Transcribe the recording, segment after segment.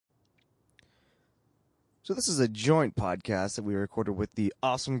So this is a joint podcast that we recorded with the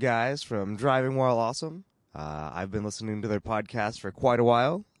awesome guys from Driving While Awesome. I've been listening to their podcast for quite a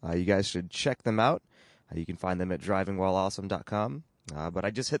while. You guys should check them out. You can find them at drivingwhileawesome.com. But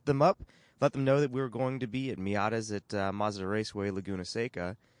I just hit them up, let them know that we were going to be at Miata's at Mazda Raceway, Laguna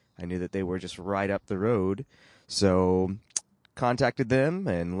Seca. I knew that they were just right up the road. So contacted them,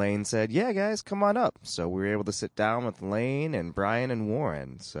 and Lane said, yeah, guys, come on up. So we were able to sit down with Lane and Brian and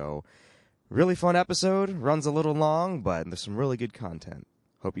Warren. So really fun episode. Runs a little long, but there's some really good content.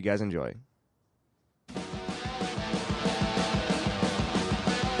 Hope you guys enjoy.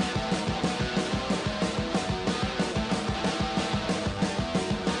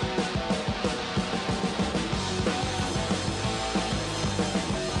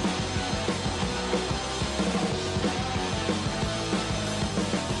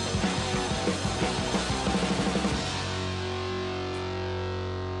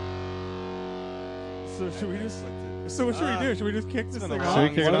 So what should we do? Should we just kick this thing off? Should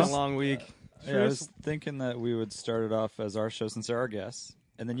we kick it off? It's been a long week. Yeah, I was thinking that we would start it off as our show since they're our guests,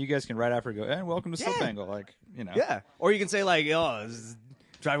 and then you guys can right after go, and welcome to Slip Angle, like, you know. Yeah. Or you can say, like, oh, this is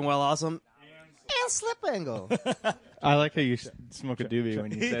Driving While Awesome and Slip Angle. I like how you smoke a doobie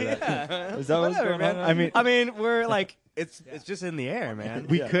when you say that. Is that what's going on? I mean, we're like, it's just in the air, man.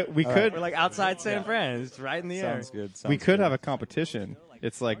 We could. We're like outside San Fran. It's right in the air. Sounds good. We could have a competition.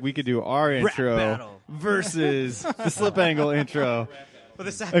 It's like we could do our intro battle versus the Slip Angle intro. But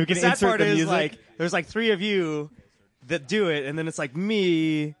the sad insert part the is, music. like, there's like three of you that do it, and then it's like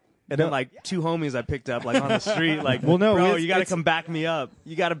me, and then like two homies I picked up like on the street. Like, Well, no, bro, it's- you got to it's- come back me up.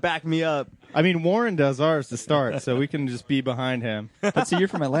 You got to back me up. I mean, Warren does ours to start, so we can just be behind him. But see, you're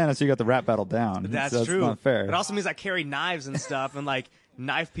from Atlanta, so you got the rap battle down. That's so true. That's not fair. It also means I carry knives and stuff and like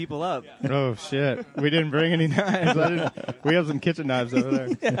knife people up. Oh shit! We didn't bring any knives. We have some kitchen knives over there.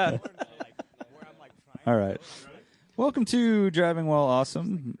 Yeah. All right. Welcome to Driving While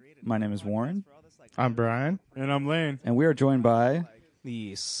Awesome. My name is Warren, I'm Brian. And I'm Lane. and we are joined by...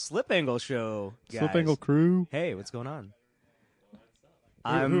 The Slip Angle Show, guys. Slip Angle crew. Hey, what's going on?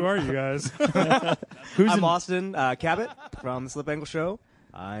 Who are you guys? I'm Austin Cabot from the Slip Angle Show.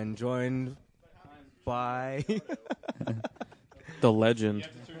 I'm joined by... The legend.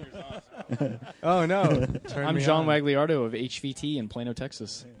 Oh, no. I'm John Wagliardo of HVT in Plano,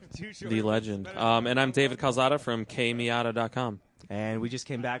 Texas. The legend. And I'm David Calzada from kmiata.com. And we just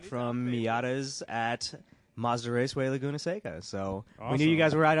came back from Miata's at Mazda Raceway, Laguna Seca. So we knew Awesome. you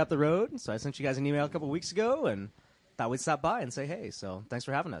guys were right up the road. So I sent you guys an email a couple weeks ago and thought we'd stop by and say hey. So thanks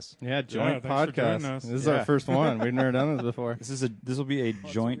for having us. Yeah, joint thanks for joining podcast. us. This is Yeah. our first one. We've never done this before. This will be a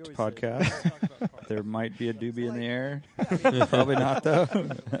joint podcast. There might be a doobie in the air. Probably not, though.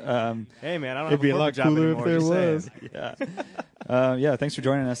 Hey, man, I don't It'd have be a a lot corporate job cooler anymore. if there just was. saying. Yeah, thanks for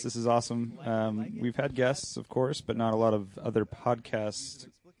joining us. This is awesome. We've had guests, of course, but not a lot of other podcast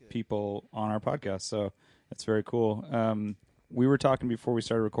people on our podcast, so it's very cool. We were talking before we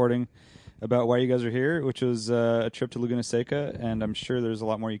started recording about why you guys are here, which was a trip to Laguna Seca, and I'm sure there's a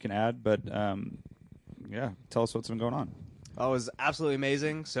lot more you can add, but yeah, tell us what's been going on. Oh, it was absolutely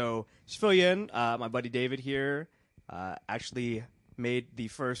amazing. So, just fill you in, my buddy David here actually made the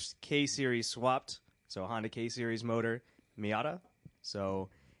first K-Series swapped, so a Honda K-Series motor, Miata. So,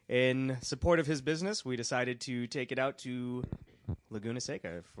 in support of his business, we decided to take it out to Laguna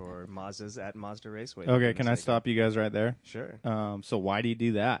Seca for Mazda's at Mazda Raceway. Okay, Laguna can I Seca. stop you guys right there? Sure. So why do you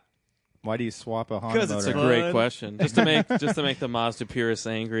do that? Why do you swap a Honda 'Cause motor? it's It's a fun. great question. Just to make the Mazda purists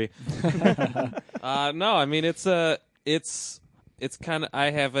angry. No, I mean it's kind of.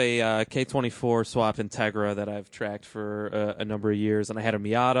 I have a K24 swapped Integra that I've tracked for a number of years, and I had a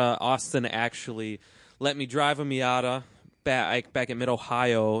Miata. Austin actually let me drive a Miata back in Mid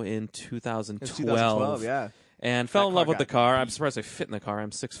Ohio in 2012. In 2012, yeah. And fell in love car with the got car. I'm surprised I fit in the car.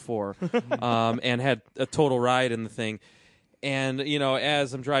 I'm 6'4", and had a total ride in the thing. And, you know,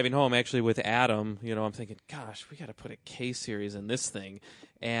 as I'm driving home, actually with Adam, you know, I'm thinking, gosh, we got to put a K-Series in this thing.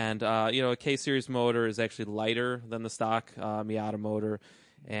 And, you know, a K-Series motor is actually lighter than the stock Miata motor.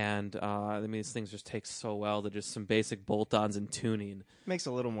 And, I mean, these things just take so well to just some basic bolt-ons and tuning. Makes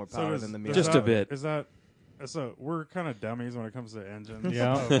a little more power than the Miata. Just a bit. Is that so? We're kind of dummies when it comes to engines.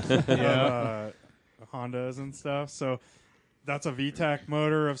 Yeah. of Hondas and stuff. So that's a VTEC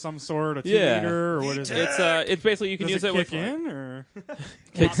motor of some sort, a 2 Yeah. liter, or what is it? It's basically, you can Does use it it with... kick in, or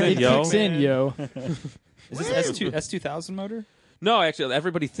Kicks in, It yo. kicks in, yo. Is this S2000 motor? No, actually,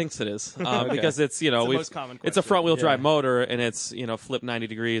 everybody thinks it is because it's, you know, It's the most common it's a question. front-wheel drive motor, and it's, you know, flipped 90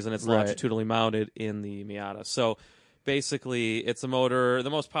 degrees, and it's Right. longitudinally mounted in the Miata. So basically, it's a motor.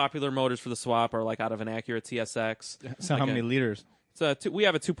 The most popular motors for the swap are like out of an Acura TSX. So how like many liters? We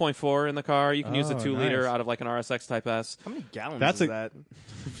have a 2.4 in the car. You can use a 2-liter nice. out of like an RSX Type S. How many gallons That's is that?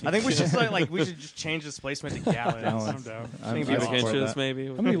 I think we should we should just change displacement to gallons. I'm down. think I it'd be support Inches, that. maybe.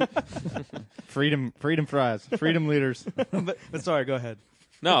 Freedom fries, freedom liters. but sorry, go ahead.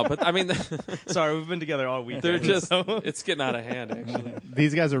 No, but I mean, Sorry, we've been together all week. they're just, it's getting out of hand, actually.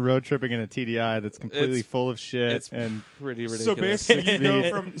 These guys are road tripping in a TDI that's completely It's- full of shit. it's And Pretty ridiculous. So basically, you go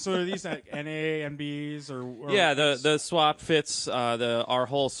from are these like NA, NBs, or Yeah, the swap fits. Our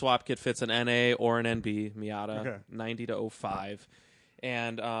whole swap kit fits an NA or an NB Miata, Okay. 90 to 05.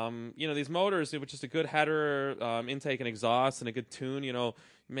 And these motors, with just a good header, intake and exhaust, and a good tune, you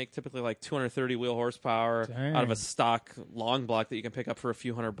make typically like 230 wheel horsepower out of a stock long block that you can pick up for a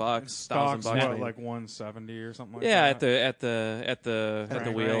few $100, stocks $1,000. what, maybe. like 170 or something like yeah, that. at the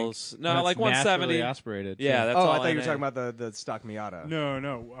Crank. wheels. No, that's like naturally 170. aspirated. Yeah, that's Oh, all I thought you were NA. talking about the stock Miata. No,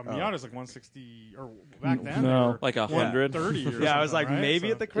 Miata's like 160 or back then. No. they were Like 100. 130 or Yeah, I was something, like, right? maybe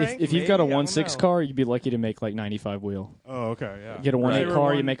So- at the crank. If you've got a maybe, I don't 1.6 know. car, you'd be lucky to make like 95 wheel. Oh, okay, yeah. Get a Right. 1.8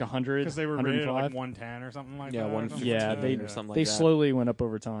 car, you make 100, because they were rated at like 105. 110 or something like Yeah, that. or 150 something. Yeah, they- or something like They that. slowly went up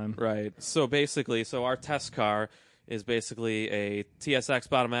over time. Right. So basically, our test car is basically a TSX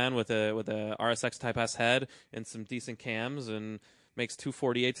bottom end with a RSX Type S head and some decent cams, and makes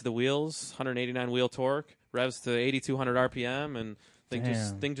 248 to the wheels, 189 wheel torque, revs to 8,200 RPM, and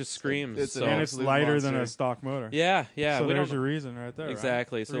thing just screams. It's so, And it's absolute lighter than monster. a stock motor. yeah. So we there's don't your reason right there.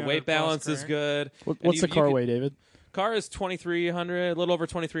 exactly. Right? So 300 weight plus balance is crank. good. And What's the car weigh, David? Car is 2,300, a little over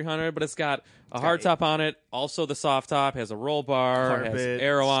 2,300, but it's got a hard top on it. Also, the soft top has a roll bar, has Carpet,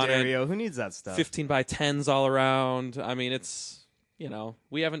 arrow on it. stereo. Who needs that stuff? 15 by 10s all around. I mean, it's,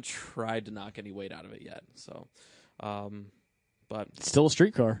 we haven't tried to knock any weight out of it yet. So, but Still a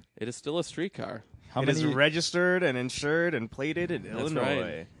street car. it is still a street car. How It many? is registered and insured and plated in Illinois.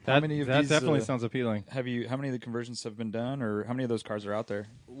 right. How many of that these, definitely sounds appealing. How many of the conversions have been done, or how many of those cars are out there?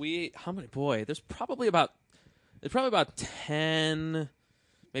 How many? Boy, there's probably about 10,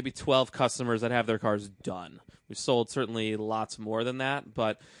 maybe 12 customers that have their cars done. We've sold certainly lots more than that,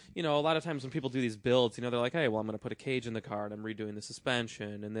 but a lot of times when people do these builds, they're like, hey, well, I'm going to put a cage in the car and I'm redoing the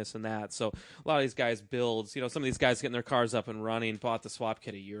suspension and this and that. So a lot of these guys builds, some of these guys getting their cars up and running, bought the swap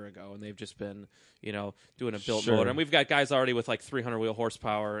kit a year ago, and they've just been, doing a built Sure. motor. And we've got guys already with like 300 wheel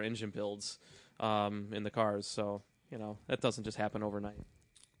horsepower engine builds in the cars. So, that doesn't just happen overnight.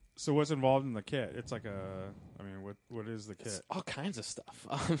 So what's involved in the kit? It's like what is the kit? It's all kinds of stuff.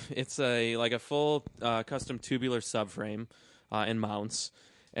 It's a full custom tubular subframe and mounts.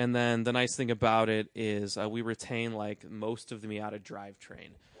 And then the nice thing about it is we retain like most of the Miata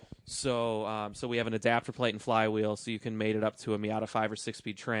drivetrain. So we have an adapter plate and flywheel, so you can mate it up to a Miata 5 or 6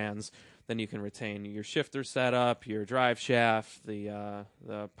 speed trans. Then you can retain your shifter setup, your drive shaft, the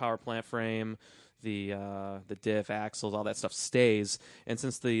power plant frame, the diff, axles, all that stuff stays. And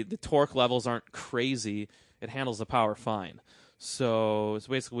since the torque levels aren't crazy, it handles the power fine. So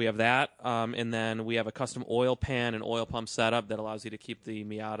basically we have that, and then we have a custom oil pan and oil pump setup that allows you to keep the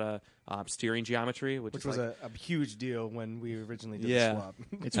Miata steering geometry, which Which is was like, a huge deal when we originally did Yeah. the swap.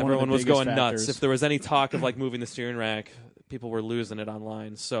 It's everyone one of the was biggest going factors. nuts. If there was any talk of like moving the steering rack, people were losing it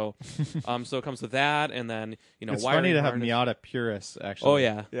online. So so it comes with that, and then It's wiring funny to have harness. Miata purists, actually. Oh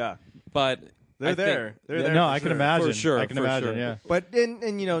yeah, Yeah, but they're I there. think- They're Yeah, there. no, for I can sure. imagine. For sure, I can for imagine, sure. yeah. But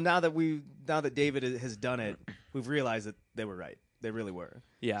now that David has done it, we've realized that they were right. They really were.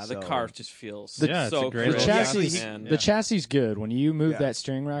 yeah, the So- car just feels Yeah, it's so a great The crisp. little chassis, and- the chassis is good. When you move Yeah. that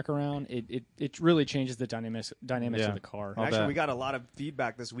steering rack around, it really changes the dynamics Yeah. of the car. I'll Actually, bet. we got a lot of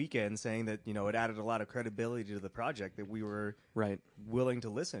feedback this weekend saying that it added a lot of credibility to the project, that we were right. willing to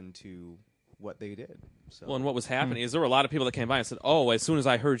listen to what they did. So Well, and what was happening is there were a lot of people that came by and said, "Oh, as soon as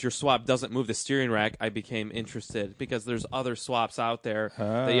I heard your swap doesn't move the steering rack, I became interested because there's other swaps out there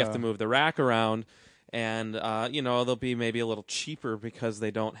that you have to move the rack around, and they'll be maybe a little cheaper because they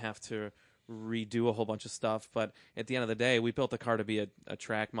don't have to redo a whole bunch of stuff. But at the end of the day, we built the car to be a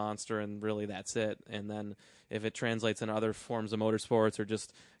track monster, and really that's it. And then if it translates into other forms of motorsports or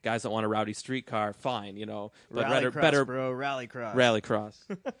just guys that want a rowdy street car, fine, But rallycross, better bro, rallycross. rallycross.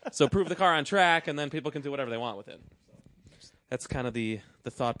 So prove the car on track, and then people can do whatever they want with it. So that's kind of the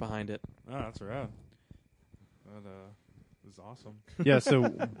thought behind it. Oh, that's rad. That is awesome. Yeah, so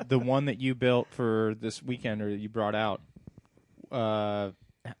the one that you built for this weekend, or that you brought out,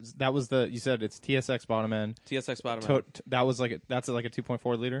 that was you said it's TSX bottom end. TSX bottom end. That was that's like a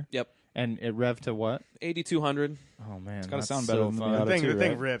 2.4 liter. Yep. And it revved to what? 8,200. Oh man, It's gotta that's sound so better than the fun. Miata. The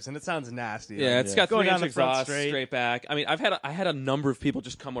thing right? rips, and it sounds nasty. Yeah, it's got going 3-inch down the front exhaust straight back. I mean, I had a number of people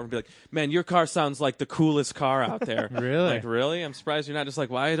just come over and be like, "Man, your car sounds like the coolest car out there." Really? Like, really? I'm surprised you're not just like,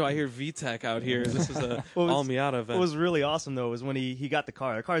 "Why do I hear VTEC out here?" This is a all Miata event. What was really awesome though was when he got the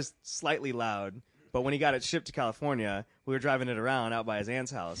car. The car's slightly loud, but when he got it shipped to California, we were driving it around out by his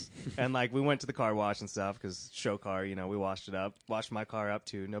aunt's house, and like we went to the car wash and stuff because show car, we washed it up, washed my car up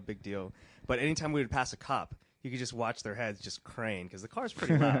too, no big deal. But anytime we would pass a cop, you could just watch their heads just crane because the car's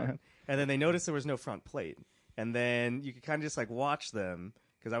pretty loud. And then they noticed there was no front plate, and then you could kind of just like watch them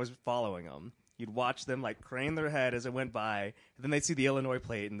because I was following them. You'd watch them like crane their head as it went by, and then they'd see the Illinois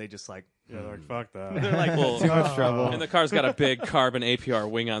plate, and they just like, Yeah, they're like, fuck that. They're like, well, Too much trouble. and the car's got a big carbon APR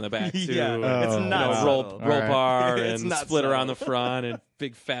wing on the back too. Yeah, it's Oh, not wow. roll subtle. All right. bar It's and not split around subtle. the front and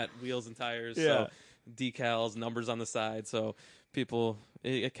big fat wheels and tires. Yeah. So decals, numbers on the side. So people,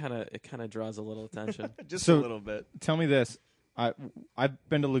 it kind of draws a little attention. Just So- a little bit. Tell me this. I've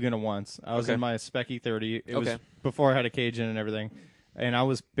been to Laguna once. I was Okay. in my Spec E30. It was Okay. before I had a cage in and everything. And I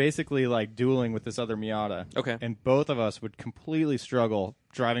was basically like dueling with this other Miata. Okay. And both of us would completely struggle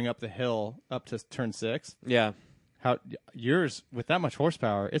driving up the hill up to turn 6. Yeah, How yours with that much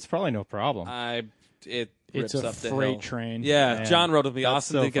horsepower, it's probably no problem. it It's rips a up the freight hill. train. Yeah, Man, John rode with me. that's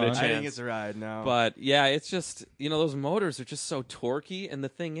Austin so didn't get a fun. I didn't chance. get to ride, no. But yeah, it's just those motors are just so torquey, and the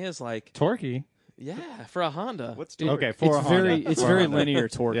thing is like, Torquey. yeah, for a Honda, What's Dude, Okay, for a it's Honda. very it's For a very Honda. linear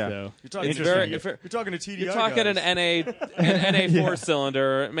torque Yeah. though. You're talking It's very- if you're talking to TDI. you're talking guys. an NA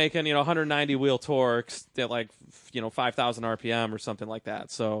 4-cylinder making 190 wheel torques at like 5,000 RPM or something like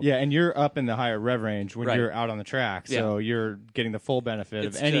that. So Yeah, and you're up in the higher rev range when Right. you're out on the track, so you're getting the full benefit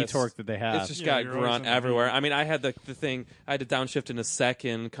It's of any just- torque that they have. it's just Yeah, got you're always grunt in the everywhere. lead. I mean, I had the thing. I had to downshift in a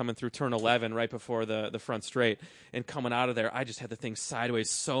second coming through turn 11 right before the front straight, and coming out of there, I just had the thing sideways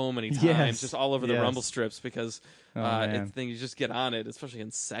so many times, Yes. just all over the Yes. rumble strips because Oh, man. thing you just get on it, especially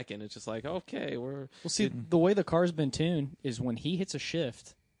in second. It's just like okay, we're Well, see, the way the car's been tuned is when he hits a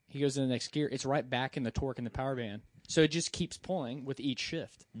shift, he goes in the next gear. It's right back in the torque and the power band, so it just keeps pulling with each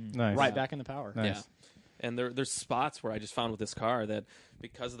shift, Nice. right back in the power. Nice. Yeah, and there's spots where I just found with this car that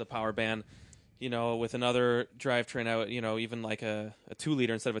because of the power band, with another drivetrain, even like a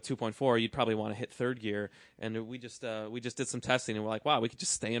 2-liter instead of a 2.4, you'd probably want to hit third gear. And we just did some testing, and we're like, wow, we could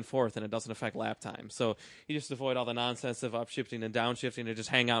just stay in fourth, and it doesn't affect lap time. So you just avoid all the nonsense of upshifting and downshifting, and just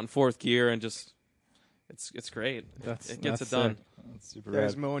hang out in fourth gear, and just it's great. It gets that's it done. sick. That's super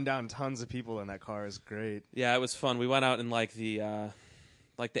There's rad. mowing down tons of people in that car is great. Yeah, it was fun. We went out in like the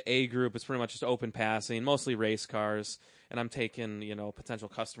A group. It's pretty much just open passing, mostly race cars. And I'm taking, potential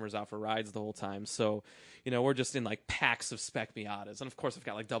customers out for rides the whole time. So, we're just in like packs of spec Miatas. And of course I've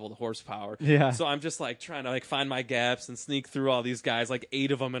got like double the horsepower. Yeah. So I'm just like trying to like find my gaps and sneak through all these guys, like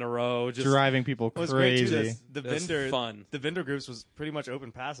 8 of them in a row. Just Driving people Well, it's great too. crazy. The It was vendor, fun. the vendor groups was pretty much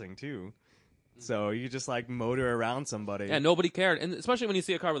open passing too. So you just like motor around somebody. Yeah, nobody cared. And especially when you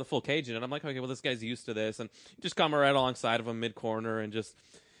see a car with a full cage in it, I'm like, okay, well, this guy's used to this. And you just come right alongside of him mid-corner and just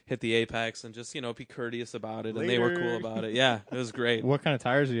hit the apex and just, be courteous about it. And they were Later. cool about it. Yeah, it was great. What kind of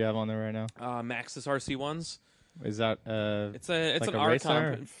tires do you have on there right now? Maxxis RC1s. Is that It's like an a race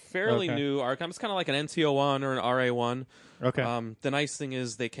tire? Arcom, fairly Okay. new Arcom. It's kind of like an NTO1 or an RA1. okay? The nice thing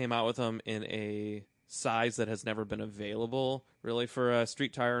is they came out with them in a size that has never been available really for a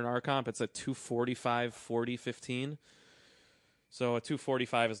street tire in Arcom. It's a 245 40/15. So a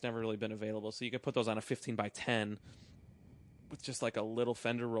 245 has never really been available. So you can put those on a 15 by 10 with just like a little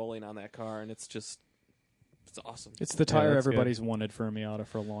fender rolling on that car, and it's awesome. It's the tire that's good. everybody's wanted for a Miata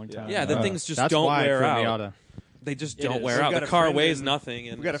for a long time. Yeah, the things just That's don't why wear for out. Miata. They just It don't is. wear We've out. got The a car friend weighs in- nothing.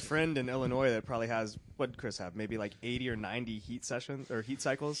 And We've got a friend in Illinois that probably has, what did Chris have? Maybe like 80 or 90 heat sessions or heat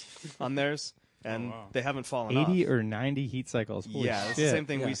cycles on theirs, and wow. they haven't fallen 80 off. or 90 heat cycles. Holy Yeah, that's shit. the same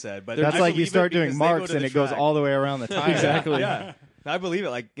thing Yeah. we said. But That's I like you believe it start doing because they go marks to and the it goes track. all the way around the tire. Exactly. Yeah, I believe it.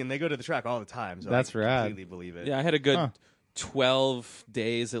 Like, and they go to the track all the time. So That's I rad. completely believe it. Yeah, I had a good Huh. 12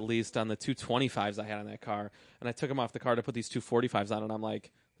 days at least on the 225s I had on that car, and I took them off the car to put these 245s on, and I'm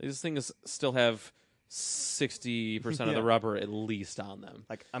like, these things still have 60% of Yeah. the rubber at least on them.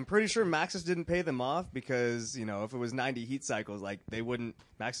 Like, I'm pretty sure Maxxis didn't pay them off because, if it was 90 heat cycles, like,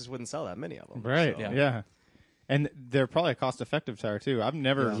 Maxxis wouldn't sell that many of them. Right. So. Yeah. And they're probably a cost-effective tire too. I've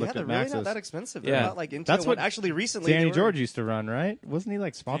never Yeah, looked they're at really Maxxis. not that expensive. They're Yeah. not like into That's what actually recently. Danny they were- George used to run, right? Wasn't he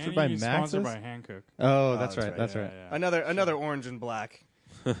like sponsored by Danny is Sponsored Maxxis? by Hankook. Oh, that's that's right. right. That's Yeah, right. yeah. Another orange and black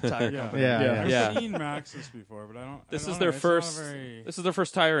tire Yeah. company. Yeah. I've Yeah. seen Maxxis before, but I don't. This I is don't their know, it's not first. very- This is their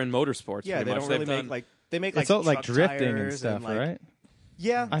first tire in motorsports. Yeah, pretty they much. don't really They've make done- like they make It's like all like truck drifting and tires stuff, like, right?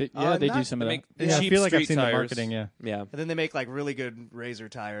 Yeah, They do not- some of that. Make Yeah, I cheap feel like I've street seen the tires. marketing. Yeah, Yeah. And then they make like really good razor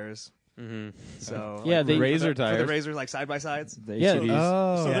tires. Mm-hmm. So Yeah, like, they- for razor for the tires. razor like side by sides. The Yeah, ATVs.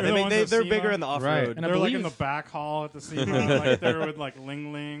 Oh, So Yeah, they're they the make ones at they're SEMA? bigger in the off Right. road. And I They're like in believe- the back hall at the SEMA, like they're with like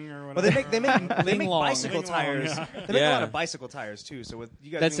Ling Ling or Well, whatever. they make Long. bicycle Ling Long, tires. yeah. They make a lot Yeah. of bicycle tires too. So with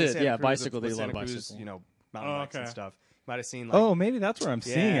you guys, That's being in it, Santa yeah, Cruz, bicycle, with they do a lot of Santa Cruz, bicycle. you know, mountain Oh, bikes and okay. stuff. You might have seen. Like, oh, maybe that's where I'm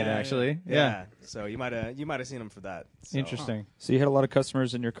seeing it. Yeah, Actually, yeah. So you might have seen them for that. So. Interesting. So you had a lot of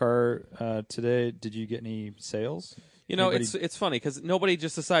customers in your car today. Did you get any sales? You know, Anybody- it's funny because nobody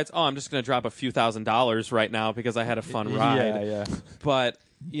just decides, oh, I'm just going to drop a few $1,000s right now because I had a fun ride. Yeah. But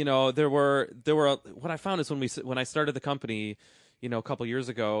you know, there were what I found is when I started the company, you know, a couple years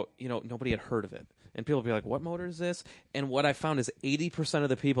ago, you know, nobody had heard of it, and people would be like, "What motor is this?" And what I found is 80% of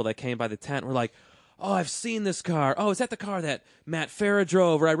the people that came by the tent were like, "Oh, I've seen this car. Oh, is that the car that Matt Farah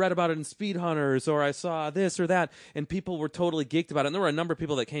drove? Or I read about it in Speed Hunters, or I saw this or that." And people were totally geeked about it. And there were a number of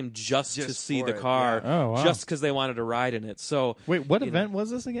people that came just to see for the it, car, yeah. Oh, wow. just because they wanted to ride in it. So Wait, what you event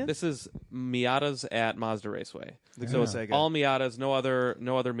was this again? this is Miatas at Mazda Raceway. So All Miatas, no other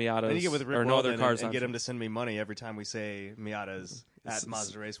Miatas, Then you get with Rick or no other Weldon cars. and on get him to send me money every time we say Miatas at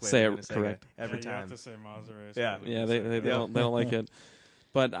Mazda Raceway. say We're it gonna say correct. every You have time. to say Mazda Race. Yeah. Yeah, they don't like it.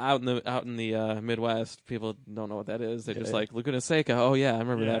 But out in the Midwest, people don't know what that is. They're just like Laguna Seca. Oh yeah, I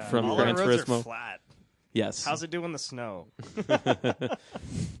remember Yeah. that from All our Gran roads Turismo. are flat. Yes. How's it doing the snow?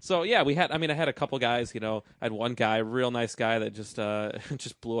 So yeah, I had a couple guys. You know, I had one guy, real nice guy, that just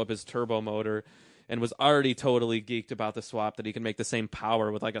just blew up his turbo motor, and was already totally geeked about the swap that he can make the same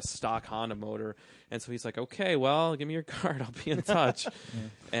power with like a stock Honda motor. And so he's like, "Okay, well, give me your card. I'll be in touch."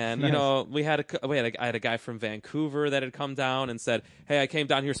 And you know, I had a guy from Vancouver that had come down and said, "Hey, I came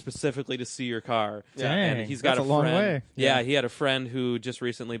down here specifically to see your car." Dang, And he's got that's a a long friend. way. Yeah, he had a friend who just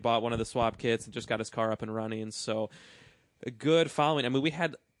recently bought one of the swap kits and just got his car up and running. So a good following. I mean, we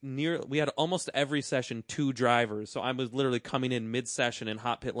had almost every session 2 drivers. So I was literally coming in mid-session in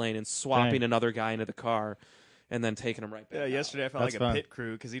hot pit lane and swapping Dang. another guy into the car and then taking him right back. Yeah, yesterday I felt That's like a fun. pit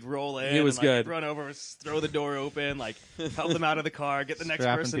crew because he'd roll in. It was and, like, good. He'd run over, throw the door open, like help them out of the car, get the next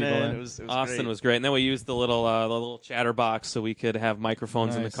Strapping person people in. It was Austin great. was great, and then we used the little chatterbox so we could have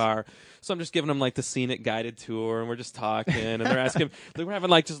microphones in the Nice. car. So I'm just giving them like the scenic guided tour, and we're just talking, and they're asking, we're having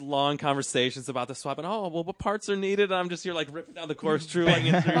like just long conversations about the swap, and what parts are needed? And I'm just here like ripping down the corkscrew, like,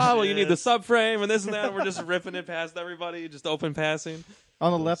 well, you need the subframe and this and that, and we're just ripping it past everybody, just open passing.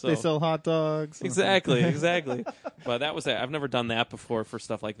 On the left, they So- sell hot dogs. Exactly. But that was it. I've never done that before for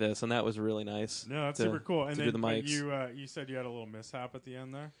stuff like this, and that was really nice. No, that's to- super cool. And to then do the but mics. you said you had a little mishap at the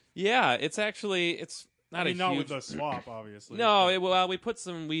end there. Yeah, it's not I mean, a not huge. with the swap, obviously. No,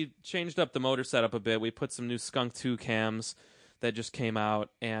 we changed up the motor setup a bit. We put some new Skunk 2 cams that just came out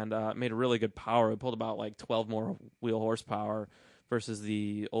and made a really good power. It pulled about like 12 more wheel horsepower versus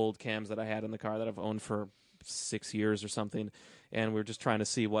the old cams that I had in the car that I've owned for 6 years or something. And we were just trying to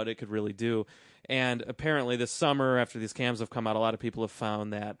see what it could really do. And apparently this summer, after these cams have come out, a lot of people have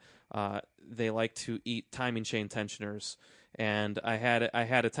found that they like to eat timing chain tensioners. And I had a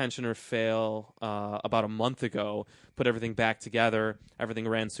tensioner fail about a month ago. Put everything back together. Everything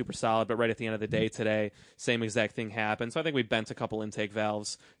ran super solid. But right at the end of the day today, same exact thing happened. So I think we bent a couple intake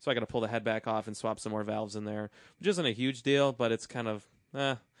valves. So I got to pull the head back off and swap some more valves in there, which isn't a huge deal, but it's kind of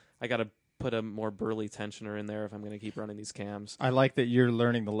I got to put a more burly tensioner in there if I'm going to keep running these cams. I like that you're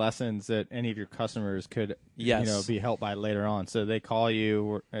learning the lessons that any of your customers could, Yes. be helped by later on. So they call you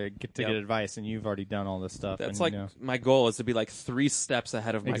or get Yep. advice, and you've already done all this stuff. That's and, like my goal is to be like 3 steps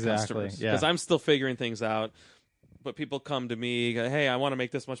ahead of my Exactly, customers yeah. because I'm still figuring things out. But people come to me, go, hey, I want to make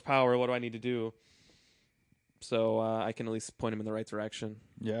this much power. What do I need to do? So I can at least point them in the right direction.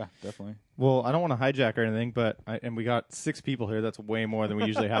 Yeah, definitely. Well, I don't want to hijack or anything, but and we got 6 people here. That's way more than we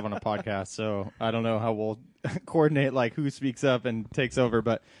usually have on a podcast. So I don't know how we'll coordinate like who speaks up and takes over.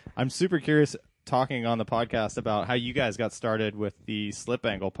 But I'm super curious talking on the podcast about how you guys got started with the Slip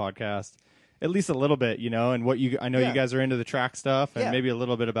Angle podcast, at least a little bit, and what I know Yeah. you guys are into the track stuff, and Yeah. maybe a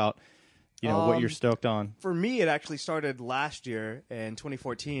little bit about what you're stoked on. For me, it actually started last year in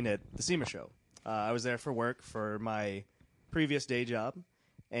 2014 at the SEMA show. I was there for work for my previous day job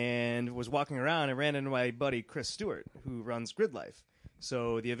and was walking around and ran into my buddy Chris Stewart, who runs Grid Life.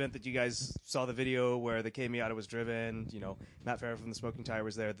 So the event that you guys saw the video where the K Miata was driven, Matt Farah from the Smoking Tire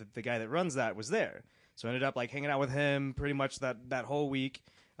was there. The guy that runs that was there. So I ended up like hanging out with him pretty much that whole week.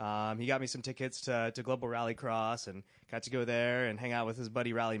 He got me some tickets to Global Rallycross and got to go there and hang out with his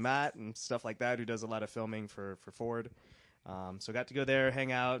buddy Rally Matt and stuff like that, who does a lot of filming for Ford. So got to go there,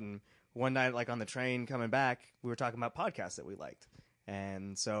 hang out, and one night, like on the train coming back, we were talking about podcasts that we liked.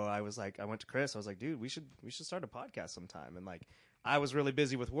 And so I went to Chris. I was like, dude, we should start a podcast sometime. And like, I was really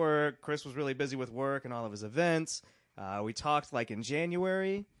busy with work. Chris was really busy with work and all of his events. We talked like in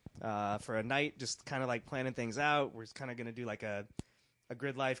January for a night, just kind of like planning things out. We're kind of going to do like a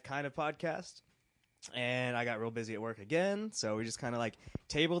grid life kind of podcast. And I got real busy at work again, so we just kind of like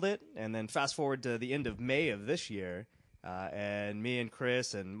tabled it. And then fast forward to the end of May of this year, and me and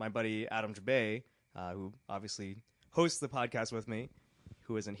Chris and my buddy Adam Jabay, who obviously hosts the podcast with me,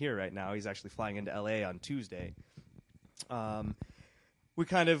 who isn't here right now. He's actually flying into LA on Tuesday. We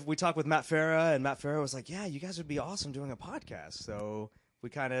talked with Matt Farah, and Matt Farah was like, "Yeah, you guys would be awesome doing a podcast." So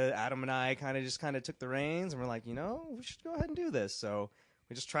Adam and I just took the reins, and we're like, we should go ahead and do this. So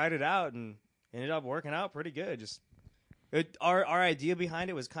we just tried it out and ended up working out pretty good. Our idea behind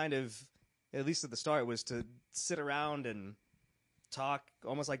it was kind of, at least at the start, was to sit around and talk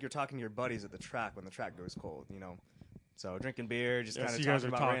almost like you're talking to your buddies at the track when the track goes cold, So drinking beer, just kind of so you talking guys are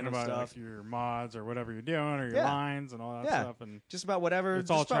about talking random about stuff. like, your mods or whatever you're doing, or your lines and all that stuff, and just about whatever. it's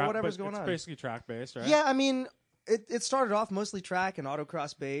all track, whatever's but going on. It's basically track based, right? Yeah, I mean, it started off mostly track and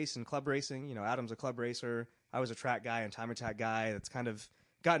autocross base and club racing. Adam's a club racer. I was a track guy and time attack guy. That's kind of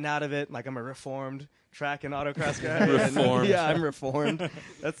gotten out of it. Like, I'm a reformed track and autocross guy. Reformed. Yeah, I'm reformed.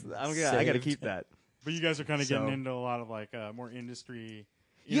 I got to keep that. But you guys are kind of So- getting into a lot of like more industry.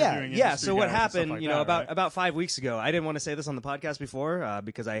 Yeah. interviewing industry So what guys and stuff happened? like that, right? About 5 weeks ago. I didn't want to say this on the podcast before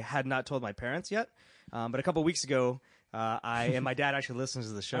because I had not told my parents yet. But a couple weeks ago, and my dad actually listens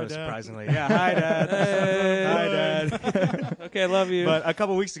to the show. Hi, Dad. Surprisingly, yeah. Hi, Dad. Hi, Dad. Okay, I love you. But a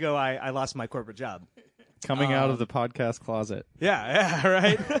couple weeks ago, I lost my corporate job. Coming out of the podcast closet. Yeah,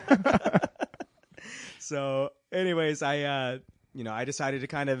 right. So, anyways, I decided to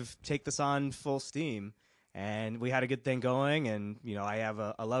kind of take this on full steam, and we had a good thing going. And I have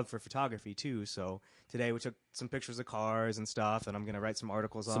a love for photography too. So today we took some pictures of cars and stuff, and I'm gonna write some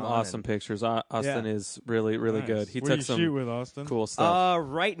articles on some awesome pictures. Austin Yeah. is really, really Nice. good. He What do took you some shoot with Austin? cool stuff.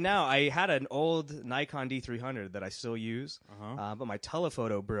 Right now, I had an old Nikon D300 that I still use, but my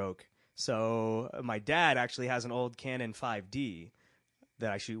telephoto broke. So my dad actually has an old Canon 5D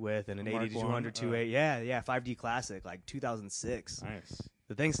that I shoot with, and an Mark 80 to 200 2.8. Yeah, 5D classic, like 2006. Nice.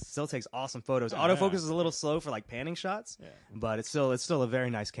 The thing still takes awesome photos. Oh, Autofocus yeah. is a little slow for like panning shots, Yeah. but it's still a very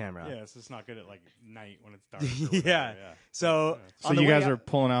nice camera. Yeah, it's just not good at like night when it's dark. or whatever, Yeah. So, So on the you way guys out- are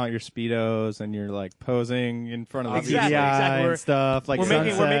pulling out your Speedos and you're like posing in front of the Exactly, VDI exactly. and stuff like we're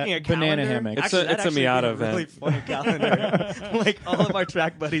making sunset, a banana calendar. hammock. It's a- Actually, it's a that'd Miata actually be a really event. funny calendar. Like all of our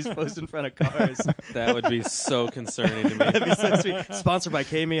track buddies post in front of cars. That would be so concerning to me. That'd be so sweet. Sponsored by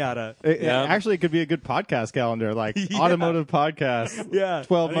K Miata. Yeah. Actually, it could be a good podcast calendar, like automotive podcast. Yeah.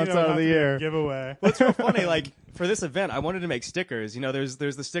 12 I months think out it'll of the have to be a year. giveaway. What's real funny, like for this event, I wanted to make stickers. There's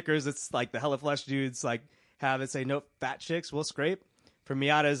the stickers that's like the Hella Flesh dudes like have it say "No fat chicks will scrape." For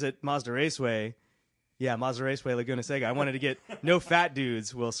Miatas at Mazda Raceway, Mazda Raceway Laguna Seca. I wanted to get "No fat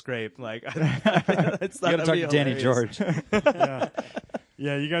dudes will scrape." Like, it's You got to talk to Danny George.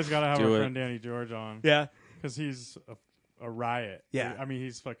 Yeah, you guys gotta have Do our it. friend Danny George on. Yeah, because he's a riot. Yeah. I mean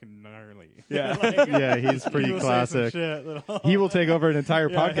he's fucking gnarly. Yeah. Like, Yeah, he's pretty he will say some classic. shit that'll- He will take over an entire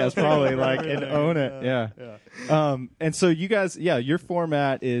Yeah, he'll podcast take probably, over like, and everything. own it. Yeah. And so you guys, your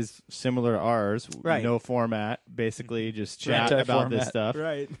format is similar to ours. Right. No format, basically just chat Right. about this Format. stuff.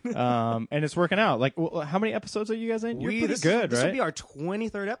 right. And it's working out. Like, how many episodes are you guys in? You're pretty good, This right? will be our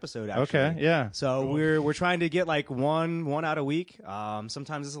 23rd episode. Actually. Okay, yeah. So we're trying to get like one out a week.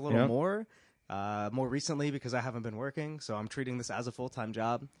 Sometimes it's a little Yeah. more. More recently because I haven't been working, so I'm treating this as a full-time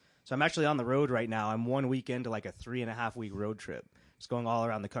job. So I'm actually on the road right now. I'm 1 week into like a 3.5 week road trip, just going all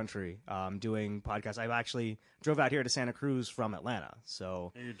around the country, doing podcasts. I actually drove out here to Santa Cruz from Atlanta.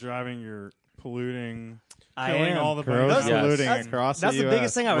 So You're driving, you're polluting, I killing am. all the Gross bunnies. Yes. polluting That's- across that's the the US.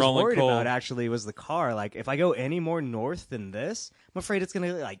 biggest thing I was Rolling worried coal. about. Actually, was the car. Like, if I go any more north than this, I'm afraid it's gonna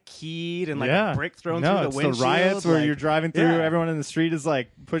get like keyed and like a brick thrown no, through it's the windshield. the riots where like- you're driving through, Yeah. everyone in the street is like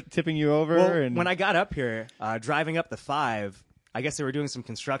tipping you over. Well, and when I got up here, driving up the 5, I guess they were doing some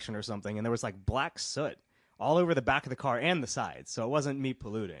construction or something, and there was like black soot all over the back of the car and the sides. So it wasn't me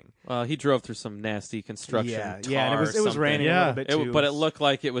polluting. Well, he drove through some nasty construction. Yeah, tar yeah, and or it was something. raining Yeah. a little bit too. But it looked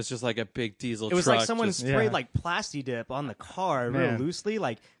like it was just like a big diesel It was truck. like someone just- sprayed Yeah. like plasti dip on the car real Man. loosely,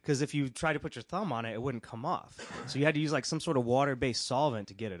 like because if you try to put your thumb on it, it wouldn't come off. So you had to use like some sort of water-based solvent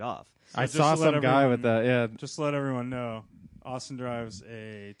to get it off. I just saw to let some guy everyone- with that. Yeah, Just to let everyone know, Austin drives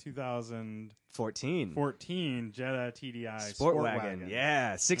a 2014 14 Jetta TDI Sport Wagon.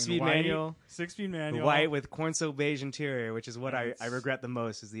 Yeah, 6-speed manual. 6-speed manual. White with corn soap beige interior, which is what I regret the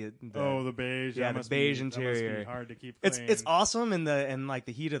most. Is the beige. Yeah, the beige interior. That must be hard to keep clean. It's awesome in like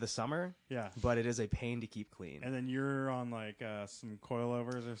the heat of the summer. Yeah, but it is a pain to keep clean. And then you're on like some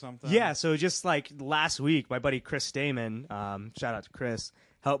coilovers or something. Yeah, so just like last week, my buddy Chris Stamen, shout out to Chris,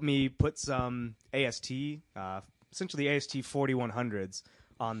 helped me put some AST, essentially AST 4100s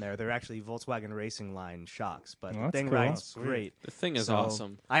on there. They're actually Volkswagen Racing Line shocks, but the thing cool. rides great. The thing is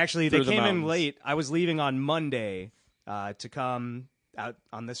awesome. They Through the came in mountains. late. I was leaving on Monday to come out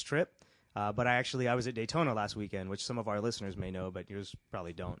on this trip, but I was at Daytona last weekend, which some of our listeners may know, but yours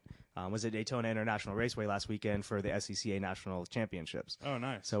probably don't. Was at Daytona International Raceway last weekend for the SCCA National Championships. Oh,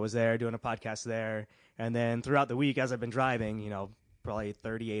 nice. So I was there doing a podcast there, and then throughout the week as I've been driving, probably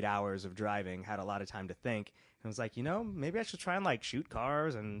 38 hours of driving, had a lot of time to think. And I was like, maybe I should try and like shoot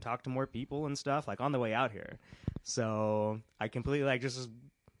cars and talk to more people and stuff like on the way out here. So I completely like just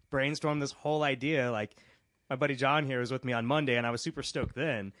brainstormed this whole idea. Like my buddy John here was with me on Monday, and I was super stoked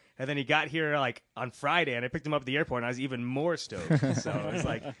then. And then he got here like on Friday, and I picked him up at the airport, and I was even more stoked. So it was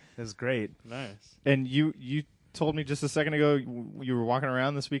like, it was great. Nice. And you told me just a second ago you were walking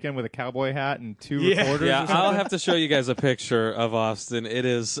around this weekend with a cowboy hat and 2 recorders. Yeah, or something? I'll have to show you guys a picture of Austin. It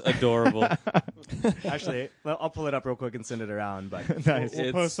is adorable. Actually, I'll pull it up real quick and send it around. But Nice.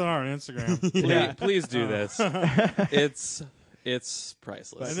 We'll post it on our Instagram. Please do this. It's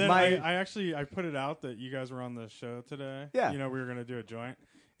priceless. And then My- I put it out that you guys were on the show today. Yeah. We were going to do a joint.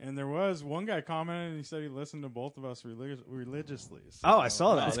 And there was one guy commented, and he said he listened to both of us religiously. So, Oh, I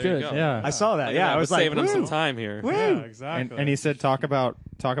saw that. Oh, That's there you good. go. Yeah. I saw that. Look at Yeah, that. I was We're like, saving him some woo! time here. Woo! Yeah, exactly. And he said talk about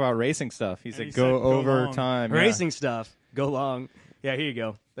racing stuff. He said he go said, "Go over long." time. Yeah. Racing stuff. Go long. Yeah, here you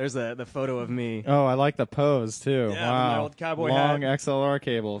go. There's the photo of me. Oh, I like the pose too. Yeah, wow. my old cowboy long hat. XLR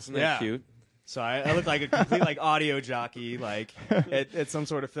cables. Isn't that Yeah. cute? So I look like a complete like audio jockey, like at some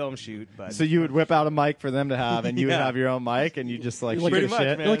sort of film shoot. But So you would whip out a mic for them to have, and you would Yeah. have your own mic, and you just like You're shoot pretty the much,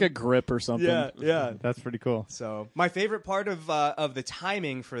 shit. man. You're like a grip or something. yeah. That's pretty cool. So my favorite part of the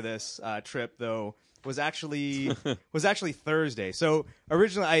timing for this trip, though, was actually Thursday. So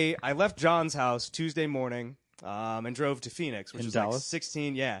originally, I left John's house Tuesday morning and drove to Phoenix, which In was Dallas? like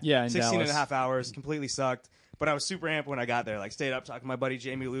 16, yeah, Yeah, in 16 and a Dallas. half hours. Completely sucked. But I was super amped when I got there. Like stayed up talking to my buddy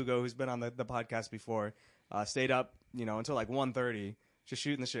Jamie Lugo, who's been on the podcast before. Stayed up, until like 1:30, just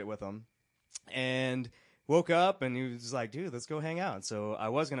shooting the shit with him. And woke up, and he was like, dude, let's go hang out. So I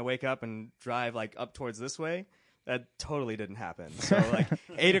was going to wake up and drive like up towards this way. That totally didn't happen. So like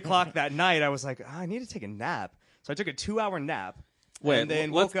 8 o'clock that night, I was like, I need to take a nap. So I took a 2-hour nap. Wait, and then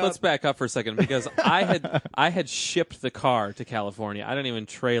let's woke up. back up for a second because I had shipped the car to California. I didn't even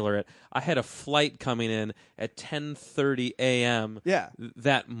trailer it. I had a flight coming in at 10:30 a.m. Yeah.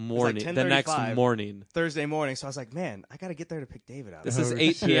 that morning, the next 10:35. morning. Thursday morning. So I was like, man, I got to get there to pick David up. This is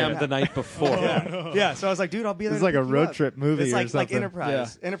 8 p.m. the night before. Yeah. So I was like, dude, I'll be there. It's to like pick a you road up. trip movie It's or like something.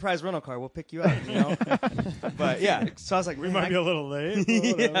 Enterprise. Enterprise rental car. We'll pick you up. But yeah. So I was like, We might be a little late.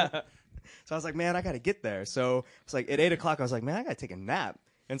 but whatever. yeah. So I was like, man, I got to get there. So it's like at 8 o'clock, I was like, man, I got to take a nap.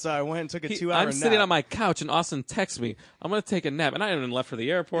 And so I went and took a 2-hour nap. I'm sitting on my couch and Austin texts me, I'm going to take a nap. And I haven't even left for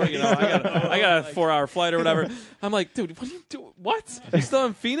the airport. I got a 4-hour flight or whatever. I'm like, dude, what are you doing? What? You still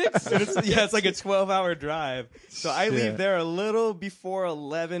in Phoenix? It's like a 12-hour drive. So I Shit. leave there a little before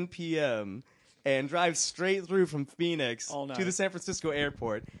 11 p.m. and drive straight through from Phoenix All night. to the San Francisco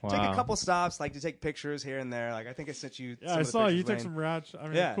airport. Take Wow. a couple stops, like to take pictures here and there. Like I think I sent you. Yeah, some I of the saw you pictures, took Wayne. some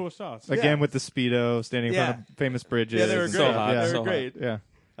rad, Yeah. cool shots. Again with the Speedo, standing in front of famous bridges. Yeah, they were and great. So stuff. hot, Yeah. They so were hot. great. Yeah.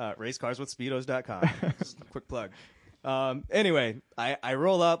 Racecarswithspeedos.com. Just a quick plug. Anyway, I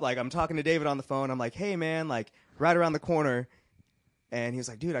roll up, like I'm talking to David on the phone. I'm like, hey man, like right around the corner. And he was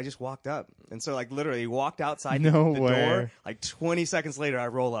like, dude, I just walked up. And so like literally walked outside No the way. door. Like 20 seconds later, I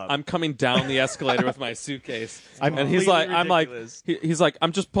roll up. I'm coming down the escalator with my suitcase. I'm and he's like, completely I'm ridiculous. like, he's like,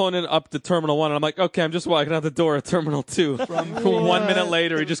 I'm just pulling it up to Terminal 1. And I'm like, okay, I'm just walking out the door at Terminal 2. 1 minute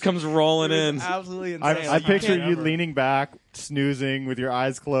later, he just comes rolling It in. was absolutely insane. I Like, picture can't you ever- leaning back, snoozing with your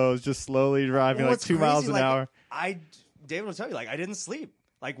eyes closed, just slowly driving Well, like it's 2 miles crazy, an like, hour. David will tell you, like, I didn't sleep.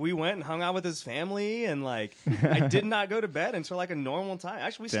 Like, we went and hung out with his family, and, like, I did not go to bed until, like, a normal time.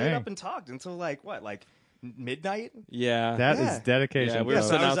 Actually, we stayed Dang. up and talked until, like, what, like, midnight? Yeah. That is Yeah. dedication. yeah, we were Yeah, bro.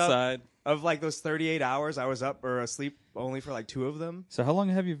 so sitting I was up- outside. Of, like, those 38 hours, I was up or asleep only for, like, 2 of them. So how long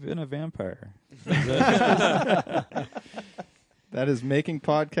have you been a vampire? That is making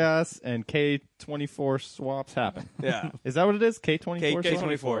podcasts and K K24 swaps happen. Yeah. Is that what it is? K24 swaps?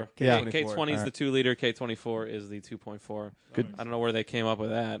 K24. Yeah. K20 is the 2 liter. K24 is the 2.4. Good. I don't know where they came up with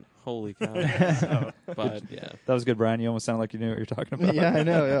that. Holy cow! But yeah, That was good, Brian. You almost sounded like you knew what you're talking about. Yeah, I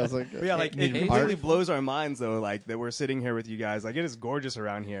know. Yeah, I was like, But yeah, like it Art. completely blows our minds though, like that we're sitting here with you guys. Like it is gorgeous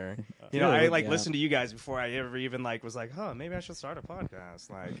around here. You know, I like Yeah. listened to you guys before I ever even like was like, huh, maybe I should start a podcast.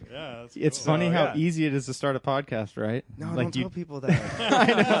 Like, Yeah, that's it's cool. funny how yeah. easy it is to start a podcast, right? no, like don't tell people that.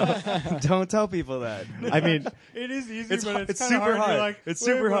 I know. Don't tell people that. I mean, It is easy, It's but hu- it's it's kind of super hard. You're hard. like, It's wait,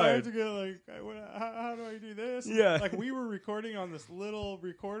 super but I hard. have to go like, how do I do this? Yeah. Like we were recording on this little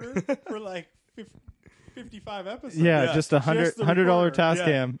recorder for like 55 episodes. yeah, just Just $100 the $100 task Yeah.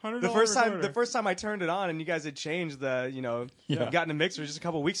 cam. $100 The recorder. first time I turned it on and you guys had changed the, gotten a mixer just a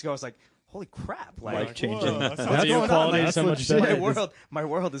couple weeks ago. I was like, holy crap! Life Like, changing. whoa, that sounds That's Audio going quality on. is so That's much legit. better. my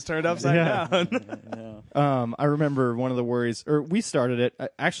world is turned upside Yeah. down. I remember one of the worries, or we started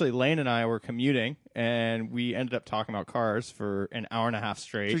it. Actually, Lane and I were commuting, and we ended up talking about cars for an hour and a half So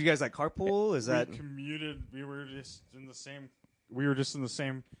straight. you guys like carpool? Is that we commuted. We were just in the same.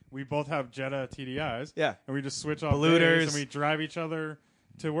 We both have Jetta TDIs. Yeah. And we just switch off Polluters. days and we drive each other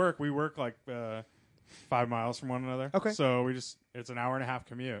to work. We work like 5 miles from one another. Okay. So it's an hour and a half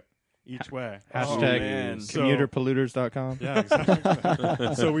commute each way. Hashtag man. commuterpolluters.com. Yeah,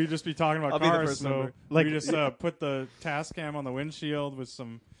 exactly. So we just be talking about I'll be the cars. first So number. Like- we just put the task cam on the windshield with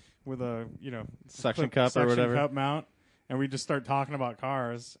a Suction cup or whatever. cup mount, and we just start talking about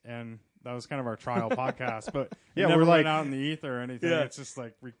cars. And that was kind of our trial podcast. But Yeah, it never we're like- went out in the ether or anything. Yeah. It's just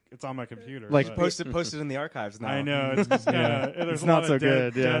like it's on my computer. Like, but- post it in the archives now? I know it's just Yeah. there's It's a not lot so of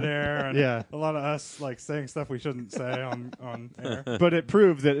dead, good, yeah. dead air and Yeah. a lot of us like saying stuff we shouldn't say on air. But it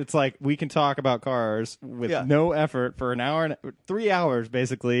proved that it's like we can talk about cars with Yeah. no effort for an hour and 3 hours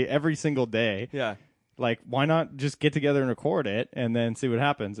basically every single day. Yeah. Like, why not just get together and record it and then see what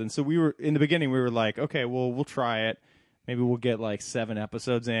happens? And so we were in the beginning, we were like, okay, well, we'll try it. Maybe we'll get like 7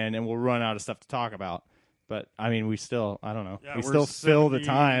 episodes in and we'll run out of stuff to talk about. But I mean, we still, I don't know. Yeah, we we're still fill the 70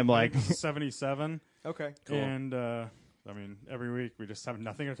 time. I Like, think this is 77. Okay. And I mean, every week we just have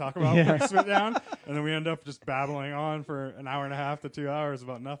nothing to talk about. Yeah. We sit down, and then we end up just babbling on for an hour and a half to 2 hours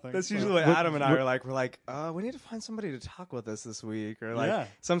about nothing. That's So- usually what Adam and I are like. We're like, we need to find somebody to talk with us this week, or like Yeah.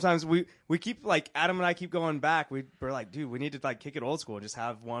 sometimes we keep like Adam and I keep going back. We're like, dude, we need to like kick it old school and just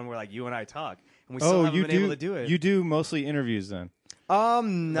have one where like you and I talk, and we still haven't you been do able to do it. You do mostly interviews then.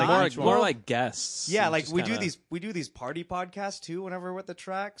 Not more like guests. yeah, and like just we kinda- do these party podcasts too whenever we're at the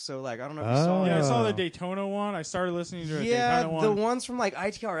track. So like I don't know if you saw. Oh. Yeah, I saw Oh. the Daytona one. I started listening to a Yeah, Daytona the one. ones from like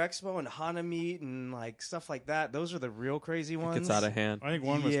ITR Expo and Hana Meet and like stuff like that. Those are the real crazy ones. Gets out of hand. I think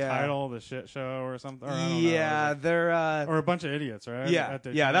one was Yeah. Tidal, the shit show, or something. Or I don't know. Yeah, they're Or a bunch of idiots, right? yeah, At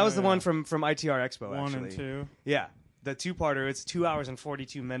Daytona, yeah. That was the one from ITR Expo. one actually. and two. Yeah, the two-parter. It's 2 hours and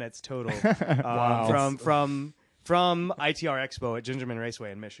 42 minutes total. Wow. From ITR Expo at Gingerman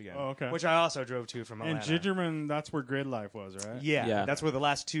Raceway in Michigan. Oh, okay. Which I also drove to from And Atlanta. Gingerman, that's where Grid Life was, right? Yeah, Yeah. that's where the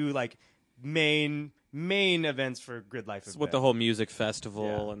last two like main events for Grid Life. It's have with been. the whole music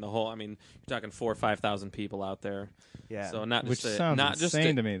festival Yeah. and the whole. I mean, you're talking 4,000 or 5,000 people out there. Yeah. So not Which just sounds not just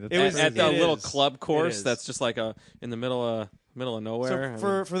insane to me. That's It was- at the it little is. club It course is. that's just like in the middle of nowhere.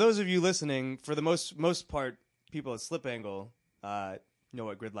 So for those of you listening, for the most part, people at Slip Angle know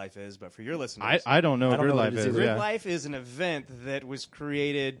what Grid Life is, but for your listeners, I don't know I what don't Grid know Life what it is is. either. Grid Yeah. Life is an event that was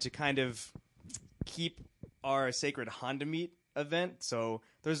created to kind of keep our sacred Honda Meet event. So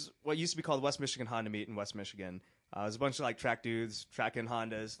there's what used to be called West Michigan Honda Meet in West Michigan. There's a bunch of like track dudes, tracking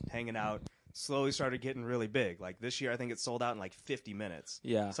Hondas, hanging out. Slowly started getting really big. Like this year, I think it sold out in like 50 minutes.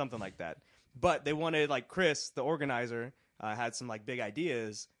 Yeah. Something like that. But they wanted, like Chris, the organizer, had some like big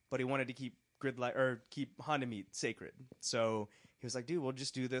ideas, but he wanted to keep keep Honda Meet sacred. So he was like, dude, we'll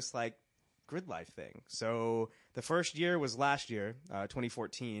just do this like Grid Life thing. So the first year was last year,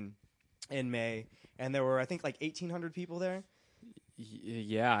 2014, in May, and there were I think like 1,800 people there.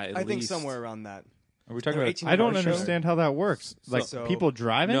 yeah, at I think least. somewhere around that. Are we talking Or about? 18 I don't car show. understand how that works. Like So- people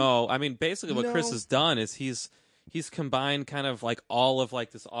driving? No, I mean basically what Chris No. has done is he's combined kind of like all of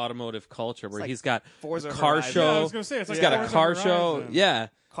like this automotive culture where like he's got Forza a car Horizon. show. Yeah, I was gonna say, it's He's like got a Forza car show. Horizon. Yeah.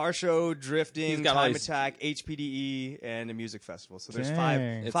 Car show, drifting, He's got all time these- attack, HPDE, and a music festival. So there's Dang.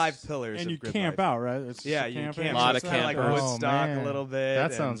 five It's- pillars. And of you Grid camp Life. out, right? It's Yeah, just you camping. camp. Lot So of it's kinda like campers. Woodstock man. a little bit. That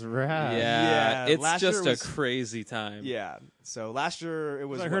and- sounds rad. Yeah, Yeah, it's last year just was- a crazy time. Yeah. So last year it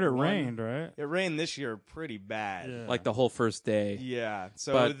was. I heard what, it one- rained, right? It rained this year pretty bad. Yeah. Like the whole first day. Yeah.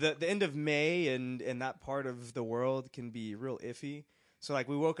 So But- the end of May and that part of the world can be real iffy. So like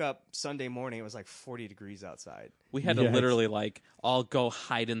we woke up Sunday morning, it was like 40 degrees outside. We had to literally like all go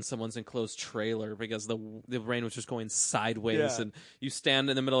hide in someone's enclosed trailer because the rain was just going sideways, and you stand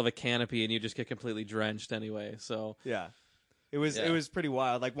in the middle of a canopy and you just get completely drenched anyway. So yeah. It was pretty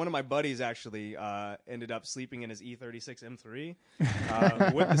wild. Like one of my buddies actually ended up sleeping in his E36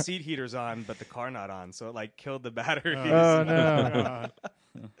 M3 with the seat heaters on, but the car not on. So it like killed the batteries. Oh no!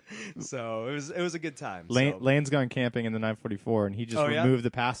 So it was a good time. Lane's gone camping in the 944, and he just removed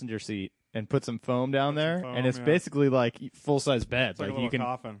the passenger seat and put some foam down there, and it's basically like full size bed. Like you can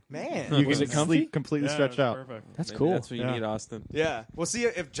coffin. Man, you Was can it comfy? sleep completely stretched out. Perfect. That's maybe cool. that's what you need, Austin. Yeah. Well, see,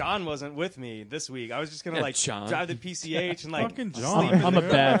 if John wasn't with me this week, I was just gonna John. drive the PCH and like Fucking John. sleep in I'm the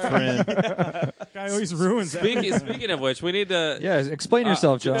a bad friend. Guy always ruins it. Speaking of which, we need to. Yeah, explain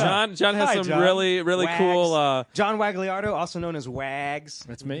yourself, John. John has Hi, some John. really Wags. cool. John Wagliardo, also known as Wags.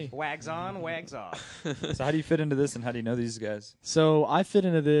 That's me. Wags on, wags off. So how do you fit into this, and how do you know these guys? So I fit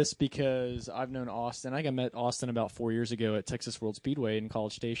into this because I've known Austin. I met Austin about 4 years ago at Texas World Speedway in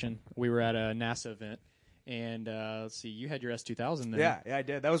College Station. We were at a NASA event, and let's see, you had your S2000 then. Yeah, I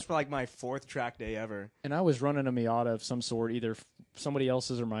did. That was for like my 4th track day ever. And I was running a Miata of some sort, either somebody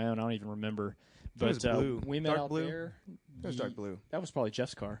else's or my own. I don't even remember. But was blue. we met Dark out blue? there. It was dark blue. That was probably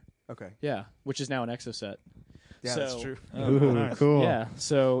Jeff's car. Okay. Yeah, which is now an Exoset. Yeah, So- that's true. Ooh, nice. cool. Yeah,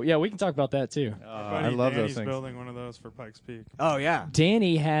 so yeah, we can talk about that too. I love Danny's those things. building one of those for Pikes Peak. Oh yeah.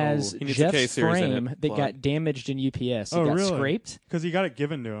 Danny has he needs a Jeff's K-Series in frame it. that Plug. got damaged in UPS. It Oh, got really? scraped. Because he got it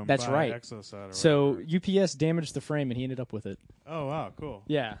given to him. That's by right. Exoset or So whatever. UPS damaged the frame, and he ended up with it. Oh wow, cool.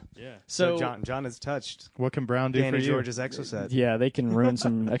 Yeah. Yeah. So So John has touched What can Brown do Danny for you? George's Exoset. yeah, they can ruin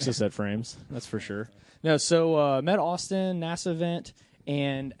some Exoset frames. That's for sure. No, so met Austin NASA event,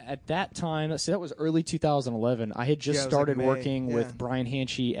 and at that time, let's see, that was early 2011. I had just Yeah, it was started like May, working yeah. with Brian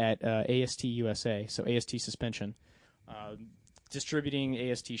Hanchy at AST USA, so AST Suspension, distributing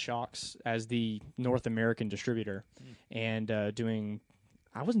AST shocks as the North American distributor, and doing.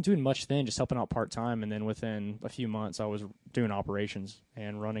 I wasn't doing much then, just helping out part time, and then within a few months, I was doing operations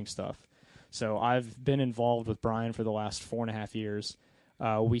and running stuff. So I've been involved with Brian for the last 4.5 years.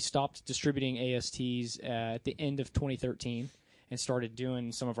 We stopped distributing ASTs at the end of 2013 and started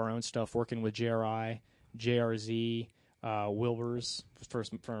doing some of our own stuff, working with JRI, JRZ, Wilbur's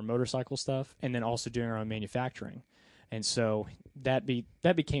for motorcycle stuff, and then also doing our own manufacturing. And so that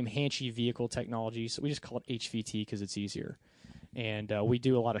became Hanchy Vehicle Technology. So we just call it HVT because it's easier. And we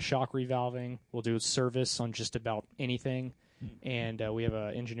do a lot of shock revalving. We'll do service on just about anything. And we have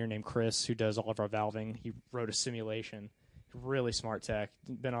an engineer named Chris who does all of our valving. He wrote a simulation. Really smart tech.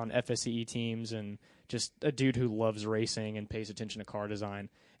 Been on FSCE teams and just a dude who loves racing and pays attention to car design.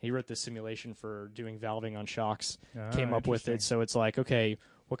 He wrote this simulation for doing valving on shocks. Came up with it. So it's like, okay,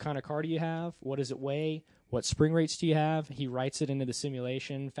 what kind of car do you have? What does it weigh? What spring rates do you have? He writes it into the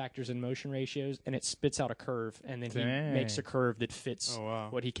simulation, factors in motion ratios, and it spits out a curve, and then he Dang. makes a curve that fits Oh, wow.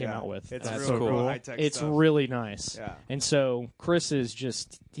 what he came Yeah. out with. It's That's real so cool. high-tech It's stuff. really nice. Yeah. And so Chris is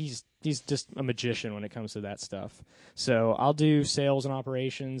he's just a magician when it comes to that stuff. So I'll do sales and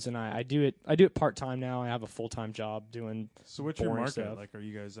operations, and I do it part-time now. I have a full-time job doing So what's your boring market? stuff. Like, are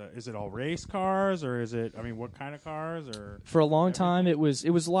you guys? Is it all race cars, or is it? I mean, what kind of cars? Or For a long time, it was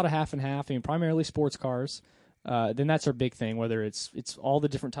a lot of half and half. I mean, primarily sports cars. Then that's our big thing. Whether it's all the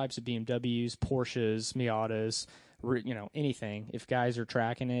different types of BMWs, Porsches, Miatas, anything. If guys are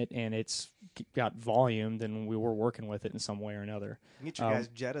tracking it and it's got volume, then we were working with it in some way or another. Get your guys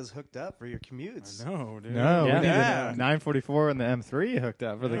Jettas hooked up for your commutes. no, dude. No, Yeah. we need Yeah. the 944 and the M3 hooked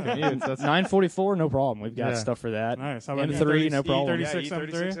up for the commutes. That's 944, no problem. We've got Yeah. stuff for that. Nice. How about M3, no problem. E36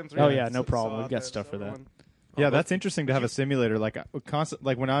 E36 M3? M3. Oh, yeah, no So- problem. so We've got out stuff there, for that. one. yeah, that's interesting to have a simulator. Like constant,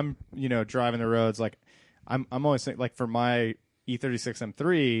 like when I'm driving the roads, like I'm always saying, like for my E36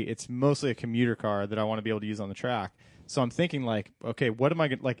 M3, it's mostly a commuter car that I want to be able to use on the track. So I'm thinking like, okay, what am I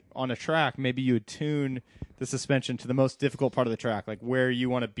going like on a track? Maybe you would tune the suspension to the most difficult part of the track, like where you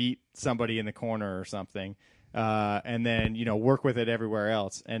want to beat somebody in the corner or something, and then work with it everywhere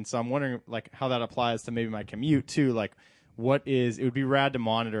else. And so I'm wondering like how that applies to maybe my commute too. Like, it would be rad to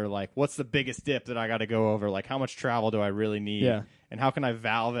monitor like what's the biggest dip that I got to go over? Like how much travel do I really need? Yeah. And how can I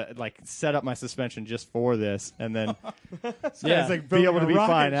valve it, like set up my suspension just for this, and then Yeah. it's like be able to be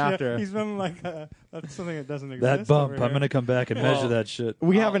fine after. He's been like That's something that doesn't exist. That bump, over I'm here. going to come back and measure that shit.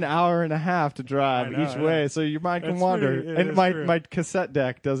 We have an hour and a half to drive I know, each yeah. way, so your mind can It's wander. pretty- it And is my, true. my cassette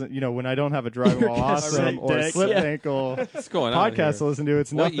deck doesn't, when I don't have a driving while awesome or deck, slip yeah. ankle What's going on podcast to here? listen to,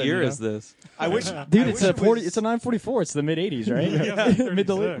 it's What nothing. year you know? is this? I wish, Dude, I it's wish a 40. was- It's a 944. It's the mid 80s, right? Yeah, mid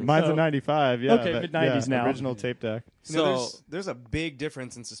to late. 36. Mine's So- a 95, yeah. Okay, but, mid-90s yeah, now. Original tape deck. So there's a big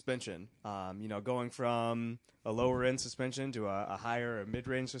difference in suspension. Going from a lower end suspension to a higher or mid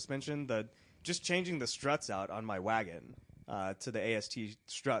range suspension. Just changing the struts out on my wagon to the AST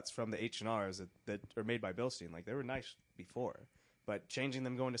struts from the H&Rs that are made by Bilstein. Like, they were nice before, but changing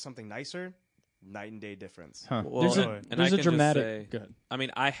them going to something nicer, night and day difference. Huh. well, There's and I there's a can just dramatic. say, Go ahead. I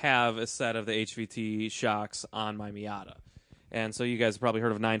mean, I have a set of the HVT shocks on my Miata. And so you guys have probably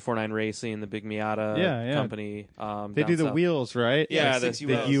heard of 949 Racing, the big Miata Yeah. company. They down do the south. wheels, right? Yeah, Like the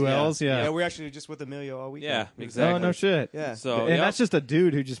ULs, yeah. Yeah, we're actually just with Emilio all weekend. Yeah, exactly. Oh, no shit. Yeah. So And yep. that's just a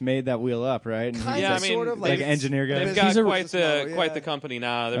dude who just made that wheel up, right? And Kinda, Yeah, I mean, sort of, like an it's- engineer guy. They've it's got He's a- quite the yeah. quite the company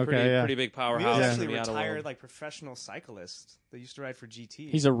now. They're Okay, pretty yeah. pretty big Emilio's powerhouse in actually the Miata retired world. like professional cyclist that used to ride for GT.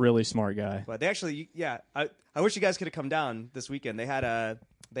 He's a really smart guy. But they actually, I wish you guys could have come down this weekend.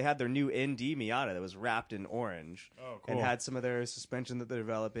 They had their new ND Miata that was wrapped in orange, Oh, cool. and had some of their suspension that they're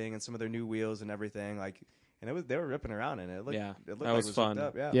developing and some of their new wheels and everything. They were ripping around in it. It looked, Yeah, it looked that like was it fun.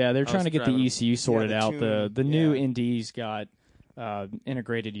 hooked up, yeah. Yeah, they're I trying was to get the driving- ECU sorted the out. The new yeah. ND's got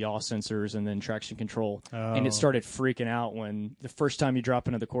integrated yaw sensors and then traction control, and Oh. it started freaking out when the first time you drop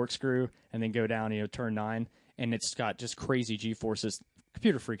into the corkscrew and then go down, turn 9, and it's got just crazy G forces.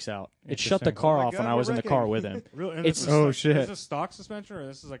 Computer freaks out. It shut the Interesting. car Oh my off when God, I was we're in the car with him. Really? And It's- this is Oh, like, shit. Is this stock suspension or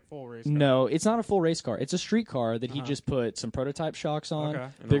this is like full race? car? No, it's not a full race car. It's a street car that he just put some prototype shocks on, Okay.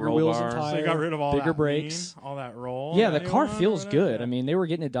 And bigger roll wheels and bars. tires, So you got rid of all bigger that brakes. lean, all that roll. Yeah, that the car you want feels or whatever? good. I mean, they were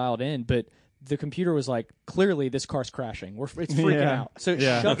getting it dialed in, but the computer was like, clearly this car's crashing. It's freaking Yeah. out. So it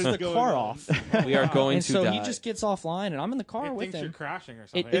Yeah. shuts What the is car going off. We are going And to so die. he just gets offline, and I'm in the car It with thinks you're him. crashing or It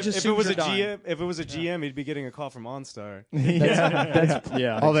something. just If it was a assumes you're GM, if it was a GM, he'd be getting a call from OnStar.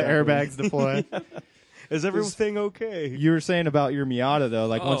 Yeah, All the exactly. airbags deploy. Is everything okay? You were saying about your Miata, though,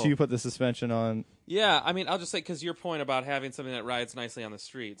 like once Oh. you put the suspension on. Yeah, I mean, I'll just say because your point about having something that rides nicely on the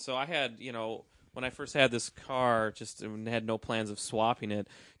street. So I had, when I first had this car, just had no plans of swapping it.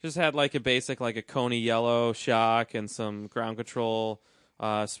 Just had like a basic, like a Coney yellow shock and some ground control, the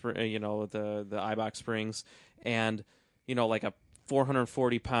iBox springs, and like a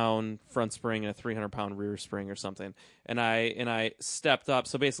 440-pound front spring and a 300-pound rear spring or something. And I stepped up.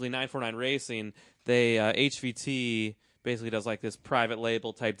 So basically, 949 Racing, they HVT basically does like this private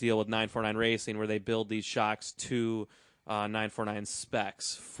label type deal with 949 Racing where they build these shocks to 949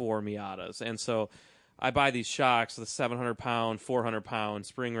 specs for Miatas. And so I buy these shocks, the 700-pound, 400-pound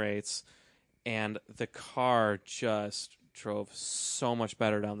spring rates, and the car just drove so much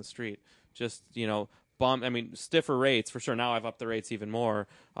better down the street. Just, stiffer rates for sure. Now I've upped the rates even more.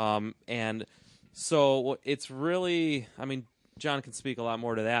 And so it's really, John can speak a lot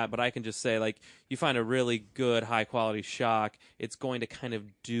more to that, but I can just say, like, you find a really good, high-quality shock, it's going to kind of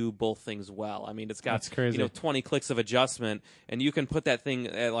do both things well. I mean, it's got, That's crazy. 20 clicks of adjustment, and you can put that thing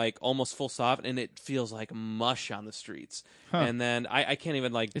at, like, almost full soft, and it feels like mush on the streets. And then I can't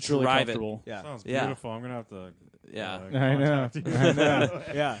even, like, It's drive really it. comfortable. Yeah. Sounds Yeah. beautiful. I'm gonna have to. Yeah. I know. contact you. I know.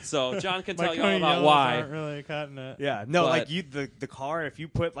 Yeah. So John can My tell you all Coney about yellows why. aren't really cutting it. Yeah, no, But- like the car. If you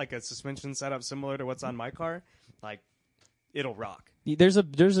put like a suspension setup similar to what's on my car, like it'll rock. There's a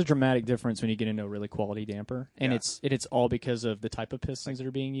dramatic difference when you get into a really quality damper, and Yeah. it's all because of the type of pistons that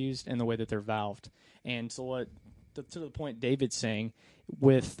are being used and the way that they're valved. And so to the point David's saying,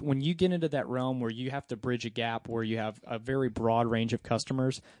 when you get into that realm where you have to bridge a gap where you have a very broad range of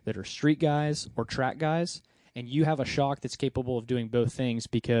customers that are street guys or track guys, and you have a shock that's capable of doing both things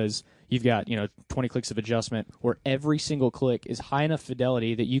because you've got 20 clicks of adjustment where every single click is high enough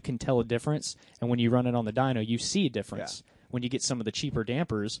fidelity that you can tell a difference, and when you run it on the dyno, you see a difference. When you get some of the cheaper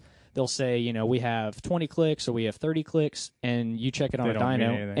dampers, they'll say, we have 20 clicks or we have 30 clicks, and you check it on They a don't mean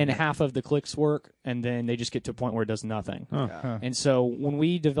dyno, anything. and half of the clicks work, and then they just get to a point where it does nothing. Huh. And so when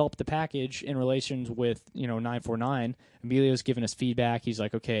we developed the package in relations with 949, Emilio's given us feedback. He's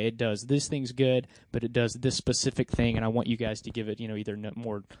like, okay, it does this thing's good, but it does this specific thing, and I want you guys to give it either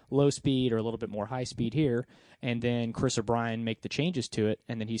more low speed or a little bit more high speed here. And then Chris or Brian make the changes to it,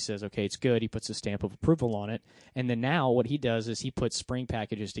 and then he says, okay, it's good. He puts a stamp of approval on it. And then now what he does is he puts spring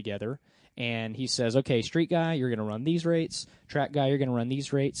packages together, and he says, okay, street guy, you're going to run these rates. Track guy, you're going to run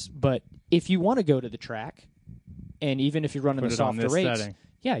these rates. But if you want to go to the track, and even if you're running Put the it on softer this rates, setting.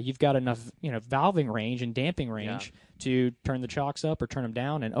 yeah, you've got enough, valving range and damping range to turn the chocks up or turn them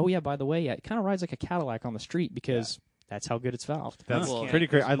down. And, oh, yeah, by the way, it kind of rides like a Cadillac on the street because That's how good it's valved. That's Well, pretty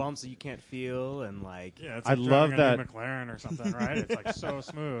crazy. There's bumps that you can't feel, and like Yeah, it's I like love driving that- a new McLaren or something, right? It's like so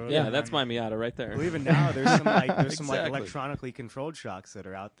smooth. Yeah, and that's then- my Miata right there. well, even now there's some like Exactly. electronically controlled shocks that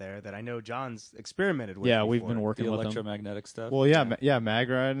are out there that I know John's experimented with. Yeah, we've before. been working The with them. electromagnetic stuff. Well, yeah, mag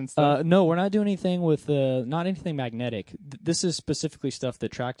ride and stuff. No, we're not doing anything with not anything magnetic. This is specifically stuff that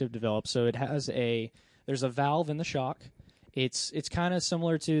Tractive developed. So it has there's a valve in the shock. It's kind of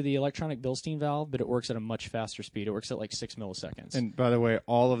similar to the electronic Bilstein valve, but it works at a much faster speed. It works at like 6 milliseconds. And by the way,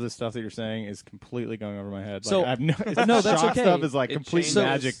 all of the stuff that you're saying is completely going over my head. So- like, I have no, No, that's shock okay. stuff is like It complete changes,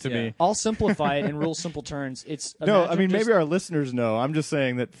 magic to yeah. me. I'll simplify it in real simple terms. It's No, I imagine mean just- maybe our listeners know. I'm just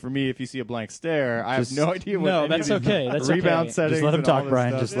saying that for me, if you see a blank stare, I have Just- no idea what. No, any that's of these okay. That's rebound okay. settings. Just let him and all talk, this Brian.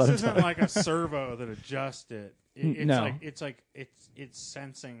 stuff. Just This let him isn't talk. like a servo that adjusts it. It's No. like it's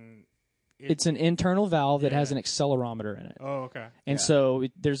sensing. It's an internal valve that Yeah. has an accelerometer in it. Oh, okay. And so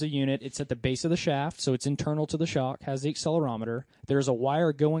there's a unit. It's at the base of the shaft, so it's internal to the shock, has the accelerometer. There's a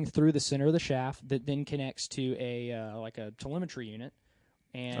wire going through the center of the shaft that then connects to a like a telemetry unit.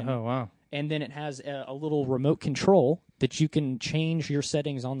 And Oh wow. and then it has a little remote control that you can change your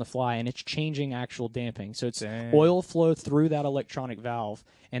settings on the fly, and it's changing actual damping. So it's Dang. oil flow through that electronic valve,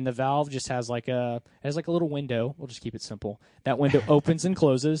 and the valve just has like a little window. We'll just keep it simple. That window opens and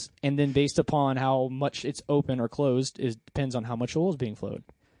closes, and then based upon how much it's open or closed, depends on how much oil is being flowed.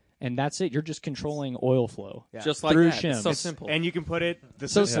 And that's it. You're just controlling oil flow. Yeah. Just like Through that. It's so shims. simple. And you can put it the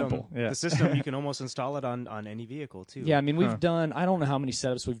So system. simple. Yeah. The system you can almost install it on any vehicle too. Yeah, I mean we've done. I don't know how many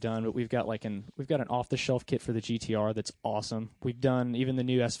setups we've done, but we've got an off the shelf kit for the GTR that's awesome. We've done even the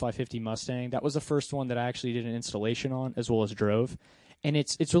new S550 Mustang. That was the first one that I actually did an installation on as well as drove, and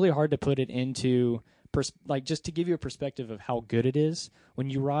it's really hard to put it into just to give you a perspective of how good it is. When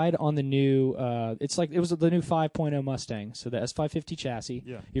you ride on the new, it's like it was the new 5.0 Mustang, so the S550 chassis.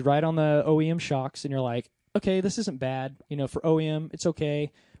 Yeah. You ride on the OEM shocks, and you're like, okay, this isn't bad. For OEM, it's okay.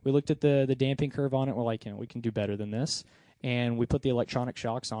 We looked at the damping curve on it. We're like, we can do better than this. And we put the electronic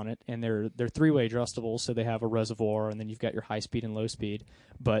shocks on it, and they're three-way adjustables, so they have a reservoir, and then you've got your high speed and low speed.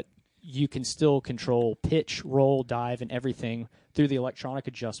 But you can still control pitch, roll, dive, and everything through the electronic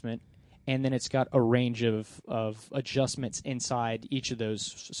adjustment. And then it's got a range of adjustments inside each of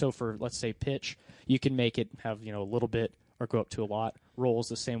those. So for, let's say, pitch, you can make it have a little bit or go up to a lot. Rolls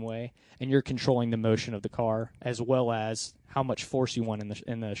the same way, and you're controlling the motion of the car as well as how much force you want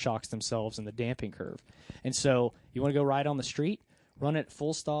in the shocks themselves and the damping curve. And so you want to go ride on the street, run it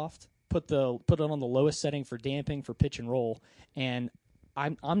full soft, put it on the lowest setting for damping, for pitch and roll, and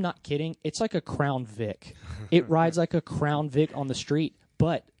I'm not kidding. It's like a Crown Vic. It rides like a Crown Vic on the street,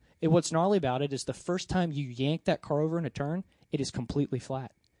 but what's gnarly about it is the first time you yank that car over in a turn, it is completely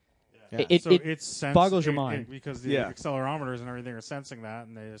flat. Yeah. It It's boggles your mind. because the accelerometers and everything are sensing that,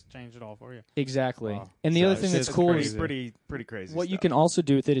 and they just change it all for you. Exactly. Wow. And the So other it's thing that's just cool pretty, is pretty crazy. what you stuff. can also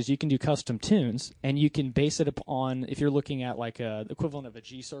do with it is you can do custom tunes, and you can base it upon, if you're looking at like the equivalent of a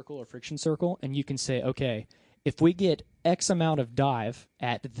G circle or friction circle, and you can say, okay, if we get X amount of dive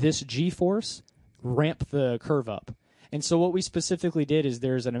at this G force, ramp the curve up. And so what we specifically did is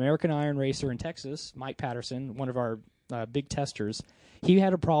there's an American Iron racer in Texas, Mike Patterson, one of our big testers. He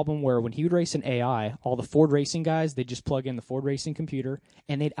had a problem where when he would race an AI, all the Ford racing guys, they'd just plug in the Ford racing computer,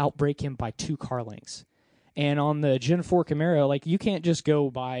 and they'd outbrake him by 2 car lengths. And on the Gen 4 Camaro, you can't just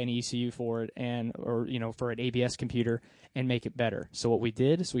go buy an ECU for it or for an ABS computer and make it better. So what we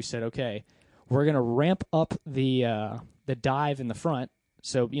did is we said, okay, we're going to ramp up the dive in the front,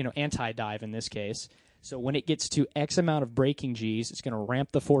 so anti-dive in this case. So when it gets to X amount of braking Gs, it's going to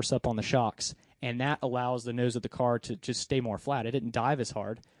ramp the force up on the shocks, and that allows the nose of the car to just stay more flat. It didn't dive as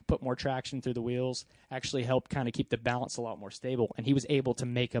hard, put more traction through the wheels, actually helped kind of keep the balance a lot more stable, and he was able to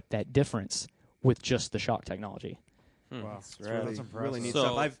make up that difference with just the shock technology. Wow, It's really impressive. neat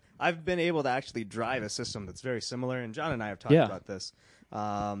So- stuff. I've been able to actually drive a system that's very similar, and John and I have talked Yeah. about this.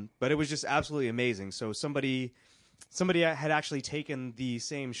 But it was just absolutely amazing. So somebody had actually taken the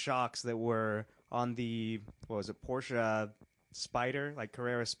same shocks that were on the Porsche Spider, like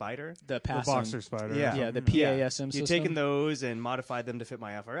Carrera Spider. The The passing, Boxer Spider. Yeah. the Yeah. PASM You'd system. taken those and modified them to fit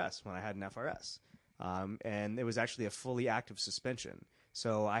my FRS when I had an FRS. And it was actually a fully active suspension.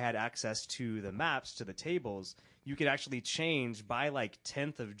 So I had access to the maps, to the tables. You could actually change by like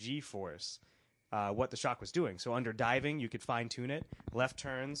 1/10 of G-force what the shock was doing. So under diving, you could fine-tune it. Left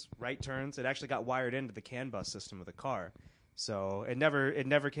turns, right turns. It actually got wired into the CAN bus system of the car. So it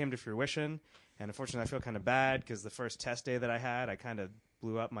never came to fruition. And unfortunately, I feel kind of bad because the first test day that I had, I kind of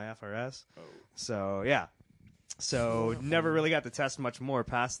blew up my FRS. So, yeah. So never really got to test much more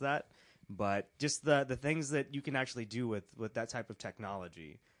past that. But just the things that you can actually do with that type of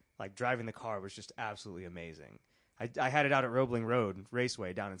technology, like driving the car, was just absolutely amazing. I had it out at Roebling Road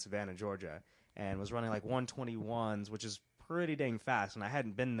Raceway down in Savannah, Georgia, and was running like 121s, which is pretty dang fast. And I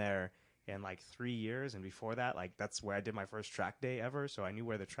hadn't been there in like 3 years, and before that, like that's where I did my first track day ever. So I knew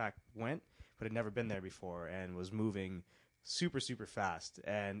where the track went, but had never been there before, and was moving super fast,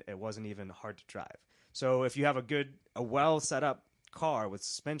 and it wasn't even hard to drive. So if you have a well set up car with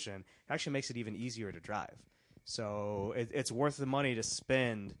suspension, it actually makes it even easier to drive. So it's worth the money to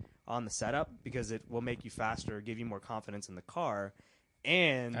spend on the setup because it will make you faster, give you more confidence in the car,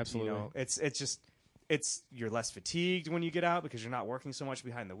 and Absolutely. It's you're less fatigued when you get out because you're not working so much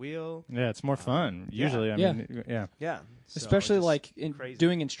behind the wheel. Yeah, it's more fun. Usually, I mean, yeah. Yeah, so Especially it's like crazy.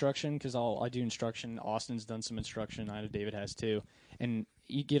 doing instruction, because I do instruction. Austin's done some instruction. I know David has too. And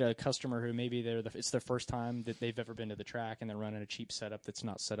you get a customer who maybe it's their first time that they've ever been to the track, and they're running a cheap setup that's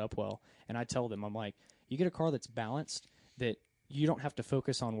not set up well. And I tell them, I'm like, you get a car that's balanced, that you don't have to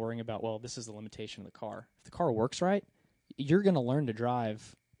focus on worrying about, well, this is the limitation of the car. If the car works right, you're going to learn to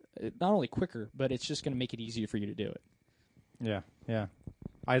drive not only quicker, but it's just going to make it easier for you to do it. Yeah.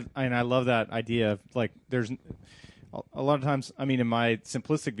 I love that idea of like there's a lot of times. I mean, in my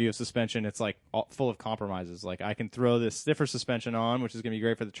simplistic view of suspension, it's like full of compromises. Like I can throw this stiffer suspension on, which is going to be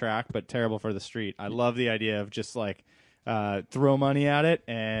great for the track, but terrible for the street. I love the idea of just like throw money at it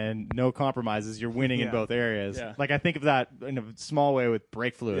and no compromises. You're winning in both areas. Yeah. Like I think of that in a small way with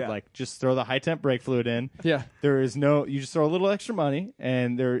brake fluid. Yeah. Like just throw the high temp brake fluid in. Yeah. You just throw a little extra money,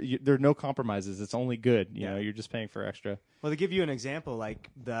 and there are no compromises. It's only good. You know, you're just paying for extra. Well, to give you an example, like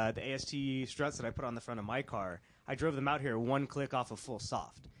the AST struts that I put on the front of my car, I drove them out here 1 click off of full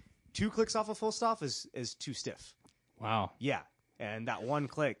soft. 2 clicks off of full soft is too stiff. Wow. Yeah, and that 1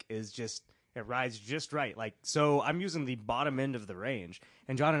 click is just, it rides just right. Like, so I'm using the bottom end of the range,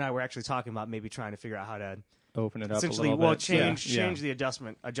 and John and I were actually talking about maybe trying to figure out how to Open it up essentially, a little bit. change the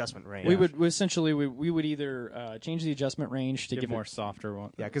adjustment range. We would either change the adjustment range to Give give more it, softer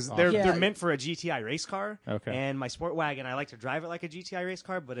one. Yeah, because Yeah. they're meant for a GTI race car. Okay. And my sport wagon, I like to drive it like a GTI race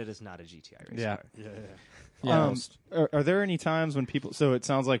car, but it is not a GTI race Yeah. car. Yeah. Are there any times when people? So it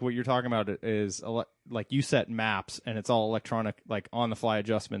sounds like what you're talking about is like you set maps and it's all electronic, like on the fly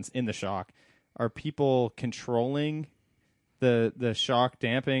adjustments in the shock. Are people controlling the shock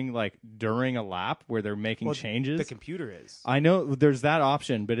damping like during a lap where they're making changes? The computer is. I know there's that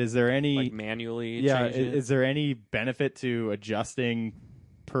option, but is there any Like manually Yeah, changing it? is there any benefit to adjusting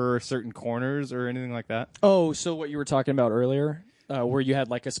per certain corners or anything like that? Oh, so what you were talking about earlier, where you had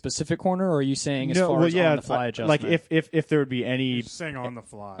like a specific corner, or are you saying as far as on the fly adjustment? Like if there would be any Just saying on the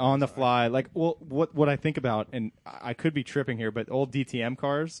fly. on the fly, like what I think about, and I could be tripping here, but old DTM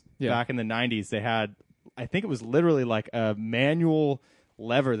cars back in the 90s, they had, I think it was literally like a manual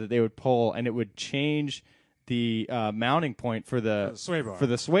lever that they would pull, and it would change the mounting point for the sway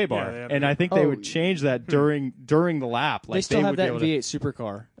bar. Yeah, they have and I think they would change that during the lap. Like they still have would be that able in to- V8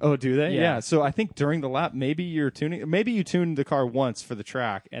 supercar. Oh, do they? Yeah. Yeah. So I think during the lap, maybe you tune the car once for the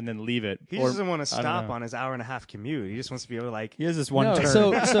track and then leave it. He Or- doesn't want to I don't stop know. on his hour-and-a-half commute. He just wants to be able to like. He has this one No, turn.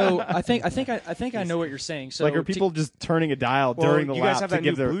 so I think I know what you're saying. So like, are people just turning a dial during the you guys lap have to that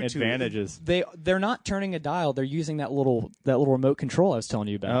give new their Bluetooth. advantages? they're not turning a dial. They're using that little remote control I was telling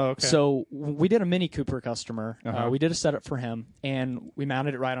you about. Oh, okay. So we did a Mini Cooper customer. Uh-huh. We did a setup for him, and we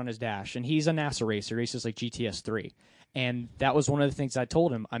mounted it right on his dash. And he's a NASA racer. He races like GTS3. And that was one of the things I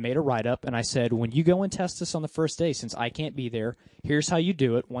told him. I made a write-up, and I said, when you go and test this on the first day, since I can't be there, here's how you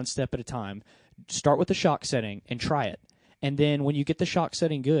do it, one step at a time. Start with the shock setting and try it. And then when you get the shock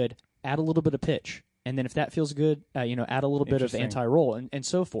setting good, add a little bit of pitch. And then if that feels good, add a little bit of Interesting. anti-roll and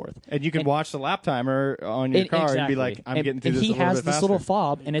so forth. And you can watch the lap timer on your car and be like, I'm getting through and this a he little has bit this faster. little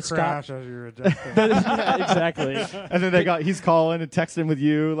fob, and it's Crash got as you're adjusting. yeah, exactly. And then he's calling and texting with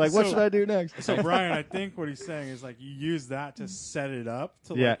you, like, what So- should I do next? So Brian, I think what he's saying is like you use that to set it up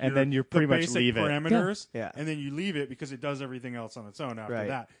to Yeah, like and then you pretty the much basic leave it. parameters, Yeah. and then you leave it because it does everything else on its own after Right.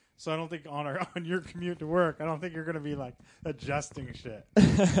 that. So I don't think on your commute to work, I don't think you're going to be like adjusting shit.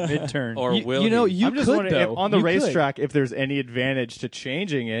 Mid-turn. Or will you know, he? you I'm just could, wondering though. if on the You could. racetrack if there's any advantage to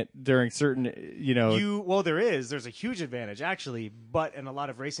changing it during certain, There is. There's a huge advantage actually, but in a lot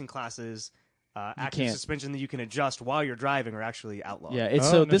of racing classes, active can't. suspension that you can adjust while you're driving are actually outlawed. Yeah, it's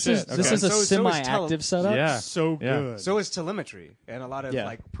Oh, so no this shit. is this Okay. is a So is semi-active setup. Yeah. So Yeah. good. So is telemetry and a lot of Yeah.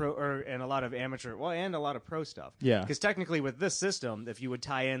 like and a lot of amateur, and a lot of pro stuff. Yeah. Because technically with this system, if you would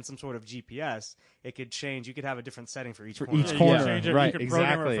tie in some sort of GPS, it could change. You could have a different setting for each corner. each Yeah, you corner. can change it. Right, You can program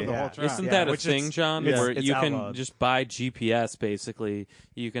it exactly. for the whole Yeah. track. Isn't Yeah, that a which thing, it's- John? it's- Where it's you can outlawed. just buy GPS, basically.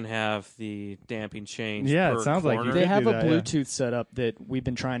 You can have the damping change. Yeah, it per sounds like you corner. They could have do a that, yeah. Bluetooth setup that we've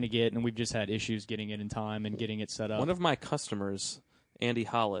been trying to get, and we've just had issues getting it in time and getting it set up. One of my customers, Andy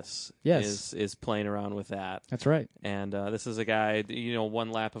Hollis Yes. is playing around with that. That's right. And this is a guy,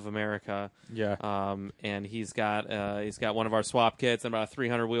 One Lap of America. Yeah. And he's got one of our swap kits and about a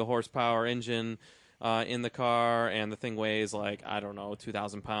 300 wheel horsepower engine in the car, and the thing weighs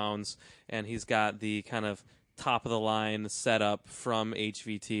 2,000 pounds. And he's got the kind of top of the line setup from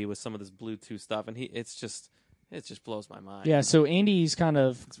HVT with some of this Bluetooth stuff, and it just blows my mind. Yeah, so Andy's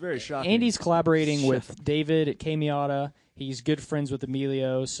It's very shocking. Andy's collaborating with David at K Miata. He's good friends with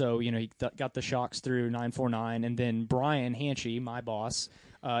Emilio, so he got the shocks through 949, and then Brian Hanchy, my boss,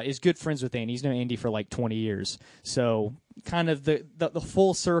 is good friends with Andy. He's known Andy for like 20 years. So kind of the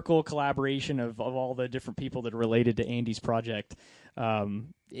full circle collaboration of all the different people that are related to Andy's project.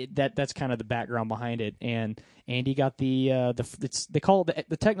 That's kind of the background behind it. And Andy got the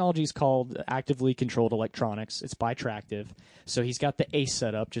technology is called actively controlled electronics. It's bitractive. So he's got the ACE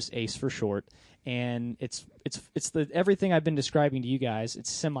setup, just ACE for short. And it's everything I've been describing to you guys.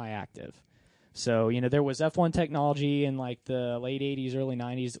 It's semi-active. So, there was F1 technology in like the late 80s, early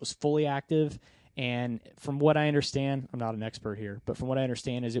 90s that was fully active. And from what I understand, I'm not an expert here, but from what I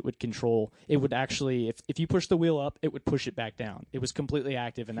understand is it would actually, if you push the wheel up, it would push it back down. It was completely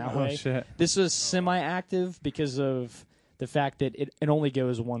active in that way. Shit. This was semi-active because of the fact that it only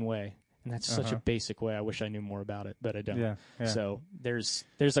goes one way. And that's such a basic way. I wish I knew more about it, but I don't. Yeah. So there's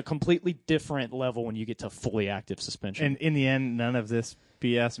a completely different level when you get to fully active suspension. And in the end, none of this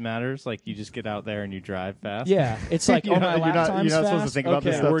BS matters. Like, you just get out there and you drive fast. Yeah, it's like, my lap time's you're not supposed to fast? think about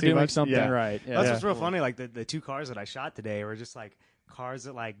this Okay, stuff we're too doing much. something Yeah. right. Yeah. That's what's real funny. Like the two cars that I shot today were just like cars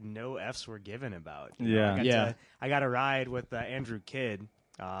that like no Fs were given about. I got a ride with Andrew Kidd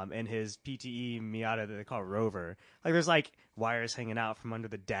in his PTE Miata that they call Rover. Like there's like wires hanging out from under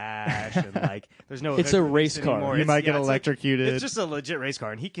the dash, and like there's no. It's a race car. Anymore. You It's- might get it's like- electrocuted. it's just a legit race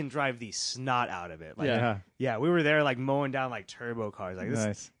car, and he can drive the snot out of it. Like, Yeah. yeah. We were there like mowing down like turbo cars. Like this.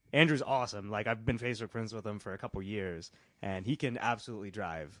 Nice. Andrew's awesome. Like I've been Facebook friends with him for a couple years, and he can absolutely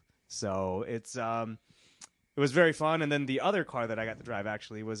drive. So it was very fun. And then the other car that I got to drive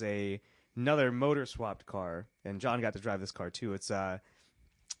actually was another motor swapped car, and John got to drive this car too. It's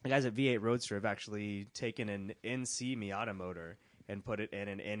the guys at V8 Roadster have actually taken an NC Miata motor and put it in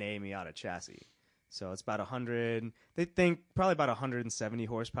an NA Miata chassis. So it's about 100. They think probably about 170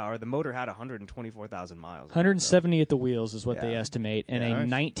 horsepower. The motor had 124,000 miles. 170 at the wheels is what they Yeah. estimate, and a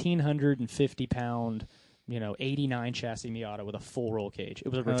 1,950 pound, 89 chassis Miata with a full roll cage. It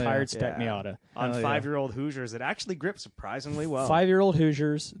was a Hell yeah. retired spec Yeah. Miata. On Hell yeah. 5-year-old Hoosiers, it actually gripped surprisingly well. 5-year-old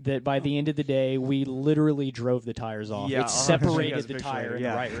Hoosiers that by the end of the day, we literally drove the tires off. Yeah, It I'll separated show you the guys a tire picture. in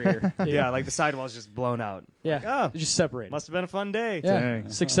Yeah. the right rear. Yeah, like the sidewall's just blown out. Yeah, Like, oh, it just separated. must have been a fun day. Yeah, Dang.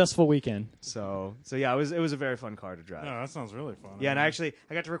 successful weekend. So yeah, it was a very fun car to drive. No, that sounds really fun. Yeah, and I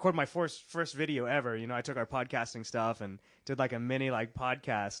got to record my first video ever. I took our podcasting stuff and did like a mini like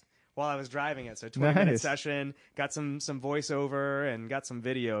podcast while I was driving it. So 20-minute Nice. session, got some voiceover and got some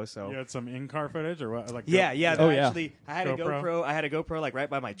video. So You had some in-car footage or what? Like yeah. Oh, yeah. Actually, I had a GoPro? GoPro. I had a GoPro like right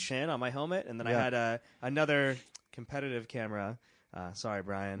by my chin on my helmet, and then I had another competitive camera. Sorry,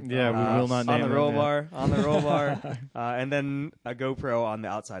 Brian. Yeah, we will not on name the them, roll yeah. bar, and then a GoPro on the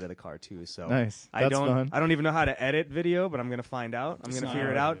outside of the car too. So Nice. I That's don't fun. I don't even know how to edit video, but I'm gonna find out. I'm gonna not figure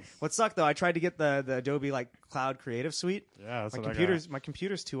it how it out. is. What sucked though, I tried to get the Adobe like Cloud Creative Suite. Yeah, that's My what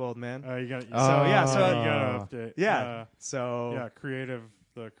computer's too old, man. I got. You got So, yeah, so- you gotta update. Yeah. So yeah,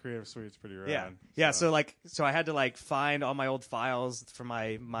 the creative suite's pretty rad. Yeah. So I had to like find all my old files from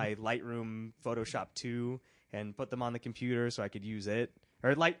my Lightroom Photoshop 2 and put them on the computer so I could use it.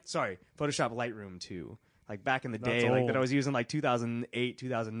 Or Photoshop Lightroom 2. Like back in the That's day, like old. that I was using like 2008,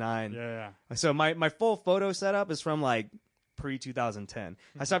 2009. Yeah. So my full photo setup is from like pre-2010.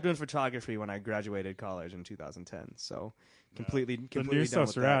 I stopped doing photography when I graduated college in 2010. So completely The done new with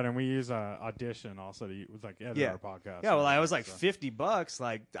stuff's that. rad, and we use Audition also to edit Yeah. our podcast. Yeah, well, I was like So- $50.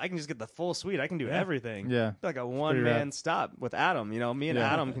 Like, I can just get the full suite. I can do everything. Yeah. Like a one-man rad. stop with Adam. Me and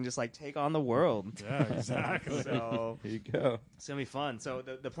Adam can just like take on the world. Yeah, exactly. So Here you go. it's gonna be fun. So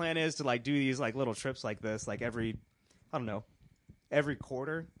the plan is to like do these like little trips like this, like every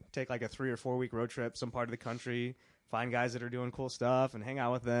quarter, take like a 3 or 4 week road trip, some part of the country, find guys that are doing cool stuff and hang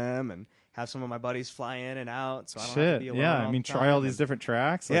out with them, and have some of my buddies fly in and out. So I don't have to Shit. be alone Yeah. all I mean, the try all time. these different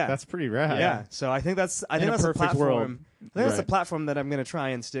tracks. Like, Yeah. that's pretty rad. Yeah. So I think that's In a the perfect platform. world. I think that's the Right. platform that I'm going to try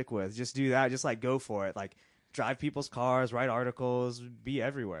and stick with. Just do that. Just like go for it. Like drive people's cars, write articles, be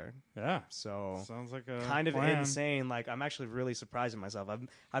everywhere. Yeah, So sounds like a kind of plan. insane. Like I'm actually really surprising myself.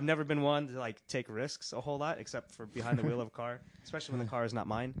 I've never been one to like take risks a whole lot, except for behind the wheel of a car, especially when the car is not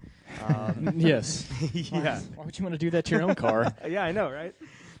mine. Yes. Yeah, Why would you want to do that to your own car? yeah, I know, right?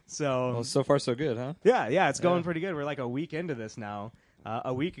 So Well, so far so good, huh? yeah, it's going pretty good. We're like a week into this now.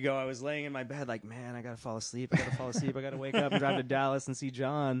 A week ago, I was laying in my bed like, man, I gotta fall asleep. I gotta wake up and drive to Dallas and see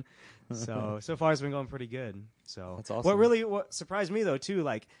John. So far it's been going pretty good. So That's awesome. What surprised me though too,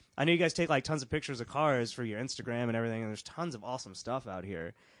 like I know you guys take like tons of pictures of cars for your Instagram and everything, and there's tons of awesome stuff out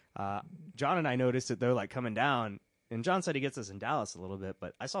here. John and I noticed it though, like coming down. And John said he gets this in Dallas a little bit,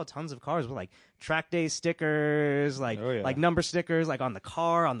 but I saw tons of cars with like track day stickers, like number stickers, like on the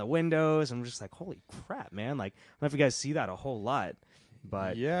car, on the windows. I'm just like, holy crap, man! Like, I don't know if you guys see that a whole lot.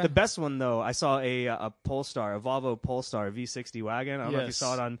 But the best one though, I saw a Polestar, a Volvo Polestar V60 wagon. I don't know if you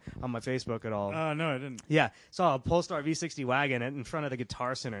saw it on my Facebook at all. No, I didn't. Yeah, saw a Polestar V60 wagon in front of the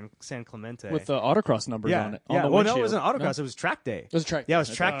Guitar Center in San Clemente with the autocross numbers on it. Yeah, On the well, no, it windshield. wasn't autocross. It was track day. It was track. Yeah, it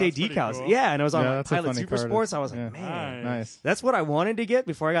was track day pretty decals. cool. Yeah, and it was on that's a Pilot funny Super car to- Sports. I was like, man, Nice. that's what I wanted to get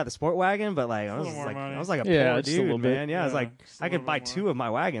before I got the sport wagon. But like, I was more like, money. I was like a Yeah, poor just a little dude, bit. man. Yeah, I was Yeah, like, just a I could little buy bit 2 more. of my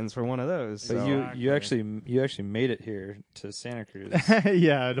wagons for one of those. But So. you actually made it here to Santa Cruz.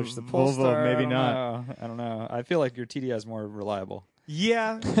 Yeah, the Which the Volvo, Polestar, maybe I don't not. know. I don't know. I feel like your TDI is more reliable.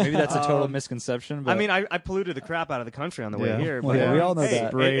 Yeah, Maybe that's a total misconception. But I mean, I polluted the crap out of the country on the way Yeah. here. Well, But yeah, we all know hey,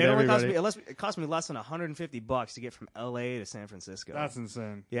 that. Sprayed it only cost everybody. me it cost me less than $150 to get from LA to San Francisco. That's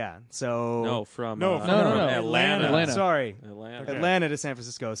insane. yeah. So No, from No, from no. Atlanta. Atlanta. Sorry, Atlanta. Okay. Atlanta to San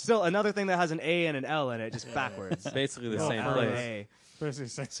Francisco. Still another thing that has an A and an L in it, just backwards. Basically the Oh, same for place. LA. Basically,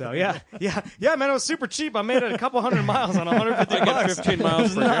 same So thing. yeah, man, it was super cheap. I made it a couple hundred miles on $150. I get 15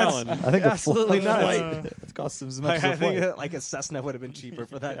 miles per gallon. I think absolutely the nuts. flight it costs as much I as a flight. think like a Cessna would have been cheaper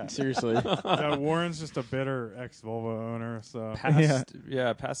for that. Seriously. Yeah, Warren's just a bitter ex-Volvo owner, so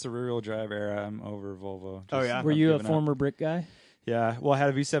Past the rear-wheel drive era, I'm over Volvo. Oh, yeah? I've Were you a given up. former brick guy? Yeah, well, I had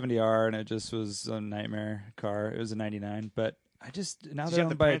a V70R, and it just was a nightmare car. It was a '99, but I just now Did that you I'm have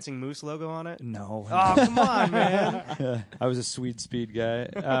the by Prancing Moose logo on it? no, Oh, come on, man. I was a Swede speed guy.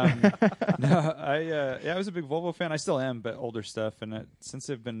 No, I was a big Volvo fan. I still am, but older stuff. And since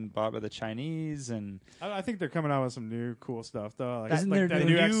they've been bought by the Chinese, and I think they're coming out with some new cool stuff though. Like, Isn't like there that the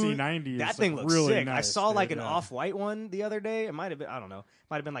new new- XC90. That is thing like looks really sick. nice. I saw like dude, an yeah. off-white one the other day. It might have been, I don't know,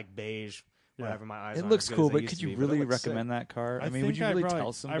 might have been like beige. Yeah. Whatever, my eyes it aren't looks as good cool. as they But used could to you be, but it really looks sick. recommend that car? I mean, think would you really probably-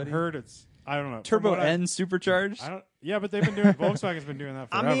 tell somebody? I've heard it's. I don't know. From Turbo what N supercharged. I don't. Yeah, but they've been doing. Volkswagen's been doing that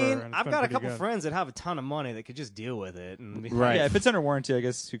I forever. mean, and it's I've been got a pretty couple good. friends that have a ton of money that could just deal with it. And be Right. Yeah, if it's under warranty, I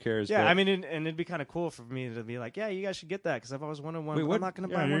guess who cares? Yeah, but I mean, and it'd be kind of cool for me to be like, yeah, you guys should get that because I've always wanted one. Wait, but what- I'm not going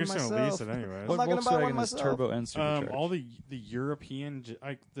to Yeah, buy you're one just myself. gonna lease it anyways. I'm what not gonna buy one Volkswagen is myself. Turbo N supercharged? All the European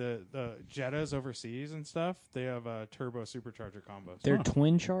like the Jettas overseas and stuff, they have turbo supercharger combos. They're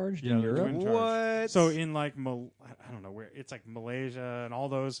twin charged Yeah, in they're Europe? twin charged. What? So in like I don't know where it's like Malaysia and all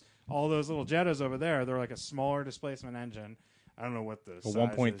those little Jettas over there, they're like a smaller displacement engine. I don't know what the size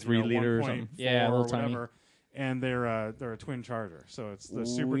 1.3 is, you know, liter or something. 1.4 Yeah, a or little tiny. whatever. And they're a twin charger, so it's the We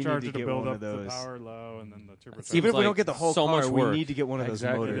need to supercharger to get build one up of the those. power low, and then the turbocharger. Even if we like don't get the whole so car, much we work. need to get one of those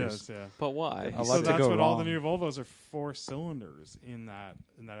Exactly. It motors. is, yeah. But why? A lot So to that's go what all the wrong. new Volvos are 4 cylinders in that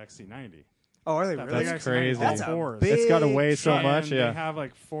XC90. Oh, are they That really? big That's XC90 crazy. That's a fours. big It's got to weigh so And much. They Yeah. have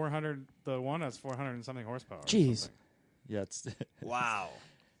like 400. The one has 400 and something horsepower. or Jeez. something. yeah, it's Wow.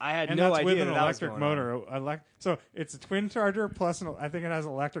 I had And no that's idea with an that was electric going on. motor. So it's a twin charger plus I think it has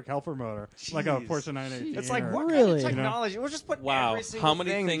an electric helper motor, like a Jeez. Porsche 918. It's like, or- what Really? kind of technology? We'll just put Wow. every single How many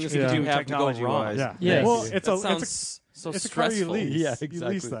thing things that you do can you do have to go wrong? technology-wise. Yeah. Yes. Well, That it's a sounds so it's a car you stressful. lease. Yeah, You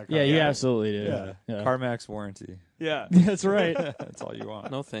exactly. lease that car. Yeah, you absolutely do. yeah. Yeah. CarMax warranty. Yeah. That's right. That's all you want.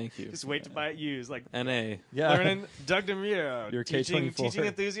 No, thank you. Just wait to buy it used. Like NA. Yeah. learning Doug DeMuro, Your teaching K24.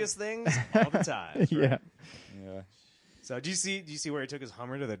 enthusiasts things all the time. Yeah. Yeah. So do you see where he took his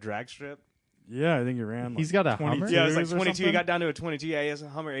Hummer to the drag strip? Yeah, I think he ran. Like He's got a Hummer? 22s Yeah, it was like or 22. He something. got down to a 22. Yeah, he has a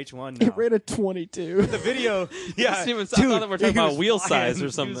Hummer H1 now. It ran a 22. The video, yeah. Doesn't even- I dude, thought that we're talking he about was wheel flying. size or He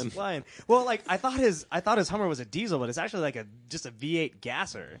was something. flying. Well, like I thought his Hummer was a diesel, but it's actually like just a V8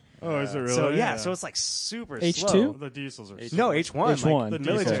 gasser. Oh, is it really? So yeah, so it's like super H2? slow. the diesels are No, H1. H1. Like The the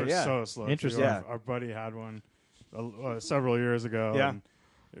diesels military. are Yeah. so slow. too. Interesting. Our buddy had one several years ago. Yeah. and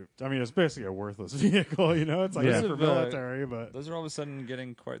I mean, it's basically a worthless vehicle. You know, it's like Yeah. super military, but Those are all of a sudden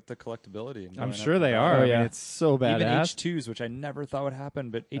getting quite the collectability. and I'm going sure up they in are. value. I yeah. mean, it's so Even badass. H2s, which I never thought would happen,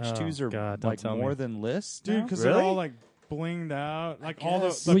 but H2s are God, don't like tell more me. than list. dude, now? because Really? they're all like blinged out. Like all the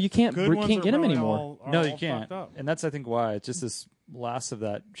guess. the Well, you can't good br- ones can't are get 'em probably anymore. all No, you fucked can't. up. And that's, I think, why. It's just this last of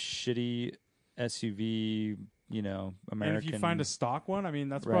that shitty SUV, American. And if you find a stock one, I mean,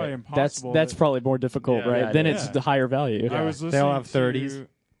 that's Right. probably impossible. That's to- probably more difficult, Yeah. right? Yeah, then it it's is. the higher value. I was They listening all have to 30s.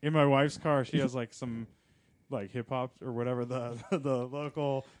 in my wife's car. She has like some like hip hop or whatever the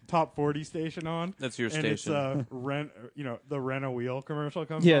local top 40 station on. That's your and station. It's the Rent a Wheel commercial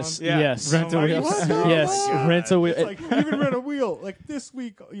comes Yes, on. yes. Rent a Wheel. Yes, Rent a Wheel. It's like even Rent a Wheel. Like this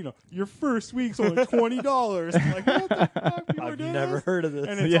week, your first week's only $20. I'm like, what the fuck? People are I've doing never this? heard of this.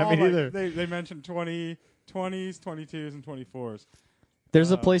 And it's Yeah, all me neither. They mentioned 20s, 22s, and 24s.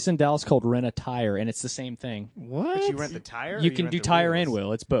 There's a place in Dallas called Rent a Tire, and it's the same thing. What? But you rent the tire? or You can rent do the tire wheels? and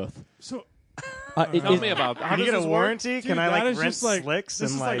wheel. It's both. So Tell me about how Can you does get a this work? warranty? Dude, Can I that like is rent just like slicks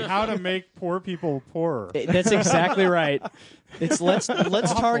this and is like how to make poor people poorer. That's exactly right. It's let's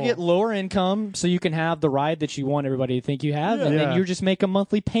target lower income so you can have the ride that you want everybody to think you have, and then Yeah. you just make a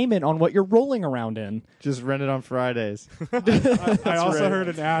monthly payment on what you're rolling around in. Just rent it on Fridays. I also heard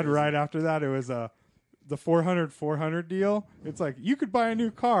an ad right after that. It was the 400 deal. It's like you could buy a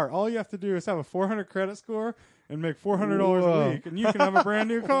new car. All you have to do is have a 400 credit score and make $400 Whoa. a week, and you can have a brand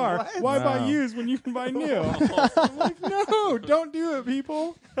new car. Why buy Wow. used when you can buy new? I'm like, no, don't do it,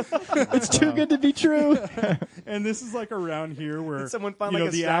 people. It's too good to be true. And this is like around here where Did someone find, you know,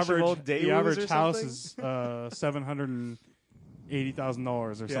 like, a the stash of average old Daewoo's the average or house something? is $780,000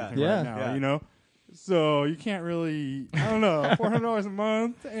 or something Yeah. right now. Yeah. You know. So you can't really, I don't know, $400 a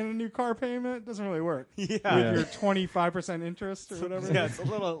month and a new car payment doesn't really work. Yeah. With your 25% interest or whatever. Yeah, it's a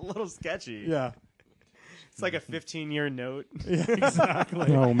little sketchy. Yeah. It's like a 15-year note. Yeah,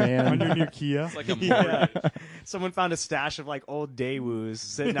 exactly. Oh On man. your new Kia. It's like a Yeah. mortgage. Someone found a stash of like old Daewoo's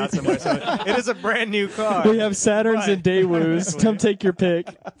sitting out somewhere. So it is a brand new car. We have Saturns and Daewoos. Come take your pick.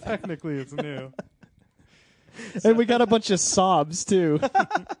 Technically, it's new. And we got a bunch of Saabs too.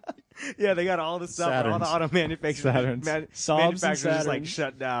 Yeah, they got all the stuff. All the Saturns. auto manufacturers, Saturns. Saabs and manufacturers just like Saturns.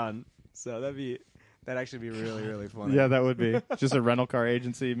 shut down. So that'd actually be really, really funny. Yeah, that would be just a rental car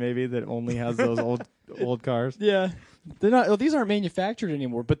agency maybe that only has those old cars. Yeah. They're not. Well, these aren't manufactured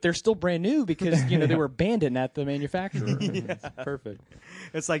anymore, but they're still brand new because they were abandoned at the manufacturer. Perfect.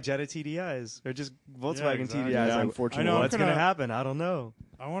 It's like Jetta TDIs or just Volkswagen exactly. TDIs. Yeah, Like, unfortunately. I know, what's I'm gonna gonna- happen? I don't know.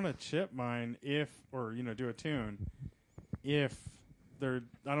 I want to chip mine do a tune if they're,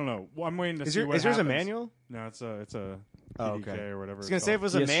 I don't know. Well, I'm waiting to see what Is yours a happens. manual? No, it's a Oh, PDK okay. or whatever. I was gonna say if it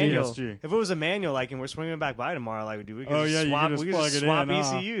was a DSG. manual. DSG. If it was a manual, like, and we're swinging back by tomorrow, like, dude, we could Oh, just yeah, you swap. could just We could just plug it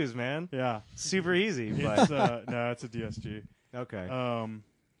swap in, huh? ECUs, man. Yeah. Super easy. But It's it's a DSG. okay.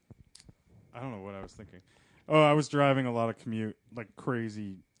 I don't know what I was thinking. Oh, I was driving a lot of commute, like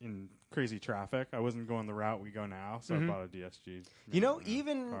crazy traffic. I wasn't going the route we go now, so I bought a DSG. You know,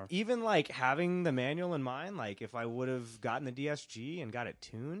 car. even like having the manual in mind, like if I would have gotten the DSG and got it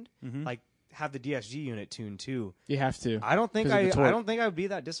tuned, like have the DSG unit tuned too. You have to. I don't think 'Cause of the torque. I don't think I would be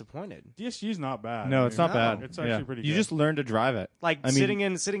that disappointed. DSG's not bad. No, I it's mean, not bad. It's actually Yeah. pretty You good. just learn to drive it. Like I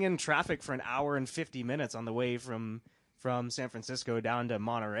mean- sitting in traffic for an hour and 50 minutes on the way from San Francisco down to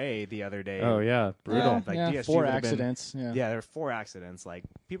Monterey the other day. Oh yeah, brutal. Like Yeah, DSG 4 would've been- accidents. Yeah. Yeah, there were 4 accidents. Like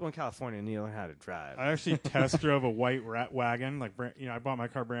people in California need to learn how to drive. I actually test drove a white wagon. Like, I bought my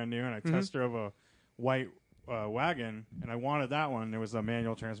car brand new, and I test drove a white wagon, and I wanted that one. It was a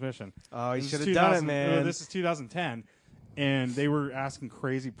manual transmission. Oh, you This is should have done it, 2000 man. This is 2010, and they were asking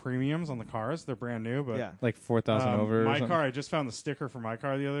crazy premiums on the cars. They're brand new, but Yeah. Like 4,000 over. or my something. car, I just found the sticker for my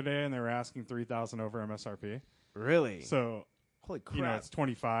car the other day, and they were asking 3,000 over MSRP. Really? So Holy crap. you know, it's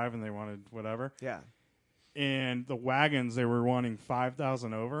 25, and they wanted whatever. Yeah. And the wagons, they were wanting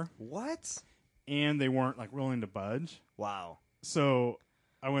 5,000 over, What? and they weren't like willing to budge. Wow. So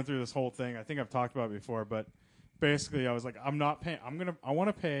I went through this whole thing. I think I've talked about it before, but basically I was like, I'm not paying. I'm not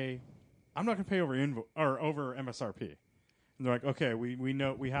gonna pay over over MSRP. And they're like, okay, we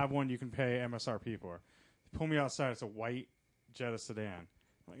know we have one you can pay MSRP for. They pull me outside. It's a white Jetta sedan.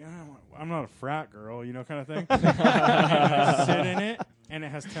 I'm like, I'm not a frat girl, you know, kind of thing. And I sit in it, and it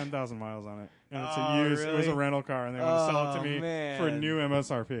has 10,000 miles on it, and it's a used. It was a really? rental car, and they want to sell it to me for man. new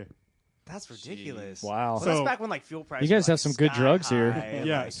MSRP. That's ridiculous. Wow. Well, So- that's back when like fuel prices. You guys were, have some good sky drugs here. high,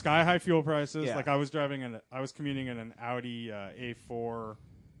 Yeah, like- sky high fuel prices. Yeah. Like I was commuting in an Audi A4,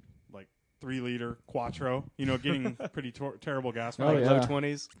 like 3-liter Quattro. You know, getting pretty terrible gas Oh, mileage. yeah. low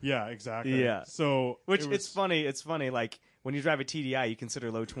 20s. Yeah, exactly. Yeah. So Which it was, it's funny. It's funny. Like when you drive a TDI, you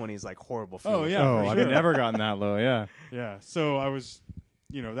consider low 20s like horrible fuel. Oh, yeah. Oh, for I've sure. never gotten that low. Yeah, Yeah. So I was,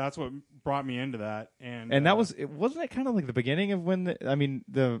 that's what brought me into that. And that wasn't it kind of like the beginning of when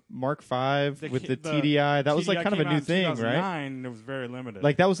the Mark V with the the TDI. That was like TDI kind of a came out new in thing, right? 2009, and it was very limited.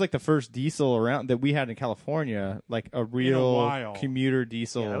 Like that was like the first diesel around that we had in California, like a real while. commuter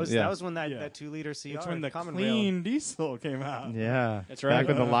diesel. Yeah, that was when that Yeah. 2-liter CR. it's when the common clean diesel came out. Yeah, That's right. Back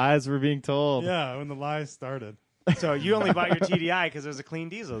when the lies were being told. Yeah, when the lies started. So you only bought your TDI because there's a clean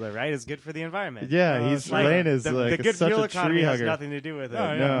diesel there, right? It's good for the environment. Yeah, Lane is the good such fuel a economy tree has hugger. nothing to do with it.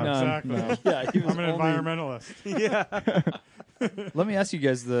 Oh, yeah, No. exactly. Yeah, he was I'm an environmentalist. Yeah. Let me ask you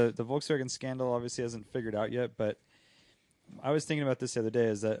guys, the Volkswagen scandal obviously hasn't figured out yet, but I was thinking about this the other day,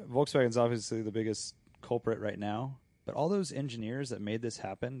 is that Volkswagen's obviously the biggest culprit right now, but all those engineers that made this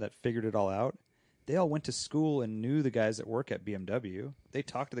happen, that figured it all out, they all went to school and knew the guys that work at BMW. They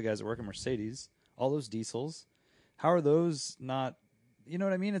talked to the guys that work at Mercedes, all those diesels. How are those not, you know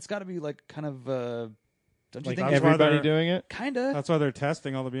what I mean? It's got to be like kind of, don't you Like think? that's why Everybody they're- doing it? Kind of. That's why they're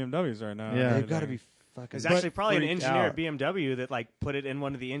testing all the BMWs right now. Yeah. They've got to be fucking. There's actually probably an freaked engineer out. at BMW that like put it in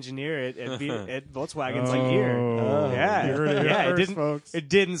one of the engineer at Volkswagen's Oh. like ear. Oh. Yeah, You heard it here yeah. first, It didn't. folks. It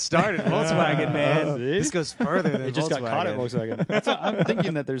didn't start at Volkswagen, man. See? This goes further than It just Volkswagen. got caught at Volkswagen. That's what I'm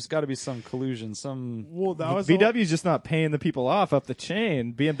thinking, that there's got to be some collusion, some Well, that was VW's just not paying the people off up the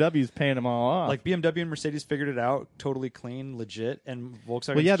chain. BMW's paying them all off. like BMW and Mercedes figured it out, totally clean, legit, and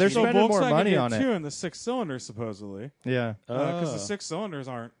Volkswagen. Well, yeah, there's so spending more Volkswagen money did on it. too in the 6 cylinders supposedly, yeah. because the 6 cylinders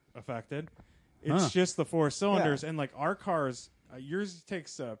aren't affected. It's just the 4 cylinders, and like our cars, yours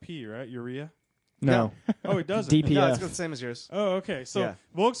takes P, right? Urea. No. Oh, it doesn't. DPF. No, it's the same as yours. Oh, okay. So Yeah.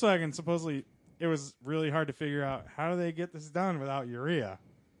 Volkswagen supposedly it was really hard to figure out how do they get this done without urea.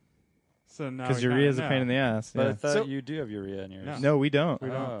 So now Because we kinda urea is a know. pain in the ass. But I Yeah. thought So- you do have urea in yours. No. No, we don't. We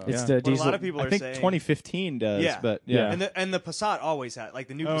don't. It's Yeah. the What a diesel. lot of people I are think saying. 2015 does, Yeah. but yeah. And the Passat always had, like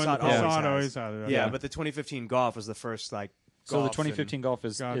the new Oh, and the Passat Passat always has. had it. Yeah, okay. but the 2015 Golf was the first like. So the Golf 2015 Golf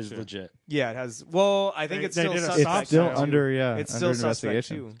is Gotcha. legit. Yeah, it has. Well, I think They- it's they still did a suspect. stop it's still sign, too. under It's under still suspect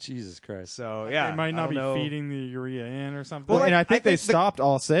investigation. too. Jesus Christ. So yeah, they might not I be don't know. feeding the urea in or something. Well, and I I think they think the- stopped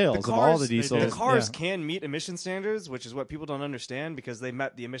all sales of all the cars- they did. diesels. The cars Yeah. can meet emission standards, which is what people don't understand because they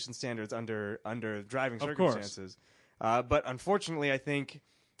met the emission standards under driving Of course. circumstances. But unfortunately, I think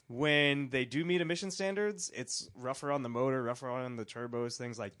when they do meet emission standards, it's rougher on the motor, rougher on the turbos,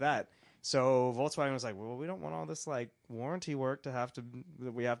 things like that. So Volkswagen was like, well, we don't want all this like warranty work that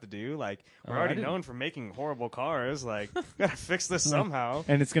we have to do. Like we're Oh, I already didn't- known for making horrible cars. Like we gotta fix this somehow.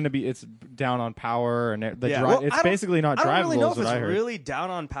 And it's it's down on power and Yeah. it's I don't- basically not I don't really drivable. know Is if what it's I heard. really down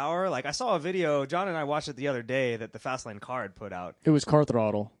on power. Like I saw a video, John and I watched it the other day that the Fastlane car had put out. It was car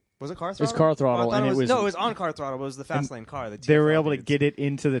throttle. Was it car It throttle? was car throttle, Oh, I thought and it was- no, it was on car throttle. But it was the Fastlane car. The They were TFL able to dudes. get it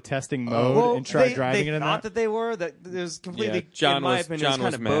into the testing mode Well, and try they, driving they it in thought that. they were. That it was completely, Yeah, John in my was- opinion, it John was was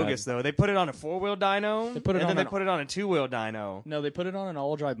kind of mad. bogus. Though they put it on a 4-wheel dyno, They put it and on then they an- put it on a 2-wheel dyno. No, they put it on an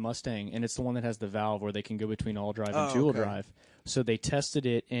all-drive Mustang, and it's the one that has the valve where they can go between all-drive and Oh, two-wheel okay. drive. So they tested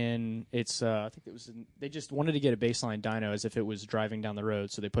it in its. I think it was. They just wanted to get a baseline dyno as if it was driving down the road.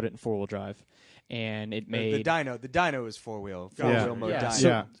 So they put it in 4-wheel drive, and it The made. dyno is 4-wheel Yeah. mode Yeah, dyno. so,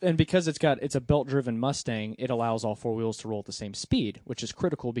 Yeah. and because it's a belt-driven Mustang, it allows all 4 wheels to roll at the same speed, which is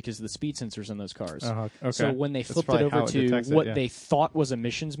critical because of the speed sensors in those cars. Okay. So when they That's flipped it probably over how to detects it, what yeah. they thought was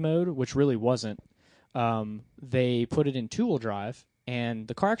emissions mode, which really wasn't, they put it in 2-wheel drive, and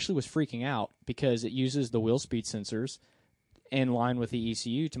the car actually was freaking out because it uses the wheel speed sensors in line with the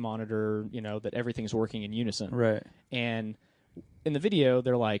ECU to monitor, that everything's working in unison. Right. And in the video,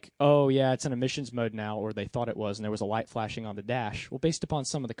 they're like, oh, yeah, it's in emissions mode now, or they thought it was, and there was a light flashing on the dash. Well, based upon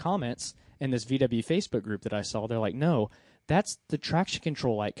some of the comments in this VW Facebook group that I saw, they're like, no, that's the traction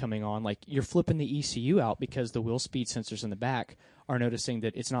control light coming on. Like, you're flipping the ECU out because the wheel speed sensors in the back are noticing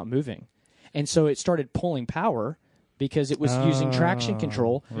that it's not moving. And so it started pulling power because it was using traction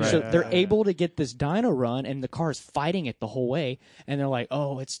control. right. So they're able to get this dyno run, and the car is fighting it the whole way. And they're like,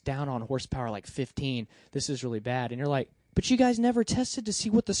 oh, it's down on horsepower like 15. This is really bad. And you're like, but you guys never tested to see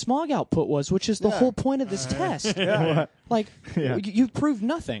what the smog output was, which is the whole point of this test. Like, you've proved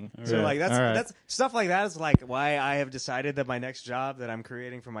nothing. So like All right. that's stuff like that is like why I have decided that my next job that I'm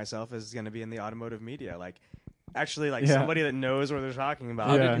creating for myself is going to be in the automotive media. Like actually like Yeah. somebody that knows what they're talking about.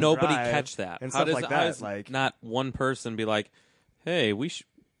 How Yeah. did nobody Drive catch that? and how stuff does, like how that? does Like not one person be like, "Hey,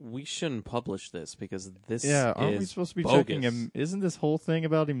 we shouldn't publish this because this Yeah, aren't is we supposed to be bogus. checking? Isn't this whole thing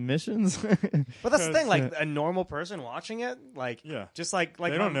about emissions? But that's the thing, like a normal person watching it, like Yeah. just like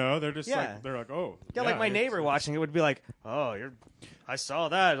they don't know. They're just Yeah. like they're like, oh, Yeah, like my it's- neighbor watching it would be like, "Oh, I saw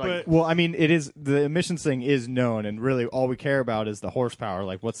that." Like, But- Well, I mean, it is the emissions thing is known, and really all we care about is the horsepower,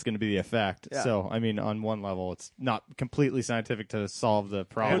 like what's going to be the effect. Yeah. So, I mean, on one level, it's not completely scientific to solve the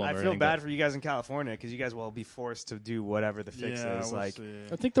problem. I or feel anything, bad but- for you guys in California because you guys will be forced to do whatever the fix Yeah, is. we'll Like, see.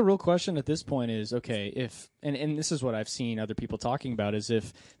 I think the real question at this point is, okay, if and this is what I've seen other people talking about, is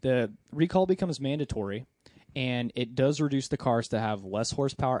if the recall becomes mandatory and it does reduce the cars to have less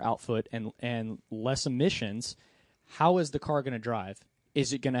horsepower output and less emissions, how is the car going to drive?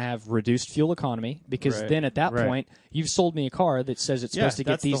 is it going to have reduced fuel economy? Because Right. then at that Right. point, you've sold me a car that says it's Yeah, supposed to get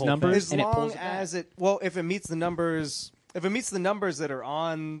that's the these whole numbers, As and it long pulls it back. as if it meets the numbers. If it meets the numbers that are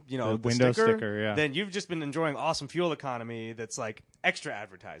on, The window sticker, yeah. then you've just been enjoying awesome fuel economy that's like extra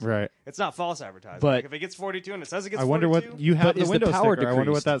advertising. Right. It's not false advertising. But- Like if it gets 42 and it says it gets I wonder 42, what you have But the is the window power sticker. I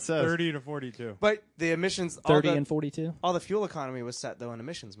wonder what decreased? that says. 30 to 42. But the emissions, 30 all the, and 42. all the fuel economy was set though in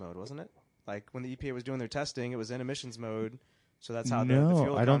emissions mode, wasn't it? Like when the EPA was doing their testing, it was in emissions mode. So that's how the No,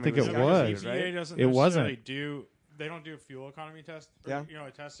 fuel I don't economy think was it calculated, was. right? EPA doesn't It wasn't. necessarily they don't do a fuel economy test. Or, Yeah.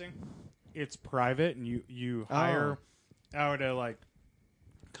 testing. It's private, and you hire out a like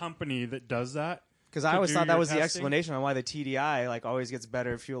company that does that. Because I to always do thought that your was the testing. explanation on why the TDI like always gets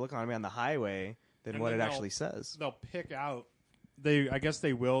better fuel economy on the highway than And what then it they'll- actually says. They'll pick out. I guess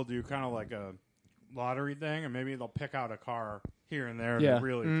they will do kind of like a lottery thing, and maybe they'll pick out a car here and there Yeah. to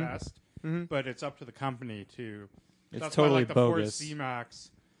really test. Mhm. But it's up to the company to. It's That's totally why, like, the bogus. Ford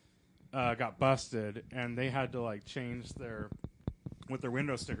C-Max got busted, and they had to like change what their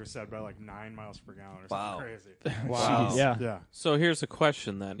window sticker said by like 9 miles per gallon or Wow. something crazy. Wow. Yeah. Yeah. So here's a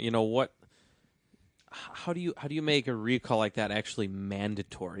question then. How do you make a recall like that actually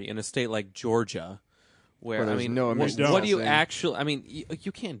mandatory in a state like Georgia, where Where I there's mean, no what, emissions what do you testing. actually? I mean,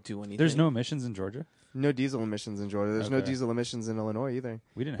 you can't do anything. There's no emissions in Georgia. No diesel emissions in Georgia. There's no Okay. diesel emissions in Illinois either.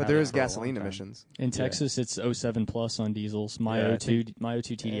 We didn't. But have there that is for a long gasoline time. emissions. In Texas, it's 07 plus on diesels. My Yeah, I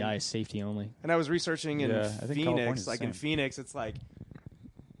O2 TDI is safety only. And I was researching in Yeah, I think California's Phoenix. the Like in same. Phoenix, it's like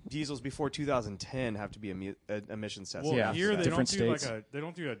diesels before 2010 have to be emissions tested. Well, Yeah. here they Different don't do states. they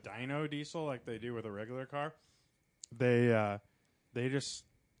don't do a dyno diesel like they do with a regular car. They just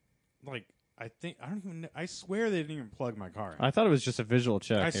like I swear they didn't even plug my car in. I thought it was just a visual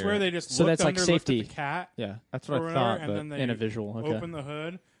check. I swear here. they just So looked that's like under, looked at safety. the cat Yeah, that's or what I whatever, thought. and But then they In a visual, okay. opened the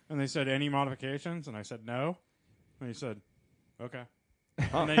hood and they said any modifications, and I said no, and he said okay,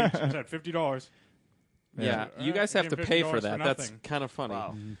 and then he said $50. Yeah, Yeah. you guys have to Give pay $50 for for that. That's nothing. kind of funny.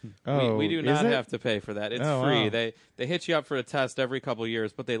 Wow. oh, we do is not it? have to pay for that. It's Oh, free. wow. They hit you up for a test every couple of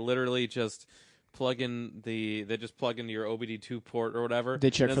years, but they literally just plug in they just plug into your OBD2 port or whatever. They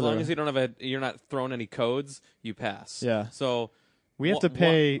check and for as long the- as you don't have you're not throwing any codes, you pass. Yeah. So We have Wha- to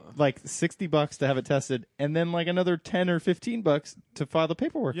pay wha- like $60 to have it tested, and then like another $10 or $15 to file the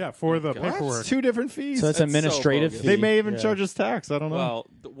paperwork. Yeah, for the What? paperwork. It's two different fees. So that's That's so administrative bogus. fee. they may even Yeah. charge us tax. I don't know. well,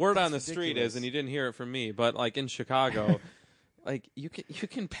 the word on the That's street ridiculous. is, and you didn't hear it from me, but like in Chicago, like you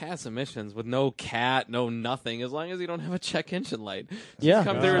can pass emissions with no cat, no nothing, as long as you don't have a check engine light. Yeah.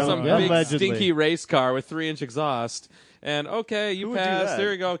 Come there with some Yeah. big Allegedly. stinky race car with 3-inch exhaust, and okay, Who you would do pass. that?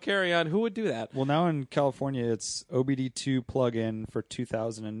 There you go. Carry on. Who would do that? Well, now in California, it's OBD2 plug-in for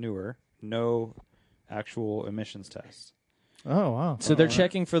 2000 and newer. No actual emissions test. oh wow. So they're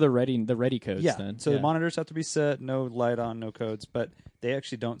checking for the ready codes Yeah. then. So the monitors have to be set. No light on. No codes. But they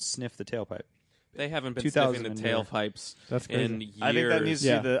actually don't sniff the tailpipe. They haven't been 2000 sniffing the and newer. tailpipes That's in crazy. years. I think that needs to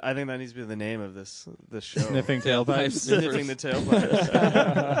Yeah. be the. I think that needs to be the name of this show. Sniffing tailpipes. Sniffing the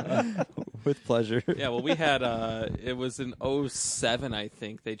tailpipes. With pleasure. Yeah, well, we had it was in 07, I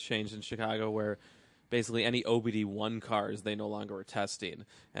think they changed in Chicago, where basically any OBD1 cars they no longer were testing.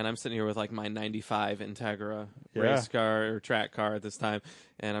 And I'm sitting here with like my 95 Integra Yeah. race car or track car at this time,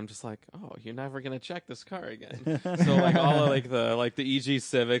 and I'm just like, oh, you're never gonna check this car again. So like all of like the EG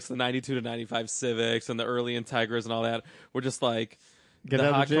Civics, the 92 to 95 Civics, and the early Integras and all that were just like Get the out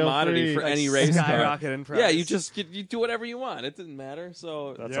of hot jail commodity free. for Like any race car. skyrocket in price. Yeah, you do whatever you want. It didn't matter.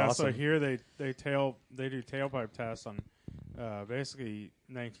 So That's yeah, awesome. so here they do tailpipe tests on basically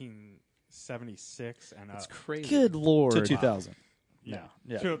 1976 and it's up. crazy. Good lord. To 2000. Yeah,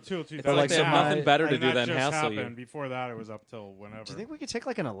 Yeah. Till It's 2000. like they have so nothing better to And do that than just hassle happened. you. Before that, it was up till whenever. Do you think we could take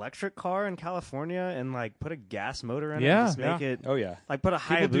like an electric car in California and like put a gas motor in it Yeah. and just make it Oh, yeah. like put a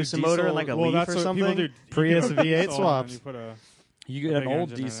People do Hayabusa motor in diesel- like a well, Leaf that's or what something? people do. Prius You put V8 diesel swaps. and you put a You get an big old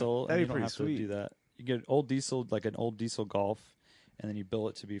engine in it. diesel, and That'd you be don't pretty have sweet. to do that. You get an old diesel, like an old diesel Golf, and then you bill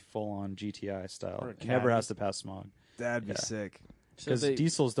it to be full-on GTI style. Or a It never Caddy. has to pass smog. That'd be Yeah. sick. So Because they-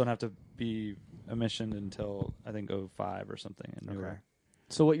 diesels don't have to be emissioned until, I think, 05 or something. And newer. Okay.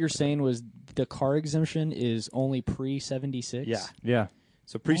 So what you're saying was the car exemption is only pre-76? Yeah. Yeah.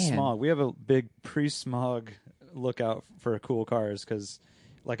 So pre-smog, we have a big pre-smog lookout for cool cars because,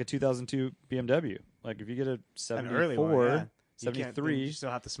 like a 2002 BMW, like if you get a An 74, early one, yeah. You can't- 73, You still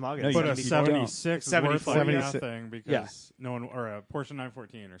have to smog it. No, you But don't. a You 76 is worth 74. like 76. nothing because Yeah. no one, or a Porsche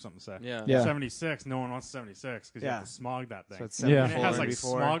 914 or something. Say. Yeah. Yeah. 76, no one wants 76 because you Yeah. have to smog that thing. So it's Yeah. 74 and it has like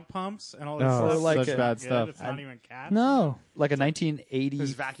 74. smog pumps and all this Oh, stuff. like such a- bad Good, stuff. It's not even cats. No. like a 1980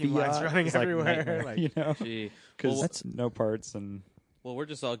 There's vacuum lines Fiat running is, like, everywhere, nightmare, like- you know, Gee. because Well, that's no parts and Well, we're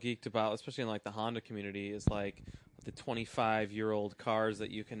just all geeked about, especially in like the Honda community, is like the 25-year-old cars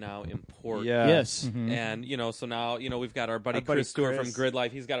that you can now import. Yeah. Yes. And, so now, we've got our buddy Chris Stewart from Grid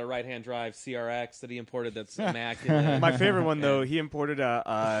Life. He's got a right-hand drive CRX that he imported that's immaculate. My favorite one, though, he imported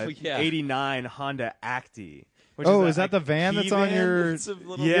a yeah. 89 Honda Acti. Is that the van that's on your?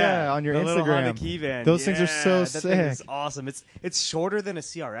 On your the little Honda Instagram. key van. Those things are so that sick. Thing is awesome. It's shorter than a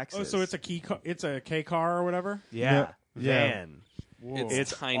CRX. Oh, so it's a it's a K car or whatever. Yeah, Yeah. van. Whoa.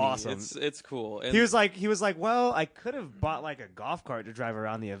 It's tiny. awesome. It's cool. And He was like, well, I could have bought like a golf cart to drive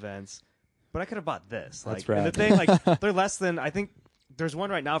around the events, but I could have bought this. That's And the rad. thing, like, they're less than, I think there's one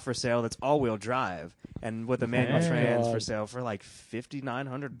right now for sale that's all-wheel drive and with a manual Oh, trans God. for sale for like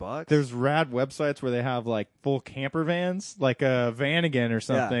 $5,900. There's rad websites where they have like full camper vans, like a Vanagon or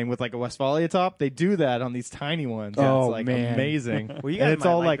something with like a Westfalia top. They do that on these tiny ones. Oh, it's like man. amazing. Well, you and guys it's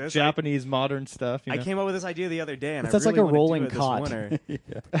might all like like this. Japanese modern stuff. I came up with this idea the other day, and It's I just really like a rolling want to cot. do it this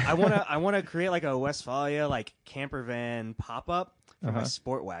winter. I want to create like a Westfalia like camper van pop up for my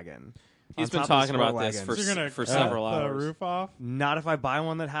sport wagon. he's On been top of the talking about sport this wagon. for, So you're gonna for cut several the hours. roof off. Not if I buy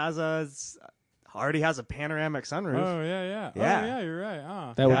one that already has a panoramic sunroof. Oh yeah. Yeah. Oh yeah, you're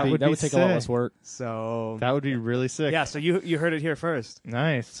right. That would That be would that be would take a lot sick. less work. So That would be really sick. yeah, so you heard it here first.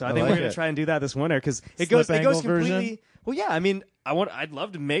 Nice. So I think we're gonna try and do that this winter because it Slip goes angle completely. version? Well, yeah, I mean, I'd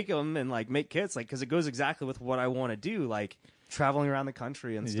love to make them and like make kits like because it goes exactly with what I want to do, like traveling around the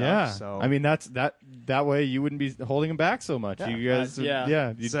country and stuff. Yeah. So I mean, that way you wouldn't be holding them back so much. Yeah. You guys,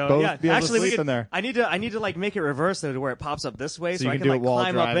 Yeah. you'd so both yeah, be able actually, to we sleep could, in there. I need to like make it reverse though, to where it pops up this way, So so, you I can can do like it while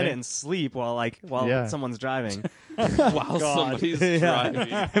climb up in driving? it and sleep while Yeah. someone's driving. While somebody's driving.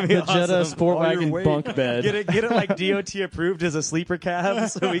 That'd be The Jetta awesome. Sport All your Wagon weight. bunk bed. Get it like DOT approved as a sleeper cab,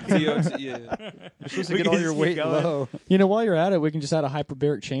 so we can. yeah. You're supposed to We get can all just your keep weight going. low. While you're at it, we can just add a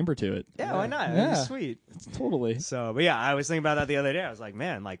hyperbaric chamber to it. Yeah, why not? Yeah. That'd be sweet. Totally. So, but yeah, I was thinking about that the other day. I was like,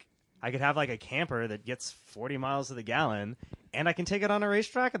 man, like I could have like a camper that gets 40 miles to the gallon, and I can take it on a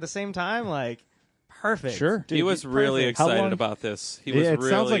racetrack at the same time. Like, perfect. Sure. He was really perfect. How excited long- about this. He was Yeah, it really,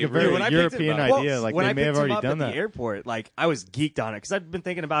 sounds like a very really- when I picked European it- well, idea. Like when they I may have picked him already up done at that. the airport, like I was geeked on it because I've been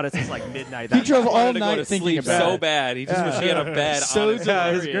thinking about it since like midnight. He That drove night. all wanted to go night to thinking sleep about so it. bad. He just wish he had a bed. So on his yeah,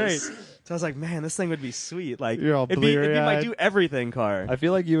 it was hilarious. great. So I was like, man, this thing would be sweet. Like, You're all it'd be my bleary-eyed. do everything car. I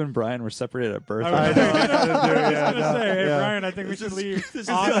feel like you and Brian were separated at birth. I was gonna say, hey yeah. Brian, I think we should leave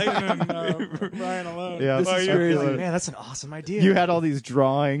Austin and Brian alone. Yeah, This this is is crazy. crazy. Man, that's an awesome idea. You had all these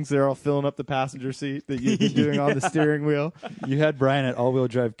drawings. They're all filling up the passenger seat that you've been doing on the steering wheel. You had Brian at all-wheel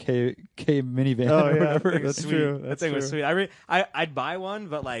drive K minivan Oh or yeah, whatever. that's Sweet. true. That That's thing was true. sweet. I'd buy one,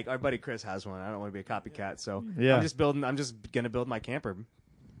 but like our buddy Chris has one. I don't want to be a copycat, so Yeah. I'm just gonna build my camper.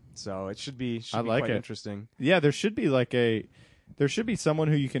 So it should be I like quite it. interesting. Yeah, there should be someone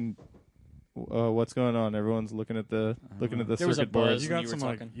who you can. What's going on? Everyone's looking at the There was a circuit board. buzz. You when got you some were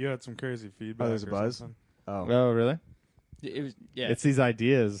like talking. you had some crazy feedback. there's a or buzz? something. Oh, Oh, really? It was, yeah. It's these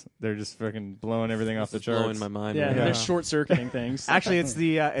ideas. They're just fucking blowing everything off the It's blowing charts. my mind. yeah, right they're now. short circuiting things. actually, it's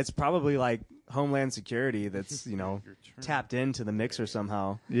it's probably like Homeland Security that's tapped into the mixer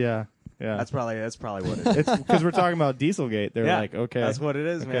somehow. Yeah, yeah. That's probably what it is. It's because we're talking about Dieselgate. They're Yeah, like, okay, that's what it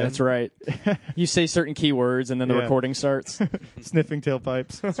is, man. That's right. You say certain keywords, and then the Yeah. recording starts. sniffing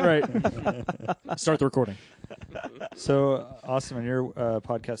tailpipes. That's right. Start the recording. So, Austin, on your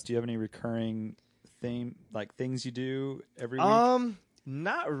podcast, do you have any recurring theme, like things you do every week?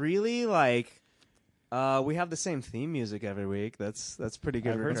 Not really. Like, we have the same theme music every week. That's pretty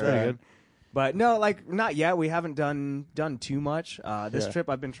good. I've heard recurring. that. But no, like not yet. We haven't done too much. This Yeah. trip,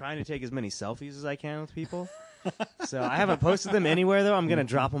 I've been trying to take as many selfies as I can with people. So I haven't posted them anywhere though. I'm gonna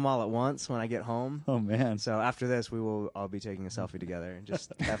drop them all at once when I get home. Oh man! So after this, I'll be taking a selfie together.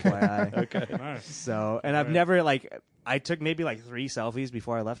 Just FYI. Okay. Nice. So, and I've never I took maybe like 3 selfies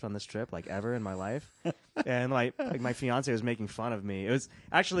before I left on this trip, like ever in my life. And like my fiance was making fun of me. It was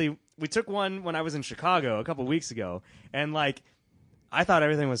actually, we took one when I was in Chicago a couple weeks ago, and like I thought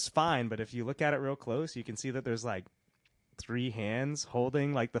everything was fine, but if you look at it real close, you can see that there's like 3 hands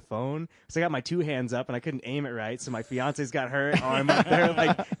holding like the phone. So I got my 2 hands up and I couldn't aim it right. So my fiance's got her arm up there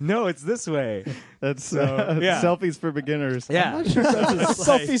like, no, it's this way. That's yeah. selfies for beginners. Yeah.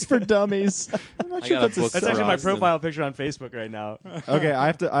 Selfies for dummies. I got a book That's for actually my Austin. profile picture on Facebook right now. Okay, I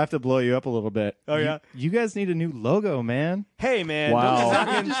have to blow you up a little bit. Oh, You- yeah? You guys need a new logo, man. Hey man,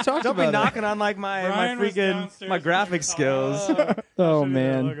 Wow. don't be knocking on like my Brian was freaking downstairs my when graphic we skills. Oh Should've been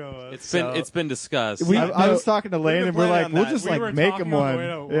man. logo was. It's been discussed. I was talking to Lane, and we're planning like, on we'll that. just We were like make talking him on one. the way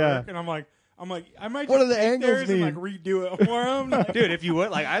to Yeah. work, and I'm like, I'm like, I might What just do the take angles theirs and mean? like redo it for them. Dude, if you would,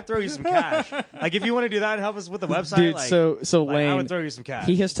 like, I'd throw you some cash. Like, if you want to do that and help us with the website, Dude, like, so like, I Lane, would throw you some cash.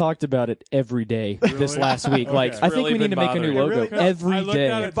 he has talked about it every day this last week. Okay. Like, It's I think really we need to been make a new bothering logo me. every I looked day.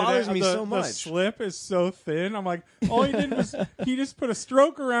 at It bothers today, me the, so much. The slip is so thin. I'm like, all he did was he just put a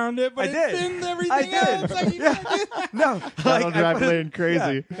stroke around it, but I it did. thinned everything I did. else. Like, No, That'll like, drive I put it- Lane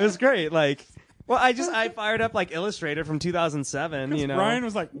crazy. Yeah, it was great. Like, well, I fired up like Illustrator from 2007. You know, Brian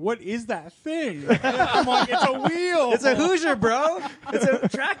was like, "What is that thing?" I'm like, "It's a wheel. it's a Hoosier, bro. It's a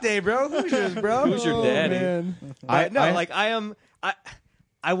track day, bro. Hoosiers, bro. Who's your daddy? Man. But no, like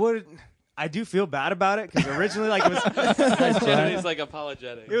I do feel bad about it because originally, like, Jenny's like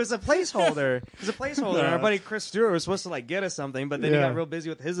apologetic. it was a placeholder. It was a placeholder. And our buddy Chris Stewart was supposed to like get us something, but then he Yeah. got real busy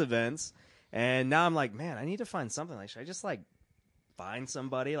with his events. And now I'm like, man, I need to find something. Like, should I just like find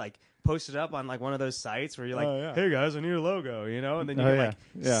somebody, like post it up on like one of those sites where you're like, Oh, yeah. hey guys, I need a logo, you know? And then you Oh, get yeah. like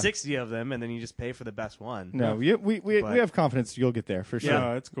Yeah. 60 of them, and then you just pay for the best one. No, we But- have confidence you'll get there for sure.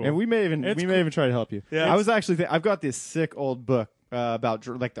 Yeah, it's cool. And we may even It's even try to help you. Yeah. I was actually I've got this sick old book about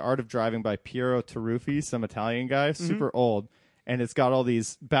like the art of driving by Piero Taruffi, some Italian guy, super old. And it's got all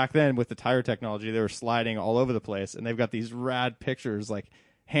these back then with the tire technology, they were sliding all over the place, and they've got these rad pictures like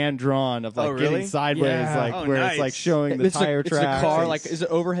hand drawn of like Oh, really? getting sideways, Yeah. like Oh, where nice. it's like showing the It's tire it's tracks. the car, and- like, is it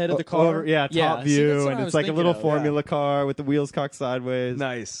overhead of the car? top see, that's view, what and I it's was like a thinking little of, formula car with the wheels cocked sideways.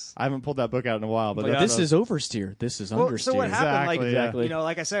 Nice. I haven't pulled that book out in a while, but Like, that's this is oversteer. This is Well, understeer. so what happened? Like, Exactly, you know,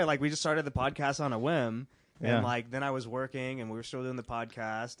 like I said, like we just started the podcast on a whim, Yeah. and like then I was working, and we were still doing the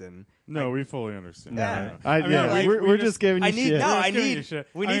podcast, and no, we fully understand. Yeah. I mean, like, we're just giving you I need shit. no, We're I just giving need. you shit.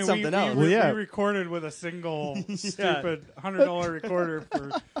 We I need mean, something else. Well, yeah. We recorded with a single stupid $100 recorder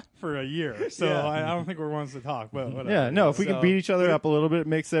for a year, so Yeah. I don't think we're ones to talk. But whatever. Yeah, no, if we So- can beat each other up a little bit, it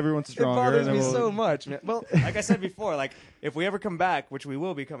makes everyone stronger. It bothers and me then we'll- so much, man. Well, like I said before, like if we ever come back, which we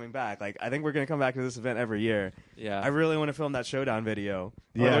will be coming back, like I think we're gonna come back to this event every year. Yeah. I really want to film that showdown video.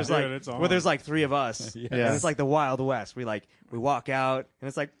 Yeah. Where there's Dude, like it's on. where there's like 3 of us, Yeah. and it's like the Wild West. We walk out, and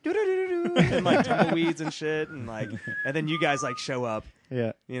it's like doo doo doo doo, and like tumbleweeds and shit, and like, and then you guys like show up,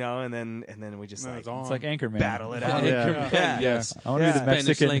 Yeah. you know, and then we just No, like it's on. It's like Anchorman. battle it out. Yeah. Yeah. Yes. I want to be the Spanish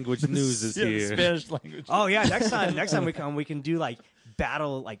Mexican language news is here. Spanish language. Oh yeah, next time we come, we can do like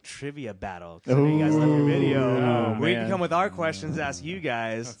battle, like trivia battle. 'Cause I know you guys love your video. Oh, We man. can come with our questions, ask you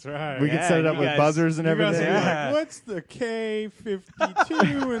guys. That's right. We Yeah, can set it up you with guys- buzzers and You guys everything. will be Yeah. like, what's the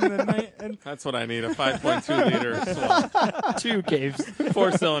K52 and the and That's what I need, a 5.2 liter swap. 2 caves.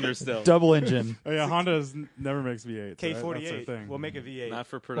 4-cylinder still. Double engine. oh yeah, Honda never makes V8. K48. That's their thing. We'll make a V8. Not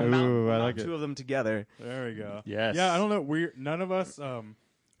for We'll production. mount- Ooh, we'll I mount like it. 2 of them together. There we go. Yes. Yeah, I don't know. None of us.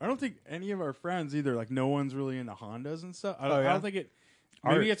 I don't think any of our friends either. Like, no one's really into Hondas and stuff. I don't think it.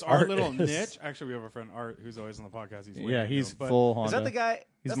 Maybe Art- it's our Art little is. niche. Actually, we have a friend Art who's always on the podcast. He's way Yeah, into he's them, but- full Honda. Is that the guy?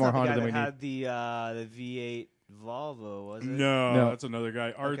 He's that's more not the Honda guy than we that had the V8 Volvo, was it? No, No. that's another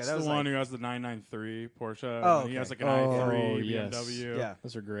guy. Art's that the was one like- who has the 993 Porsche. Oh, and he has okay. like an Oh, i3 yes. BMW. Yeah.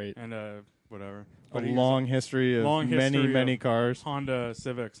 Those are great. And whatever. A But he's long history of long many, history many of cars. Honda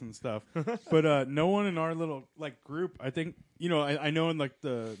Civics and stuff. But no one in our little like group. I think I know in like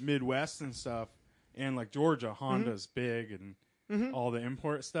the Midwest and stuff, and like Georgia, Honda's big and all the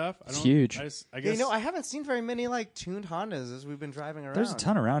import stuff. It's huge. I Yeah, guess I haven't seen very many like tuned Hondas as we've been driving around. There's a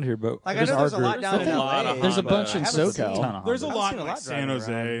ton around here, but Like I know our there's a lot group. down in There's a lot LA. of There's a Honda. bunch in I haven't seen- SoCal. Ton of there's a I've lot seen in a like lot San driving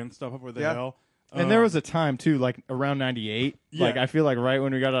Jose around. and stuff up where the Yeah. hell. And there was a time too, like around '98. Yeah. Like I feel like right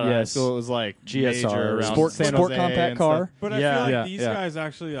when we got out of high Yes. school, it was like GSR, major around Sport San sport Jose compact and car. stuff. But I Yeah. feel like Yeah, these yeah. guys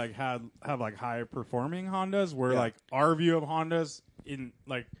actually like have like high performing Hondas. Where Yeah. like our view of Hondas in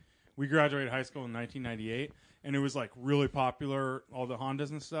like we graduated high school in 1998, and it was like really popular, all the Hondas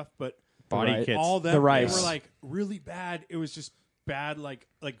and stuff. But Body Right. kits. all them The they rice. were like really bad. It was just bad, like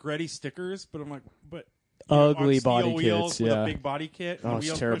gritty stickers. But I'm like, Ugly on steel body wheels kits, with yeah. a big body kit. Oh, the it's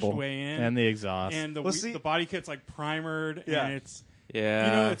wheels terrible. pushed way in, and the exhaust. and the Well, see- the body kit's like primered, Yeah. and it's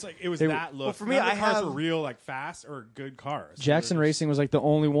Yeah. it's like it was They- that look. well, for me, None of I the cars have- were real like fast or good cars. So Jackson they're just- Racing was like the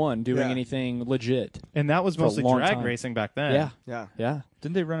only one doing Yeah. anything legit. And that was For a mostly long drag time. racing back then. Yeah, Yeah. yeah.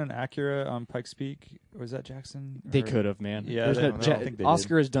 Didn't they run an Acura on Pikes Peak? Was that Jackson? They Or- could have, man. Yeah, There's they- no- I don't think they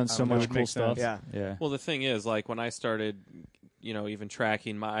Oscar has done so don't know. much That would cool make stuff. sense. Yeah. Yeah. Well, the thing is, like when I started, even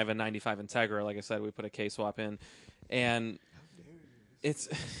tracking I have a '95 Integra. Like I said, we put a K swap in, and it's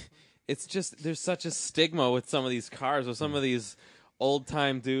just there's such a stigma with some of these cars, with some of these old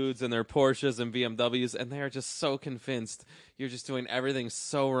time dudes and their Porsches and BMWs, and they are just so convinced you're just doing everything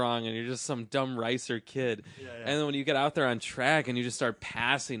so wrong, and you're just some dumb ricer kid. And then when you get out there on track and you just start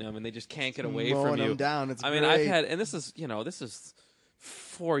passing them, and they just can't get away Mowing from you. them down. It's I mean, great. I've had, and this is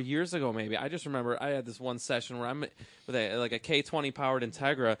 4 years ago, maybe. I just remember I had this one session where I'm with a K20 powered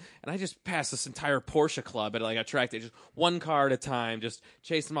Integra, and I just passed this entire Porsche club at like a track day, just one car at a time, just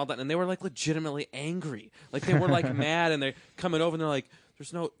chasing them all down, and they were like legitimately angry, like they were like mad, and they're coming over and they're like,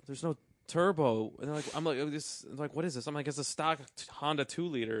 "There's no turbo," and they're like, "I'm like, what is this?" I'm like, "It's a stock Honda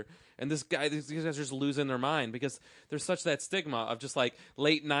 2-liter," and these guys are just losing their mind because there's such that stigma of just like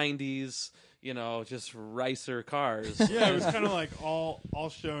late '90s. Just ricer cars. Yeah, it was kind of like all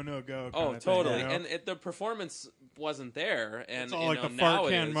show, no go. Oh, totally. Thing, and the performance wasn't there. And it's all like the fart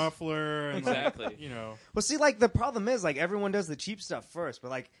can muffler. And exactly. Well, see, like the problem is like everyone does the cheap stuff first, but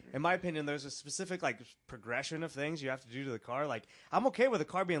like in my opinion, there's a specific like progression of things you have to do to the car. Like I'm okay with a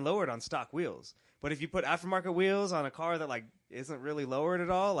car being lowered on stock wheels, but if you put aftermarket wheels on a car that like isn't really lowered at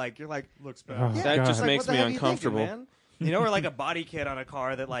all, like you're like looks bad. Yeah, that just like, makes me uncomfortable. Thinking, man? Or like a body kit on a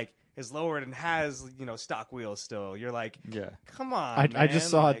car that like is lowered and has stock wheels still. You're like, come on. I just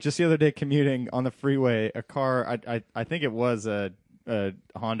saw just the other day commuting on the freeway a car. I think it was a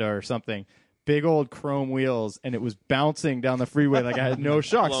Honda or something. Big old chrome wheels, and it was bouncing down the freeway like I had no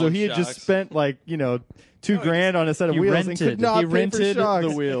shock. So he had just spent like $2,000 on a set of wheels and could not pay for shocks.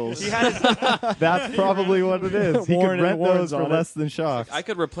 The wheels. That's probably what it is. He could rent those for less than shocks. I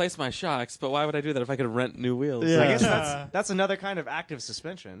could replace my shocks, but why would I do that if I could rent new wheels? Yeah. I guess that's another kind of active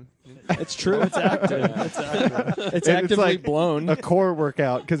suspension. It's true. It's active. It's actively like blown. A core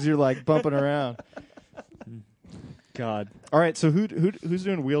workout because you're like bumping around. God. All right. So who's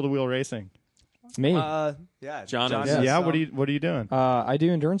doing wheel to wheel racing? Me. Yeah, John. Yeah. What are you doing? I do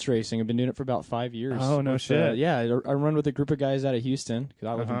endurance racing. I've been doing it for about 5 years. Oh, no shit. Yeah, I run with a group of guys out of Houston because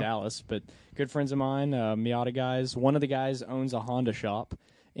I live in Dallas. But good friends of mine, Miata guys. One of the guys owns a Honda shop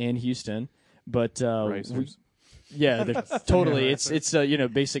in Houston. But they're totally. It's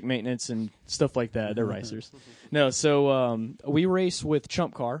basic maintenance and stuff like that. They're racers. No, so we race with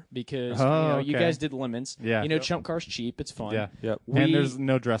Chump Car because you guys did lemons. Yeah. Chump Car's cheap. It's fun. Yeah. Yep. And there's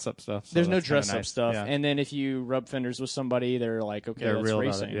no dress up stuff. So there's no dress up nice. stuff. Yeah. And then if you rub fenders with somebody, they're like, okay, they're that's real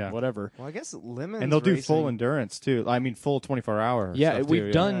racing. About it, whatever. Well, I guess lemons. And they'll do racing. full endurance too. I mean, full 24-hour. Yeah, stuff we've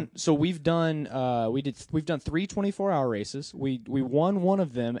too, done. So we've done 3 24-hour races. We won one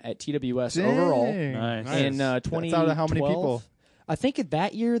of them at TWS overall. Nice. In 2012. That's out of how many people? I think at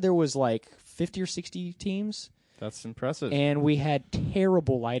that year there was like 50 or 60 teams. That's impressive. And we had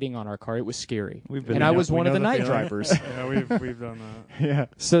terrible lighting on our car. It was scary. And I was one of the night drivers. Yeah, we've done that. Yeah.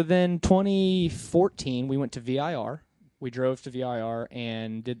 So then 2014 we went to VIR. We drove to VIR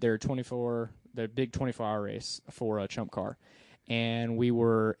and did the big 24-hour race for a Chump Car. And we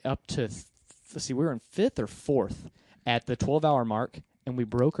were up to we were in 5th or 4th at the 12-hour mark. And we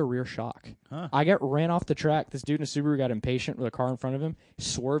broke a rear shock. Huh. I ran off the track. This dude in a Subaru got impatient with a car in front of him,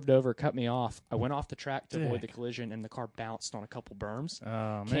 swerved over, cut me off. I went off the track to avoid the collision, and the car bounced on a couple berms.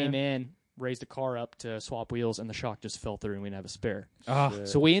 Oh, Came in, raised the car up to swap wheels, and the shock just fell through, and we didn't have a spare. Oh.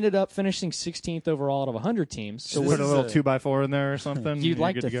 So we ended up finishing 16th overall out of 100 teams. So put a little 2x4 in there or something. You'd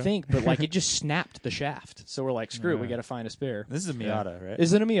like to go? think, but like it just snapped the shaft. So we're like, screw it, we got to find a spare. This is a Miata, right?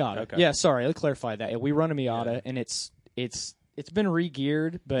 Is it a Miata? Okay. Yeah, sorry, let's clarify that. Yeah, we run a Miata, and it's been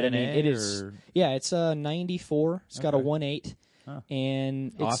re-geared, but I mean, it is. Yeah, it's a 94. It's got a 1.8,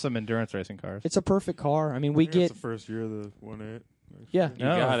 and it's Awesome endurance racing cars. It's a perfect car. I mean, I think it's the first year of the 1.8. Yeah, You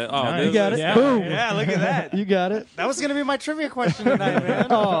got it. Oh, nice. You got it. Yeah. Boom. Yeah, look at that. You got it. That was going to be my trivia question tonight,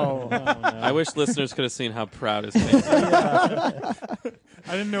 man. Oh, no. I wish listeners could have seen how proud his face was.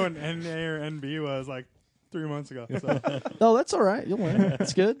 I didn't know what NA or NB was like 3 months ago. So. Oh, that's all right. You'll win.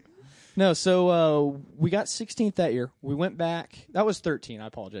 That's good. No, so we got 16th that year. We went back. That was 13. I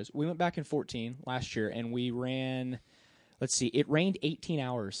apologize. We went back in 14 last year, and we ran. Let's see. It rained 18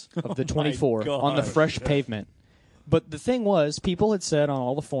 hours of the 24 on the fresh pavement. But the thing was, people had said on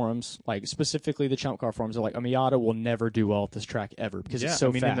all the forums, like specifically the Chump Car forums, they're like, a Miata will never do well at this track ever because it's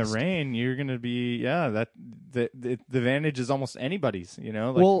so fast. in the rain, you're going to be that the advantage is almost anybody's.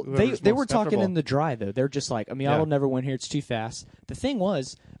 Like well, they most were talking comfortable. in the dry though. They're just like, a Miata will never win here. It's too fast. The thing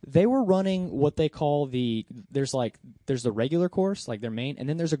was, they were running what they call there's the regular course, like their main, and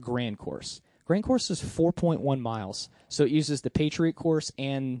then there's a grand course. Grand course is 4.1 miles, so it uses the Patriot course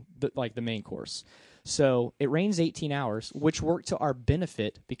and the main course. So it rains 18 hours, which worked to our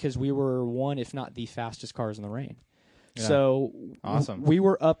benefit because we were one, if not the fastest cars in the rain. Yeah. So awesome. We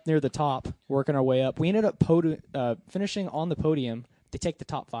were up near the top, working our way up. We ended up finishing on the podium to take the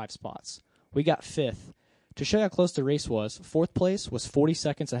top 5 spots. We got 5th. To show you how close the race was, 4th place was 40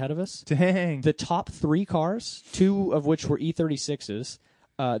 seconds ahead of us. Dang. The top 3 cars, 2 of which were E36s,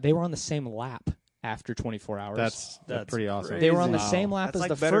 they were on the same lap after 24 hours. That's pretty awesome. They were on the Wow. same lap That's as like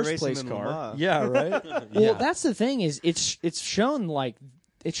the better first racing place than car. Le Mans. Yeah, right. Well, that's the thing is it's shown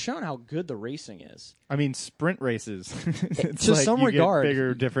how good the racing is. I mean, sprint races. It's To like some you get regard.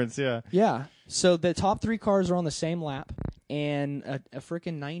 bigger difference. Yeah. Yeah. So the top 3 cars are on the same lap, and a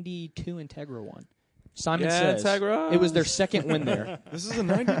freaking 92 Integra won. Simon Yeah, says Integra. it was their second win there. This is a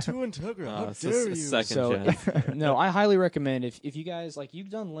 92 Integra. How it's dare a you? second So gen. no, I highly recommend if you guys like you've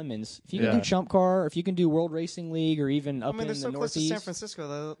done Lemons, if you can Yeah. do Chump Car, if you can do World Racing League, or even I up mean, in they're the so close to San Northeast,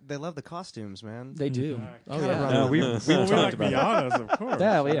 Francisco. They love the costumes, man. they do. Oh Kinda yeah, run No, with we've this. Well, we talked like about it. Miatas, of course.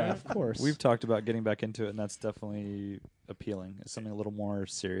 yeah, right? of course. We've talked about getting back into it, and that's definitely appealing. It's something a little more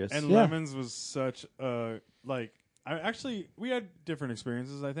serious. And Yeah. Lemons was such a we had different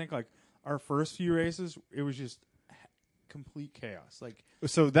experiences. I think like our first few races, it was just complete chaos. Like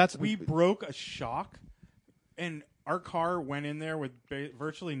So that's we broke a shock, and our car went in there with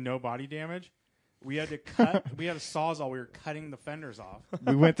virtually no body damage. We had to cut. We had a sawzall. We were cutting the fenders off.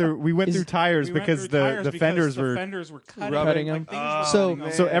 we went through tires We went because through tires the because fenders the were. fenders were cutting, Rubbing like, them. things were So- running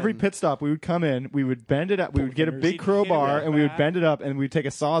off. So every pit stop, we would come in, we would bend it up, we would get a big We'd hit it crowbar, with and we would that. bend it up, and we'd take a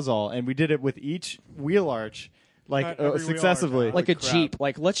sawzall, and we did it with each wheel arch, like Cut every wheel successively. arch out. like a crap. Jeep.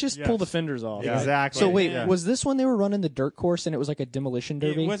 Like let's just pull Yes. the fenders off. Yeah. Exactly. So wait, Yeah. was this when they were running the dirt course and it was like a demolition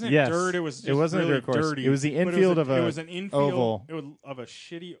derby? It wasn't Yes. dirt. It was just It wasn't a really dirt course. dirty. It was the But infield of it a was an infield oval. It was of a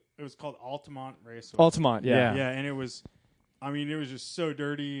shitty. It was called Altamont Raceway. Altamont, yeah. Yeah. Yeah, and it was. I mean, it was just so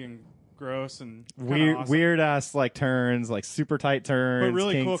dirty and gross and kinda Weird, awesome. weird ass like turns, like super tight turns, But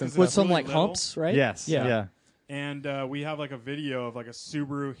really cool kinks and 'cause With It's some really like little. humps, right? yes, Yeah. And we have like a video of like a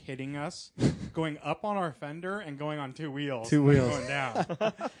Subaru hitting us, going up on our fender and going on 2 wheels. Two and then wheels. going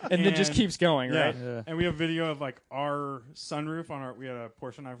down. And then just keeps going, Yeah. right? Yeah. And we have video of like our sunroof on our. We had a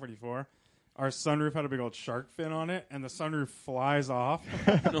Porsche 944. Our sunroof had a big old shark fin on it, and the sunroof flies off,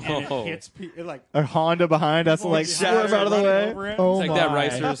 and it No. hits it like A Honda behind us, people like behind swerve out of the running way. over it. Oh It's like my! that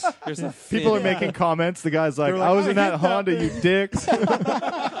racers. There's a People are fin. making comments. The guy's like, They're like, "I was "I in that hit that Honda, you thing." dicks."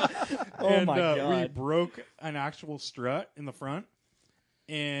 Oh and, my We god. broke an actual strut in the front,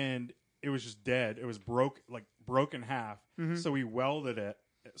 and it was just dead. It was broke in half. So we welded it,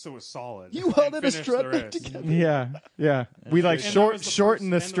 so it was solid. You and welded a finished strut the back race. together. Yeah, yeah. We like And that shorten was the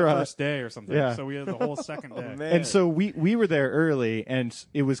end of strut. first day or something. Yeah. So we had the whole second day. And so we were there early, and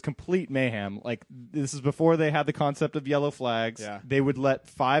it was complete mayhem. Like, this is before they had the concept of yellow flags. Yeah. They would let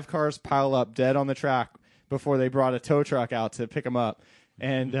 5 cars pile up dead on the track before they brought a tow truck out to pick them up.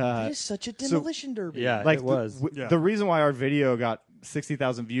 And That is such a demolition derby. Yeah, like it was. Yeah. the reason why our video got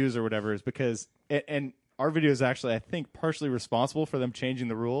 60,000 views or whatever is because and our video is actually, I think, partially responsible for them changing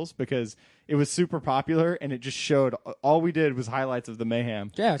the rules because it was super popular and it just showed all we did was highlights of the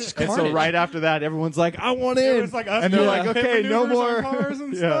mayhem. Yeah, it's just And so carnage. right after that, everyone's like, "I want in," It was like us and they're doing like, pit "Okay, no maneuvers more on cars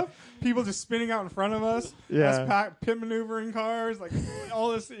and Yeah. stuff." People just spinning out in front of us. Yeah. Us pit maneuvering cars, like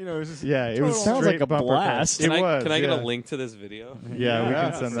all this. You know, it was just Yeah, it was total- Sounds straight like a bumper blast. cars. It Can was. I get a yeah. link to this video? Yeah, we Yeah,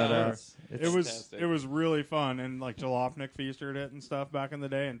 can send that out. It was fantastic. it was really fun, and like Jalopnik featured it and stuff back in the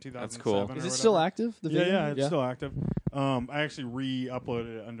day in 2007. cool. or Is it whatever. still active? The Yeah, video? yeah, it's still active. I actually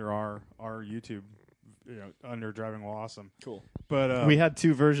re-uploaded it under our YouTube, under Driving While Awesome. Cool. But We had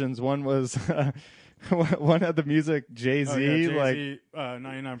 2 versions. One was one had the music Jay-Z, like.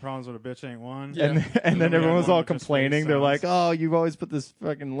 99 Problems with a Bitch Ain't One. And then then we everyone had was one all with just complaining. bass They're like, sounds. "Oh, you've always put this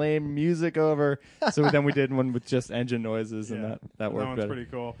fucking lame music over." So then we did one with just engine noises, and that worked one's better. pretty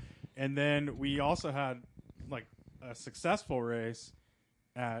cool. And then we also had like a successful race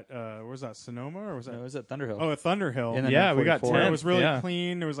at where was that, Sonoma, or was that? No, it was at Thunderhill. Oh, at Thunderhill. And then Yeah, we got 44. Where 10th. it was really yeah.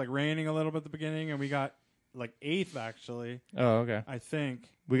 clean. It was like raining a little bit at the beginning, and we got like 8th actually, Oh, okay. I think.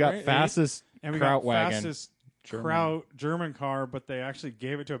 We got Right? 8th? fastest And we got Krautwagen. fastest German car, but they actually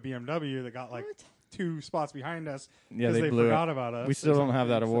gave it to a BMW that got like 2 spots behind us Yeah, because they they blew forgot it. about us. We still or don't have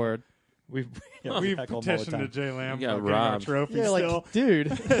that something. award. We've We've heckle 'em all the petitioned to time. Jay Lamb You got about getting our robbed. trophy Yeah, still. like,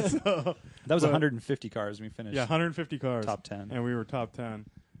 dude. So, That was but- 150 cars. We finished. yeah, 150 cars. Top 10. And we were top 10.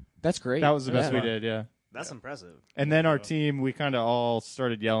 That's great. That was the best Yeah. we did, yeah. That's impressive. And then our team, we kind of all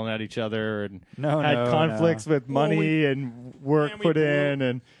started yelling at each other and had no, conflicts with Well, money and work Man, we put blew- in,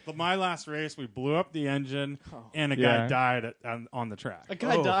 and My last race, we blew up the engine, and a Yeah. guy died on the track. A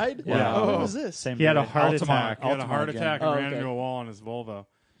guy died? Yeah. Wow. Oh. What was this? Same he had a deal. heart Altamont. attack, He had a heart again. attack and Oh, ran okay. into a wall on his Volvo.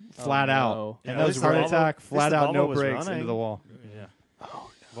 flat Oh, out. no. And At that was least heart the Volvo- attack, at flat least the out, no Volvo was brakes running. into the wall. Yeah.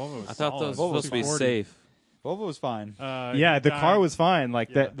 Volvo was I thought solid. those were supposed to be 240. safe. Volvo was fine. Yeah, the car was fine.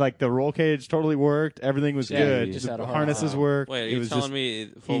 Like that, like the roll cage totally worked. Everything was good. just The had a heart harnesses attack. worked. Wait, are It you was telling just- me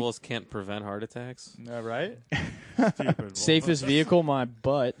Volvos can't prevent heart attacks? Right? Stupid Safest vehicle, my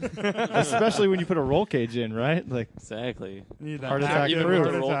butt. especially when you put a roll cage in, right? Like, Exactly. Need that Heart attack active proof.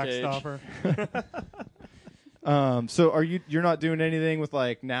 heart Roll attack cage. stopper. so you're not doing anything with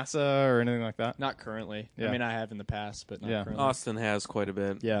like NASA or anything like that? Not currently. Yeah. I mean, I have in the past, but not Yeah. currently. Austin has quite a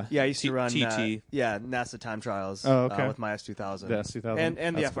bit. Yeah. Yeah, I used to T- run TT. NASA time trials Oh, okay. with my S2000. The S2000.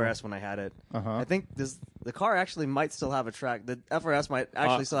 And the That's cool. FRS when I had it. Uh-huh. I think the car actually might still have a track. The FRS might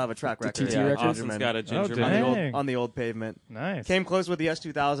actually still have a track record. TT Yeah, record? Austin's got a Oh, Gingerman. dang. on the old pavement. Nice. Came close with the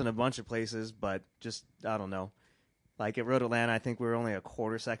S2000 a bunch of places, but just I don't know. Like at Road Atlanta, I think we were only a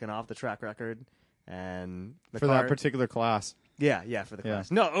quarter second off the track record, and the for car, that particular class. yeah, for the Yeah.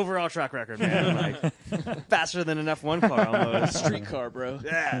 class. No, overall track record, man. Like faster than an F1 car almost. Street car, bro.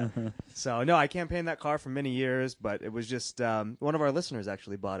 Yeah. So no, I campaigned that car for many years, but it was just one of our listeners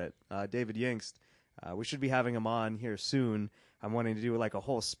actually bought it, David Yingst. We should be having him on here soon. I'm wanting to do like a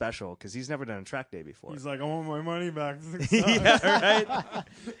whole special because he's never done a track day before. He's like, I want my money back. yeah, right.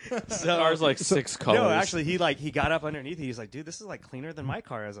 The car's like 6 colors. No, actually, he got up underneath. He's like, dude, this is like cleaner than my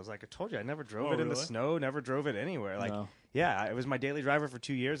car is. I was like, I told you, I never drove Oh, it in the really? snow, never drove it anywhere. Like, No. yeah, it was my daily driver for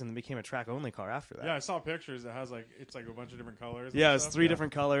 2 years, and then became a track only car after that. Yeah, I saw pictures. It has like it's like a bunch of different colors. and Yeah, it was stuff. 3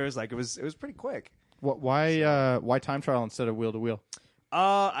 different colors. Like it was pretty quick. Why time trial instead of wheel to wheel?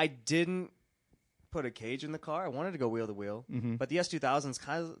 I didn't put a cage in the car. I wanted to go wheel to wheel, Mhm. but the S2000's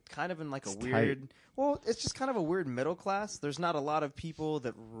kind of in like a It's weird. Well, it's just kind of a weird middle class. There's not a lot of people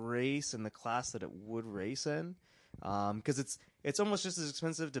that race in the class that it would race in, because it's almost just as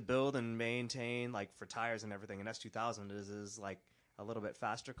expensive to build and maintain, like for tires and everything. An S2000 is like a little bit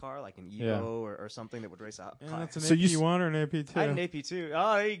faster car, like an Evo Yeah. or something that would race out. Yeah, that's an So you s- AP1 or an AP2. I had an AP2.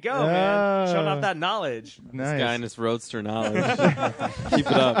 Oh, there you go, man. Showing off that knowledge. Nice. This guy and his roadster knowledge. Keep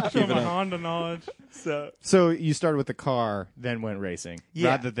it up. Show Keep it my up. Honda knowledge. So you started with the car, then went racing, Yeah.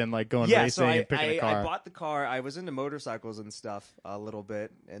 rather than like going Yeah, racing so and picking a I car. bought the car. I was into motorcycles and stuff a little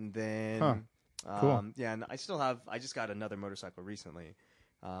bit, and then Huh. Cool. yeah, and I just got another motorcycle recently,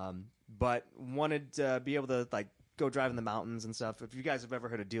 but wanted to be able to like go drive in the mountains and stuff. If you guys have ever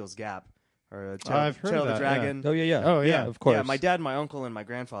heard of Deal's Gap or I've heard Tail of of the that, yeah. Dragon. Oh, yeah. Oh, yeah, of course. Yeah, my dad, my uncle, and my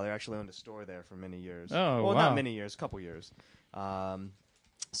grandfather actually owned a store there for many years. Oh, well, wow. not many years, a couple years.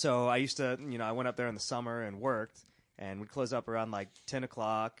 So I used to, I went up there in the summer and worked, and we'd close up around like 10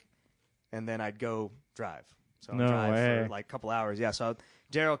 o'clock, and then I'd go drive. So I'd No drive way. for like a couple hours. Yeah, so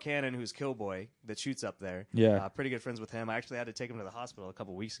Daryl Cannon, who's Killboy, that shoots up there. Yeah. Pretty good friends with him. I actually had to take him to the hospital a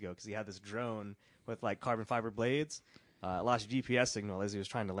couple weeks ago because he had this drone with like carbon fiber blades. Lost GPS signal as he was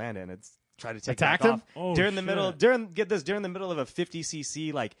trying to land it, and it's tried to take Attacked back him? off Oh, during the shit. middle. During the middle of a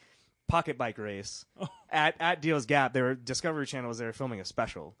 50cc like pocket bike race at Deal's Gap. Discovery Channel was there filming a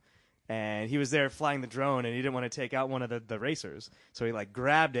special, and he was there flying the drone, and he didn't want to take out one of the racers, so he like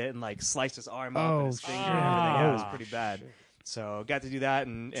grabbed it and like sliced his arm up and his finger and everything. Yeah, it was pretty bad. So got to do that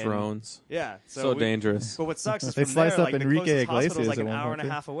and Drones. Yeah, So dangerous. But what sucks is They from sliced there, up like, Enrique the closest hospital is Iglesias like an at one hour point, and a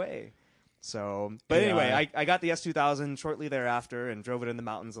too. half away. So, but anyway, I got the S2000 shortly thereafter and drove it in the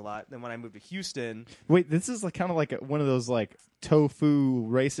mountains a lot. Then when I moved to Houston, Wait, this is like kind of like one of those like tofu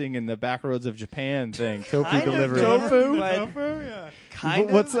racing in the back roads of Japan thing. Tofu Kind of delivery. tofu, But, but yeah.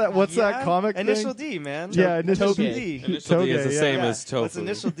 kind of. What's that yeah. comic thing? Initial D, man. Yeah, Initial D. D. Initial D is the Toge, same Yeah, as tofu. It's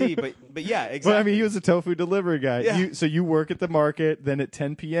initial D, but yeah, exactly. But I mean, he was a tofu delivery guy. Yeah. So you work at the market, then at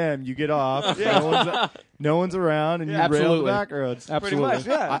 10 p.m. you get off. No one's around, and you rail the Absolutely. back roads. pretty Absolutely. much,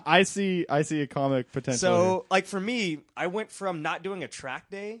 yeah. I see a comic potential. So, like for me, I went from not doing a track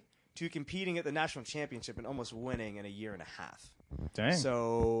day to competing at the national championship and almost winning in a year and a half. here. Dang.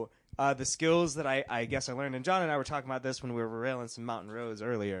 So the skills that I guess I learned, and John and I were talking about this when we were railing some mountain roads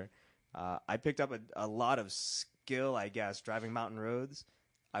earlier. I picked up a lot of skill, I guess, driving mountain roads.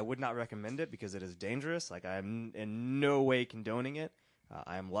 I would not recommend it because it is dangerous. Like I'm in no way condoning it.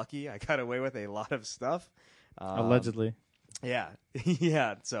 I am lucky. I got away with a lot of stuff. Allegedly. Yeah.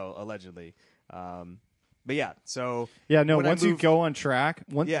 Yeah. So allegedly. But yeah. So Yeah, no, when I once you moved- go on track,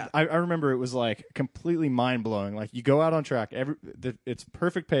 Yeah. I remember it was like completely mind blowing. Like you go out on track, it's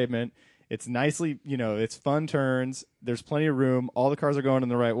perfect pavement. It's nicely, it's fun turns. There's plenty of room. All the cars are going in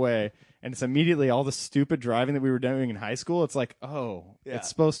the right way. And it's immediately all the stupid driving that we were doing in high school. It's like, oh, Yeah. it's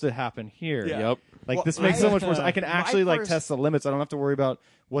supposed to happen here. Yeah. Yep. Like Well, this makes so much more sense. I can my actually like first- test the limits. I don't have to worry about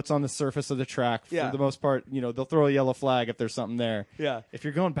what's on the surface of the track. For Yeah. the most part, they'll throw a yellow flag if there's something there. Yeah. If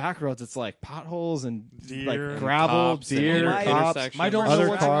you're going back roads, it's like potholes and Deer like and gravel, cops and deer, My- cops. intersections. I don't Other know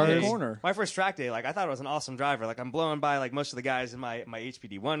what's around the cars. corner. My first track day, like I thought I was an awesome driver. Like I'm blowing by like most of the guys in my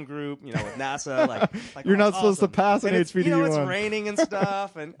HPD1 group, with NASA. Like You're oh, not it's supposed to awesome. pass an And it's, HPD1. It's raining and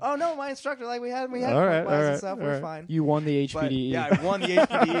stuff, and oh no, my instructor, like we had All right, point all right, and stuff. all We're right. fine. You won the But, HPDE. yeah, I won the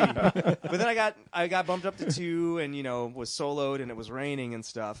HPDE. But then I got bumped up to 2 and, was soloed and it was raining and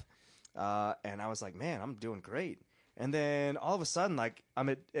stuff. And I was like, man, I'm doing great. And then all of a sudden, like, I'm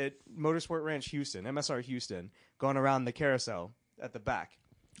at Motorsport Ranch Houston, MSR Houston, going around the carousel at the back.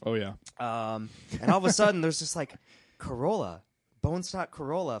 Oh yeah. And all of a sudden, there's this, like, Corolla, bone stock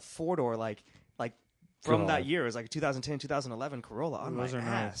Corolla, 4-door, like from that year. It was like a 2010, 2011 Corolla on my Those are ass.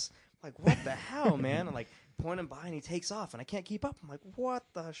 nice. Like, what the hell, man? I'm like, pointing by and he takes off and I can't keep up. I'm like, what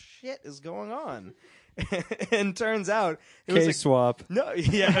the shit is going on? And turns out it was Case swap. no,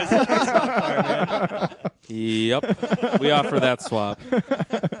 yeah, it was a case swap car, man. Yep. We offer that swap.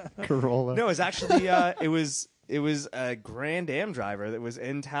 Corolla. No, it was actually it was a Grand Am driver that was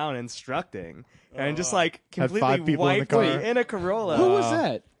in town instructing and just like Had 5 completely people in the wiped car. me in a Corolla. Who was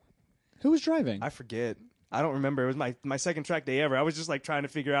that? Who was driving? I forget. I don't remember. It was my second track day ever. I was just like trying to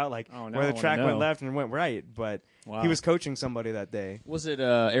figure out like Oh, now where I the wanna track know. went left and went right, but Wow. he was coaching somebody that day. Was it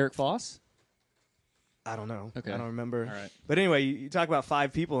Eric Foss? I don't know. Okay. I don't remember. All right. But anyway, you talk about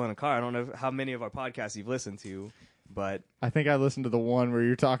 5 people in a car. I don't know how many of our podcasts you've listened to, but I think I listened to the one where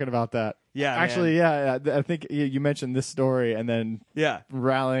you're talking about that. yeah, Actually, man. yeah. I think you mentioned this story and then yeah,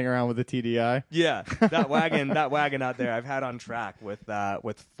 rallying around with the TDI. yeah. That wagon out there, I've had on track with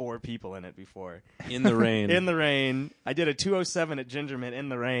 4 people in it before. In the rain. In the rain, I did a 207 at Gingerman in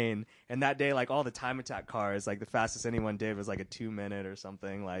the rain, and that day, like all the time attack cars, like the fastest anyone did was like a 2-minute or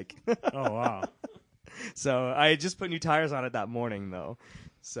something. Like, Oh wow. so I had just put new tires on it that morning though.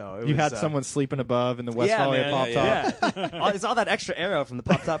 So it You was, had someone sleeping above in the West yeah, Valley man, Pop Top. yeah. It's all that extra aero from the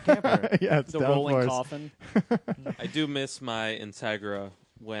Pop Top camper. Yeah, it's The downforce. rolling coffin. I do miss my Integra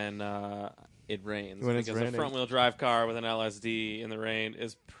when it rains When it's because a raining. front-wheel drive car with an LSD in the rain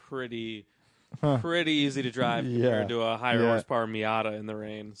is pretty easy to drive Yeah. compared to a higher Yeah. horsepower Miata in the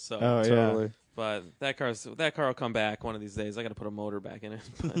rain. So, Oh, Totally. yeah. but that car will come back one of these days. I got to put a motor back in it.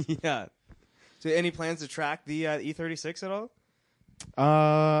 But Yeah. So, any plans to track the E36 at all?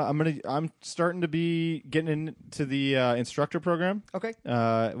 I'm starting to be getting into the instructor program. Okay.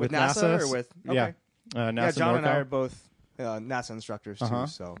 With NASA or with? Okay. Yeah. NASA Yeah, John and I NorCal. are both NASA instructors too. Uh-huh.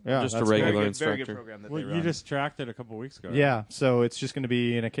 So Yeah, Just a that's regular very instructor. good program that Well, they you run. just tracked it a couple weeks ago. Yeah, so it's just going to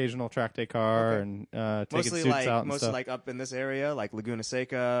be an occasional track day car Okay. and taking mostly suits out and mostly stuff. like up in this area, like Laguna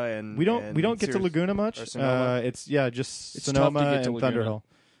Seca and we don't get to Sirius- Laguna or much. Sonoma? It's just It's Sonoma tough to get to and Laguna. Thunderhill.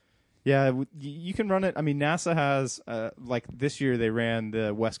 Yeah, you can run it. I mean, NASA has like this year they ran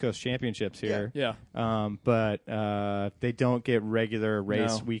the West Coast Championships here. Yeah. But they don't get regular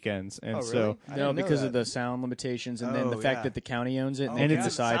race No. weekends, and Oh, really? so I No, didn't know because that. of the sound limitations and then Oh, the fact yeah. that the county owns it and Oh, they can yeah.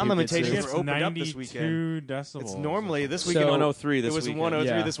 decide Sound who gets limitations it. were It's opened up this 92 decibels. It's normally this So- weekend. 103 this It was weekend.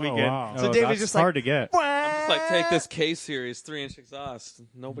 103 Yeah. this Oh, weekend. wow. So Oh, David's that's just hard like, to get. It's like take this K series 3-inch exhaust.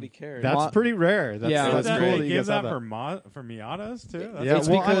 Nobody cares. That's Mo- pretty rare. That's, Yeah, that's that's cool great. that They you give guys have that that. for Miatas too. That's Yeah, It's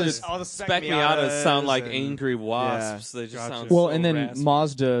well, because all the Spec Miatas sound like and- angry wasps. They just Gotcha. sound well, so and then raspy.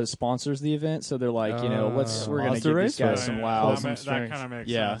 Mazda sponsors the event, so they're like, we're going Mazda to give these Raceway. guys some Yeah, wow. some that strings. kind of makes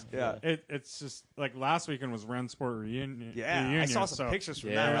Yeah. sense. Yeah. It's just like last weekend was Ren Sport reunion. Yeah, I reunion, saw some so pictures from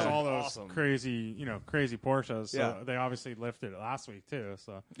Yeah. that. It was That all was those awesome. crazy Porsches. So Yeah. they obviously lifted it last week too.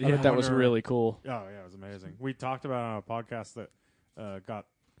 So I thought that was really cool. Oh yeah, it was amazing. We talked about it on a podcast that got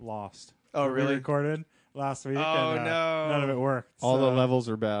lost. Oh, that we really? recorded last week. Oh, and, no. none of it worked. All so, the levels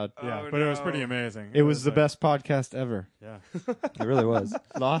are bad. Yeah, Oh, but it was no. pretty amazing. It was the like- best podcast ever. Yeah. It really was.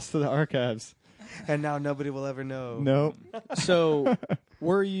 Lost to the archives. And now nobody will ever know. Nope. So,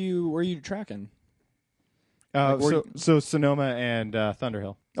 where are you tracking? Like, where So Sonoma and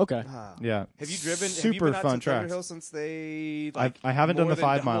Thunderhill. Okay. Ah. Yeah. Have you driven? Super have you been out fun to tracks. Thunderhill since they? I haven't done more the than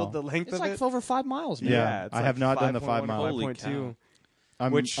 5 mile. doubled The length It's of like it. over 5 miles, man. Yeah. it's I have not done the 5 5.1, mile. Holy 5.2.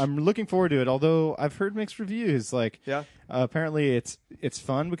 I'm I'm looking forward to it. Although I've heard mixed reviews. Like Yeah. apparently it's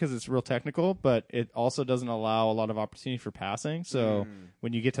fun because it's real technical, but it also doesn't allow a lot of opportunity for passing. So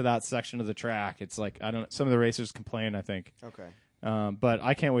when you get to that section of the track, it's like some of the racers complain, I think. Okay. But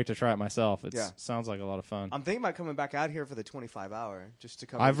I can't wait to try it myself. It Yeah. sounds like a lot of fun. I'm thinking about coming back out here for the 25-hour just to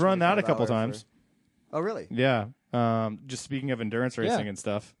come. I've run that a couple times. Oh, really? Yeah. Just speaking of endurance racing Yeah. and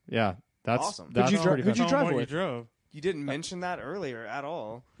stuff. Yeah. That's Awesome. That's Who'd you pretty who'd fun. you Tell 'em drive what with? You drove. You didn't mention that earlier at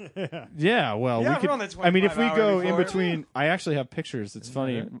all. Yeah, well, Yeah, we could. we're on the I mean, if we 25 go hour in before. between, I actually have pictures. It's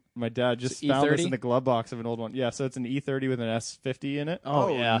funny. My dad just It's found this E30? in the glove box of an old one. Yeah, so it's an E30 with an S50 in it. Oh,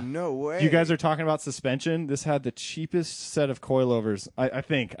 yeah. No way. You guys are talking about suspension. This had the cheapest set of coilovers. I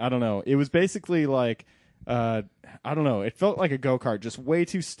think. I don't know. It was basically like, I don't know. It felt like a go-kart, just way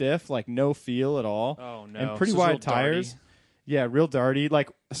too stiff, like no feel at all. Oh, no. And pretty So it's real wide tires. darty. Yeah, real darty. Like,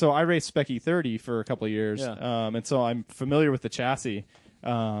 so I raced Spec E30 for a couple of years, Yeah. and so I'm familiar with the chassis.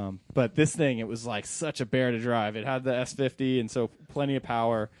 But this thing, it was like such a bear to drive. It had the S50, and so plenty of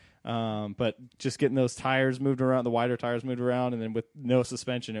power. But just getting those tires moved around, the wider tires moved around, and then with no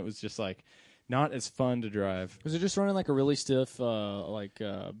suspension, it was just like not as fun to drive. Was it just running like a really stiff,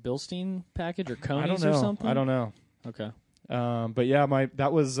 Bilstein package or I Coney's don't know. or something? I don't know. Okay. But yeah,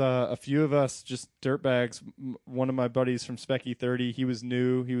 that was a few of us, just dirtbags. One of my buddies from Spec E30, he was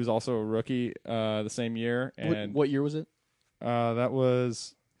new. He was also a rookie the same year. And What year was it? that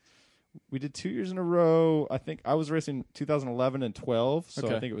was, we did 2 years in a row. I think I was racing 2011 and 12, so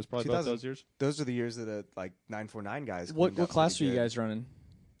Okay. I think it was probably both those years. Those are the years that the 949 guys. What cleaned up class were pretty you good. guys running?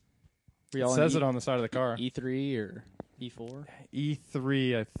 Were It y'all in says it on the side of the car. E3 or E4?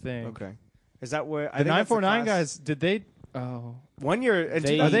 E3, I think. Okay. Is that where The 949 guys, did they? Oh, 1 year in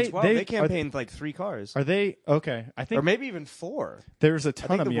They- 2012, they- they campaigned like 3 cars, are they okay? I think or maybe even 4. there's a I ton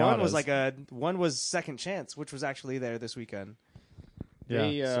think of the Miatas. one was Second Chance, which was actually there this weekend.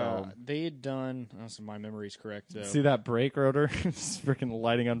 Yeah. They had done. Oh, so my memory's correct. See that brake rotor? It's freaking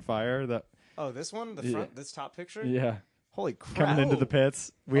lighting on fire. That Oh, this one, the Yeah. front, this top picture. yeah, Holy crap! coming into the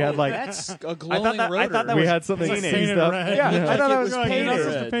pits. We had like that's a I glowing thought that rotor. we was had something painted. seized up. red. Yeah, I thought that was Like it was You're not painted.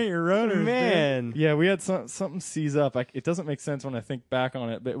 supposed to paint your rotors, Man, Yeah, we had something seize up. It doesn't make sense when I think back on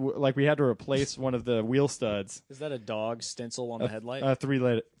it, but like we had to replace one of the wheel studs. Is that a dog stencil on the headlight? A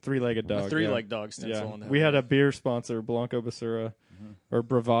three-legged dog. a three-leg yeah. dog stencil Yeah, on the we had headlight. a beer sponsor, Blanco Basura, or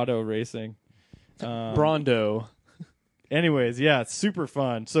Bravado Racing. Brondo. Anyways, yeah, it's super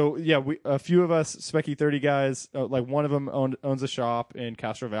fun. So yeah, a few of us Spec E30 guys, like one of them owns a shop in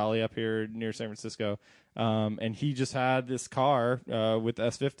Castro Valley up here near San Francisco, and he just had this car with the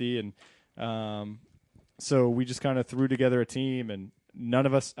S50, and so we just kind of threw together a team, and none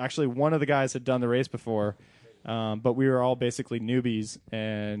of us, actually one of the guys had done the race before, but we were all basically newbies,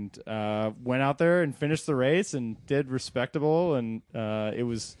 and went out there and finished the race and did respectable, and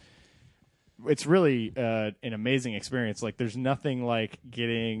it's really an amazing experience. Like, there's nothing like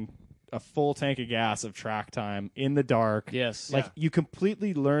getting a full tank of gas of track time in the dark. Yes. Like, you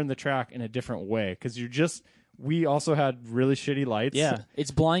completely learn the track in a different way because we also had really shitty lights. Yeah,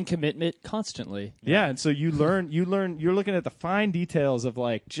 it's blind commitment constantly. Yeah, and so you're looking at the fine details of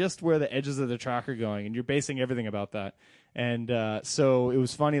like just where the edges of the track are going, and you're basing everything about that. And so it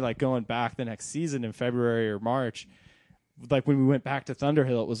was funny, like going back the next season in February or March, like when we went back to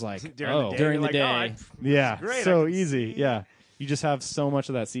Thunderhill, it was like, during the day, during you're the like, day. yeah, great, so I can easy. see. Yeah, you just have so much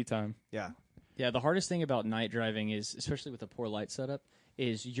of that seat time. yeah. Yeah, the hardest thing about night driving is, especially with a poor light setup,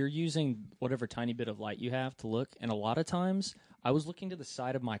 is you're using whatever tiny bit of light you have to look. And a lot of times, I was looking to the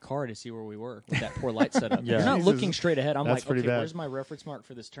side of my car to see where we were with that poor light setup. Yeah. You're not Jesus. looking straight ahead. I'm That's like, pretty okay, bad. where's my reference mark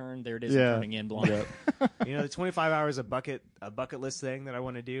for this turn? There it is. Yeah. I'm turning in blind. You know, the 25 hours a bucket list thing that I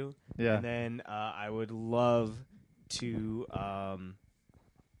want to do. Yeah. And then I would love to.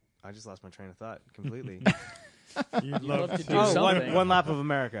 I just lost my train of thought completely. You'd love to do Oh, something. one lap of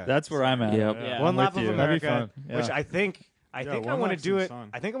America. That's where I'm at. Yep. Yeah. one I'm lap with of you. That'd be America, fun. Yeah. which I think I one want to lap's do in it. sun.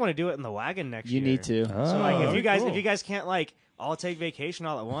 I think I want to do it in the wagon next You year. need to. So like, Oh, if you guys can't like all take vacation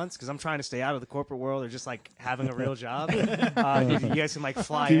all at once because I'm trying to stay out of the corporate world or just like having a real job. If you guys can like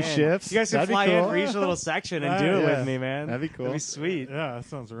fly Do in, shifts? you guys can That'd be fly cool. in for each little section and do it Yeah. with me, man. That'd be cool. That'd be sweet. Yeah, that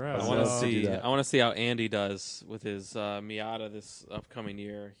sounds rad. I want to So- see. do that. I want to see how Andy does with his Miata this upcoming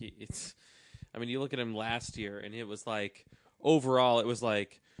year. I mean, you look at him last year, and it was like overall, it was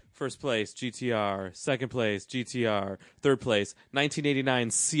like first place GTR, second place GTR, third place 1989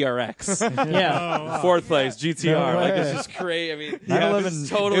 CRX, Yeah. fourth place GTR. No Like, it's way. just crazy. I mean, Yeah, it was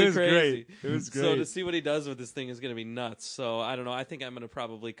totally it was crazy. great. It was So great. to see what he does with this thing is going to be nuts. So I don't know. I think I'm going to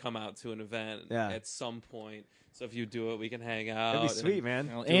probably come out to an event Yeah. at some point. So if you do it, we can hang out. That'd be sweet, man.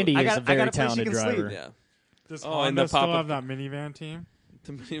 Well, Andy I is got- a I very got a place you talented can sleep. driver. Yeah. Does Oh, and Honda the still pop-up- have that minivan team?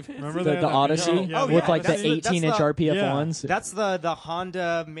 Remember The that? Odyssey Yeah, with like the that's the- 18-inch that's RPF yeah. ones. That's the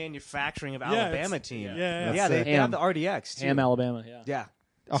Honda manufacturing of Yeah, Alabama it's- team. yeah. Yeah, they Ham. have the RDX too. Ham, Alabama. Yeah. Yeah.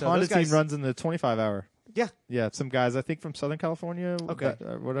 A So Honda those guys- team runs in the 25 hour. Yeah. Yeah, some guys I think from Southern California. Okay.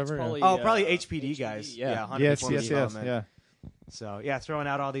 Whatever. yeah. Probably, Probably uh, HPD guys. yeah. Honda Yes, Performance yes, yes. Development. Yeah, So yeah, throwing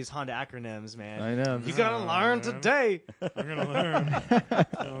out all these Honda acronyms, man. I know. You're gonna learn man. today. I'm gonna learn. I'm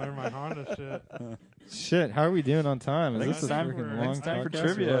gonna learn my Honda shit. Shit, how are we doing on time? I think Is it's this a time freaking for, long it's time for podcast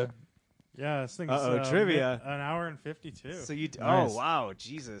or trivia. what? Yeah, this thing's trivia. An hour and 52. So you. Nice. Oh wow,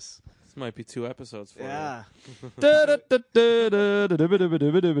 Jesus. This might be 2 episodes for Yeah.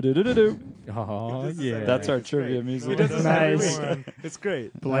 Oh, yeah. That's our It's trivia great. music. He does this Nice. every week. It's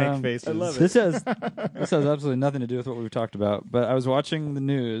great. Blank faces. I love it. This has absolutely nothing to do with what we've talked about. But I was watching the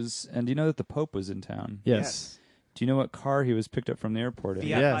news, and do you know that the Pope was in town? Yes. Do you know what car he was picked up from the airport in? Fiat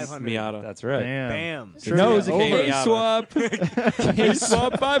Yes. 500. Miata. That's right. Bam. Bam. No, it was a Trivia. K swap. K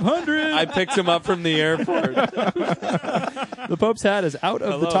swap 500. I picked him up from the airport. The Pope's hat is out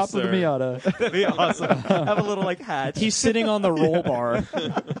of the Hello, top sir. of the Miata. That'd be awesome. Have a little hatch. He's sitting on the roll bar.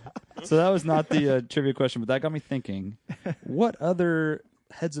 So that was not the trivia question, but that got me thinking. What other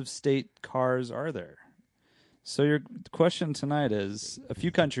heads of state cars are there? So your question tonight is a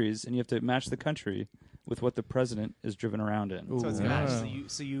few countries, and you have to match the country with what the president is driven around in. So it's Ooh. matched. Yeah.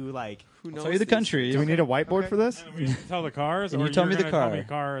 So you like. Who I'll knows tell you the these country. Do we need a whiteboard for this? And we tell the cars, And or you tell me the gonna tell car. me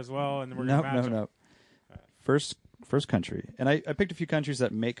car as well, and then we're No, gonna match no, them. no. First country, and I picked a few countries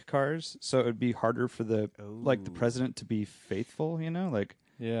that make cars, so it would be harder for the Ooh. president to be faithful. You know, like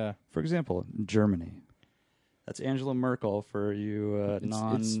Yeah. for example, Germany. That's Angela Merkel for you It's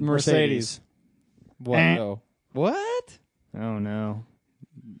non. Mercedes. What? No. What? Oh, no.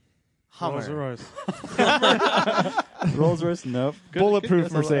 Rolls Hummer. Royce. Rolls Royce. Nope. Bulletproof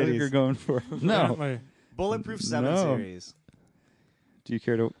That's what I think Mercedes. you're going for. No. Bentley. Bulletproof 7 No. Series. Do you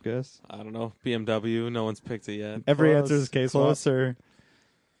care to guess? I don't know. BMW. No one's picked it yet. Every Close, answer is case swap. closer.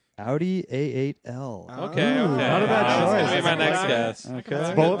 Audi A8L. Okay. Oh. Okay. Not a bad That was choice. gonna be my next Okay. guess.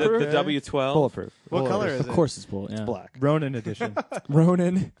 Okay. Bulletproof? The W12. Bulletproof. What color is Of it? course it's bullet. Yeah. Black. Ronin edition.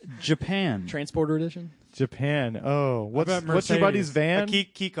 Ronin. Japan. Transporter edition. Japan. Oh, what's bet your buddy's Mercedes. van? A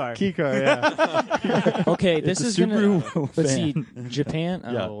key car. Key car, yeah. Okay, this It's is a gonna. Subaru Let's see. van. Japan.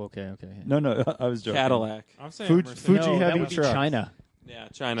 Oh, Yeah. okay. No, I was joking. Cadillac. I'm saying Fuji Mercedes. No, that heavy would be trucks. China. Yeah,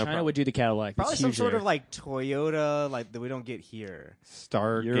 China. China would do the Cadillac. Probably It's some huge sort there. of like Toyota, like that we don't get here.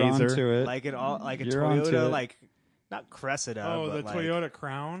 You're on Stargazer. to it. Like it all, like a You're onto Toyota, it. like not Cressida. Oh, but the like, Toyota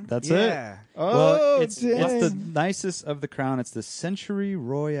Crown. That's yeah. it. Oh, Well, it's dang. the nicest of the crown. It's the Century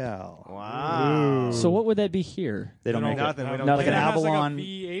Royale. Wow. Ooh. So what would that be here? They don't No, make it. nothing. We don't Not get like an it. It has Avalon. like a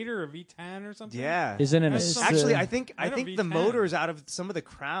V8 or a V10 or something. Yeah. Isn't it? That's A, Actually, I I think don't the V10. motors out of some of the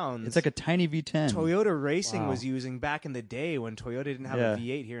Crowns. It's like a tiny V10. Toyota Racing Wow. was using back in the day when Toyota didn't have Yeah. a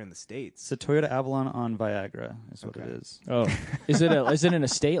V8 here in the States. It's a Toyota Avalon on Viagra. Is what Okay. it is. oh, is it an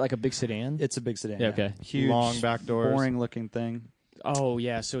estate like a big sedan? It's a big sedan. Yeah, okay. Huge, Long back doors. boring looking thing. Oh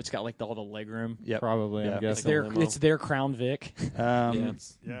yeah, so it's got like all the legroom. Yep. Probably, Yeah. I'm It's guessing. their it's their Crown Vic.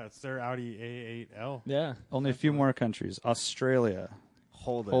 Yeah. It's their Audi A8L. Yeah. Only a few more countries. Australia.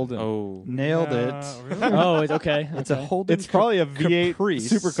 Holden. Holden. Oh. Nailed it. Really? Oh, okay. It's a Holden. It's probably a V8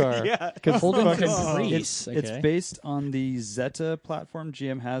 Caprice. supercar. Yeah. Holden fucking- Caprice. It's Okay. based on the Zeta platform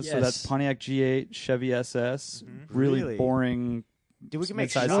GM has. So Yes. that's Pontiac G8, Chevy SS. Really, Really? boring. Dude, we can make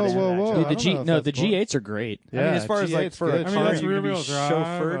Mid-size shots sedan. Whoa, of whoa, that, whoa. Joe. Dude, I don't know if the that's G8s are great. I mean, as far as like G8's for a good. I mean, car that's you're gonna be rear-wheel drive,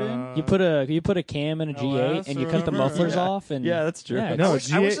 chauffeured in. You put a cam in a G8 LS and you or cut the whatever. mufflers Yeah. off and Yeah, that's true. Yeah, No, I wish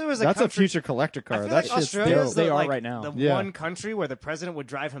there was a that's country- a future collector I car. feel That like shit's Australia's dope. They the, are like, right now. the Yeah. one country where the president would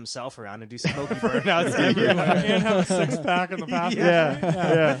drive himself around and do smoky burnouts everywhere. And have a six pack in the passenger.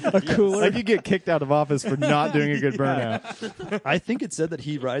 Yeah, yeah. a cooler. Like you get kicked out of office for not doing a good burnout. I think it said that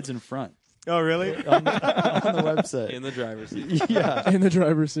he rides in front Oh, really? on the website. In the driver's seat. Yeah. in the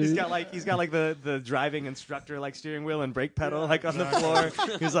driver's seat. He's got like the driving instructor like steering wheel and brake pedal like on the floor.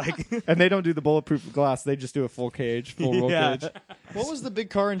 He's like, And they don't do the bulletproof glass. They just do a full cage, full roll Yeah. cage. What was the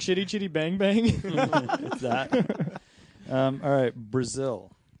big car in Chitty Chitty Bang Bang? It's that. All right,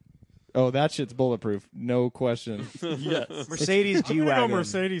 Brazil. Oh, that shit's bulletproof. No question. Yes. Mercedes G I'm gonna go wagon.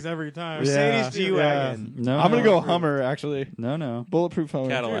 Mercedes every time. Mercedes G wagon. No, I'm going to no. go Hummer, actually. No. Bulletproof Hummer.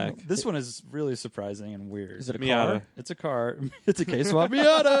 Cadillac. This one is really surprising and weird. Is it a Miata. car? It's a car. It's a K-Swap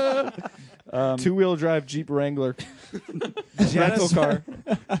Miata. Two-wheel drive Jeep Wrangler. Genesis- Rental car.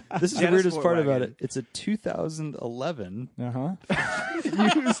 This is the Genesis weirdest Sport part about wagon. it. It's a 2011 Uh-huh.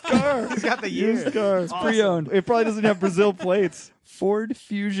 Used car. He's got the Used year. car. Awesome. pre-owned It probably doesn't have Brazil plates. Ford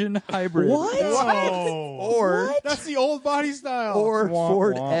Fusion Hybrid. Whoa. Or That's the old body style. or Wah,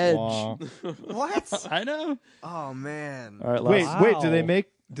 Ford wah, Edge. wah. What? I know. Oh man. All right, Wait, last. wait.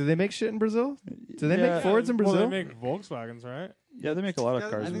 Do they make shit in Brazil? Do they Yeah. make Fords in Well, Brazil? they make Volkswagens, right? Yeah, they make a lot of Yeah,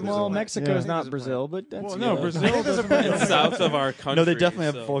 cars. I in think Brazil. Well, Yeah. Mexico's I think not there's a Brazil, but that's Well, good. no, Brazil doesn't make It's south of our country. No, they definitely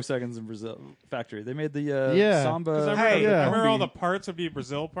have so- Volkswagens in Brazil factory. They made the Yeah. Samba. 'Cause I remember, Hey, I remember all Combi- the parts would be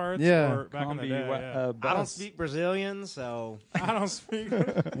Brazil parts. Yeah. Or back in the Combi, day. Yeah. I don't bus. speak Brazilian, so I don't speak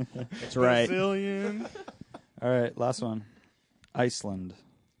That's right. Brazilian. All right, last one. Iceland.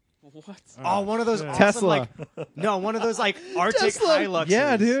 What? Oh, one of those awesome, Tesla. like one of those like Arctic Hiluxes.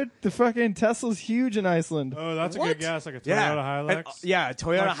 Yeah, dude. The fucking Tesla's huge in Iceland. Oh, that's a good guess. Like a Toyota Yeah, Hilux. Yeah,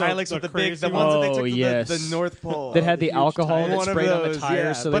 Toyota Like the- Hilux the with the crazy ones that they one? took Oh, to yes. the North Pole. That had the huge alcohol tires. that One of sprayed on the those, tires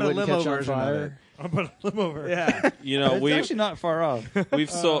yeah, so but they a wouldn't limo catch on version of fire. But a limo over. Yeah, You know, It's actually not far off. we've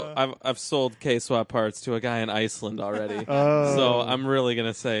sold. I've sold K-Swap parts to a guy in Iceland already. Oh. So I'm really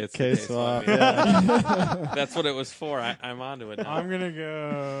gonna say it's K-Swap. K-Swap. That's what it was for. I'm onto it now. I'm gonna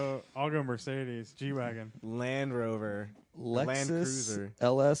go. I'll go Mercedes G-wagon. Land Rover, Land Lexus Cruiser.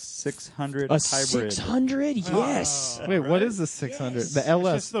 LS 600 A hybrid. 600? Yes. Wait, what is the 600? The It's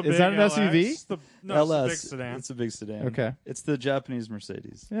LS. just the Is big that an LS. SUV? No, LS. it's a big sedan. It's a big sedan. Okay. It's the Japanese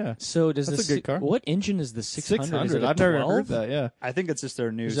Mercedes. Yeah. So does That's this a good car. What engine is the 600? Is it a I've never 12? heard that. Yeah. I think it's just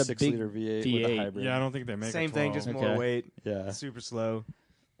their new There's a 6-liter V8 with a V8. hybrid. Yeah, I don't think they make Same a thing, 12. just Okay. more weight. Yeah. Super slow.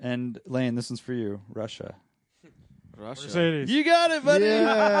 And Lane, this one's for you. Russia. Russia. Mercedes. You got it, buddy.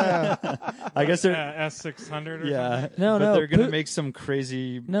 Yeah. I guess they're S600 or yeah. something. No, but no, they're gonna Pu- make some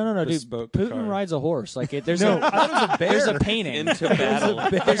crazy No, dude. bespoke Putin car. rides a horse. Like there's No, a there's a painting. Into battle.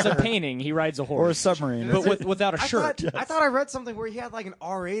 There's a painting. He rides a or a horse, submarine. but without a shirt. I thought I read something where he had like an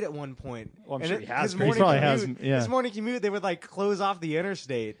R8 at one point. Well, I'm And sure he has his to. He morning probably commute, has, yeah. His morning commute, they would like close off the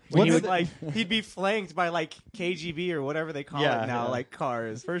interstate. What He is would like he'd be flanked by like KGB or whatever they call Yeah, it now, yeah. like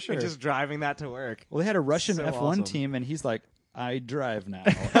cars, For sure. and just driving that to work. Well, they had a Russian So F1 awesome. team, and he's like, I drive now.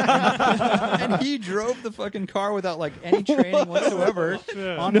 And he drove the fucking car without like any training whatsoever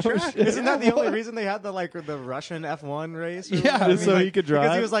on track. Isn't that the only reason they had the Russian F1 race? or Yeah, whatever? just so Like, he could Because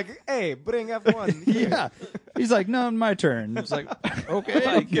drive? he was like, "Hey, bring F1." Yeah. He's like, no, my turn. It's like,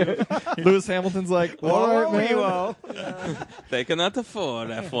 okay. Lewis Hamilton's like, all right, man. Whoa. They cannot afford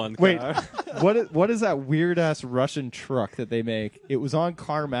F1 Wait, car. what is that weird ass Russian truck that they make? It was on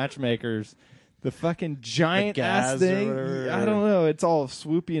Car Matchmakers. The fucking giant ass Gaz or thing. whatever. I don't know. It's all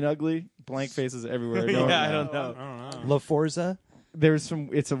swoopy and ugly. Blank faces everywhere. No, Yeah, I don't know. I don't know. La Forza? There's some.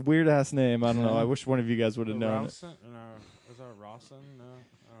 It's a weird ass name. I don't know. I wish one of you guys would have known it. Rawson? No. Is that Rawson? No.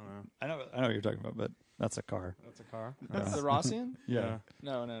 I don't know. I know what you're talking about, but that's a car. That's a car. That's the Rossian? Yeah.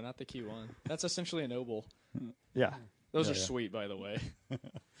 No, not the Q1. That's essentially an Oval. Yeah. Those Yeah, are yeah. sweet, by the way.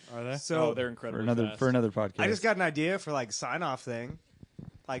 Are they? So they're For incredibly another fast. for another podcast. I just got an idea for like sign off thing.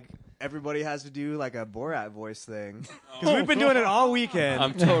 Like everybody has to do like a Borat voice thing because we've been doing it all weekend.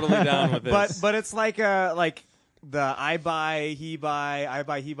 I'm totally down with this. But it's like the I buy, he buy, I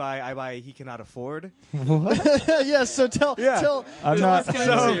buy, he buy, I buy, he cannot afford. Yes. So tell. I'm not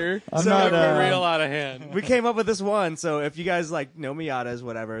here. I'm so not We're real out of hand. We came up with this one. So if you guys like know Miatas,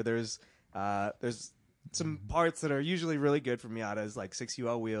 whatever, there's some parts that are usually really good for Miatas, like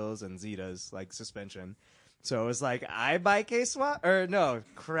 6UL wheels and Zetas, like suspension. So it was like, I buy K-Swap? Or no,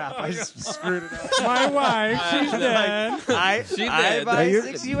 crap, I just screwed it up. My wife, she's dead. I dead. buy You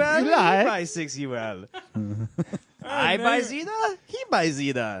 6UL, he lie. buy 6UL. I buy Zeta, he buys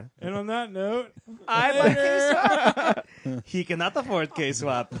Zeta. And on that note, I buy K-Swap. He cannot afford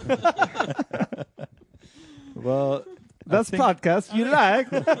K-Swap. Well, That's podcast you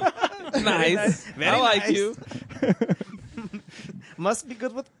like. Nice. Very I like nice. you. Must be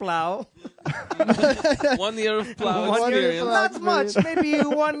good with plow. 1 year of plow One year, experience. not much, maybe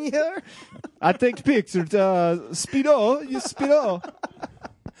 1 year. I take pictures. Speedo, you speedo.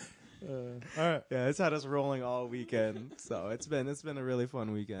 all right. Yeah, it's had us rolling all weekend, so it's been a really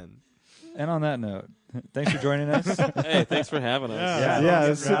fun weekend. and on that note, thanks for joining us. Hey, thanks for having us. Yeah,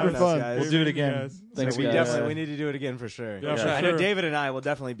 thanks it's for having super us, fun. guys. We'll do it Thank you again. guys. Thanks, we guys. definitely need to do it again for sure. Yeah, for I know sure. David and I will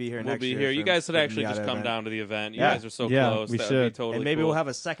definitely be here We'll next be year. here. You for guys should the actually just Miata come event. down to the event. You Yeah. guys are so Yeah, close. we That would should. be totally And maybe cool. we'll have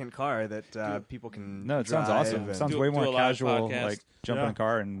a second car that people can. No, it sounds drive awesome. It and- sounds Do- way do more a live casual, podcast. like jump in Yeah. a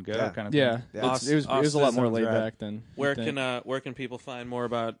car and go Yeah. kind of Yeah, thing. Yeah. it was a lot more laid Sounds rad. back than Where you'd think. where can people find more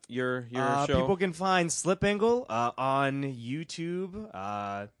about your show? People can find Slip Angle on YouTube.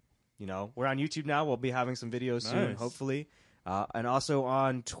 We're on YouTube now. We'll be having some videos soon, Nice. hopefully, and also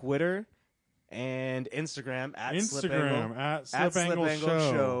on Twitter and Instagram at Slip Angle. at At Slip Angle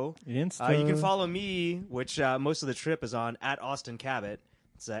Show. Insta. You can follow me, which most of the trip is on, at Austin Cabot.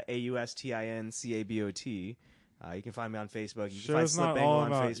 It's AustincAbot. You can find me on Facebook. You can find Show's Slip not Angle all on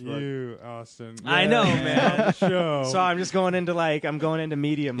about Facebook. you, Austin. I know, Yeah. man. On the show. So I'm just going into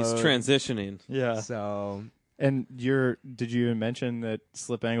media He's mode. transitioning. Yeah. So And did you even mention that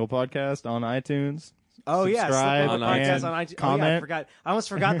Slip Angle podcast on iTunes? yeah, Subscribe Slip Angle on podcast and on iTunes. comment. Oh, yeah, I forgot. I almost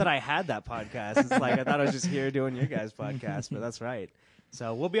forgot that I had that podcast. It's like I thought I was just here doing your guys' podcast, but that's right.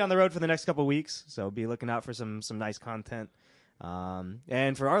 So we'll be on the road for the next couple of weeks. So be looking out for some nice content.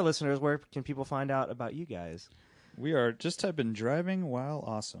 And for our listeners, where can people find out about you guys? We are just type in driving while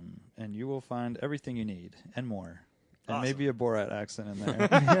awesome, and you will find everything you need and more. And maybe a Borat accent in there.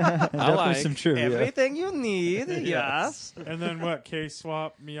 I Definitely like some trivia. Everything you need. Yes. And then what?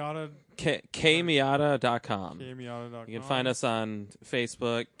 K-Swap Miata. kmiata.com. KMiata.com. You can find us on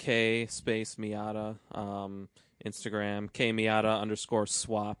Facebook, K space Miata, Instagram,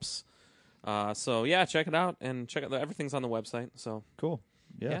 KMiata_swaps. So yeah, check it out and check out everything's on the website. So Cool.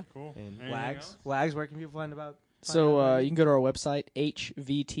 Yeah. Cool. And Anything Wags. else? Wags, where can people find about? So you can go to our website,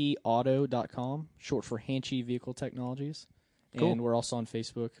 hvtauto.com, short for Hanchy Vehicle Technologies. Cool. And we're also on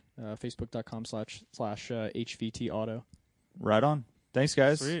Facebook, facebook.com/hvtauto. Right on. Thanks,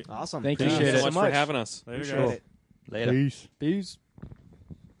 guys. Sweet. Awesome. Thank you. thank you Appreciate so it. much for having us. Later, Appreciate guys. it. Later. Peace.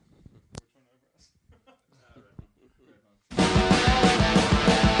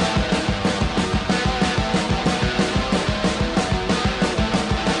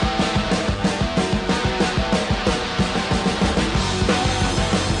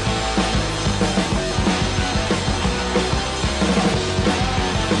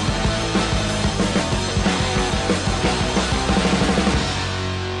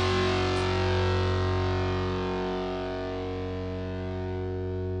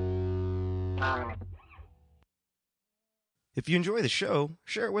 If you enjoy the show,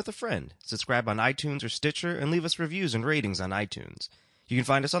 share it with a friend. Subscribe on iTunes or Stitcher and leave us reviews and ratings on iTunes. You can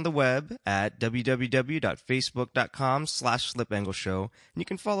find us on the web at www.facebook.com/SlipAngleShow, and you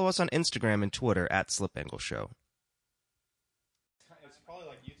can follow us on Instagram and Twitter at SlipAngleShow. It's probably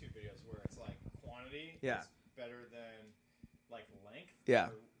like YouTube videos where it's like quantity Yeah. is better than like length. Yeah.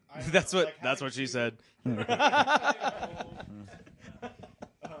 I don't That's know, what like that's having what she two- said.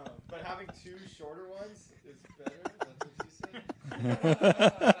 But having two shorter ones is better.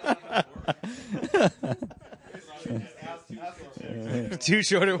 That's what she said. Two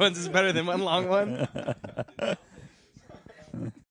shorter ones is better than one long one.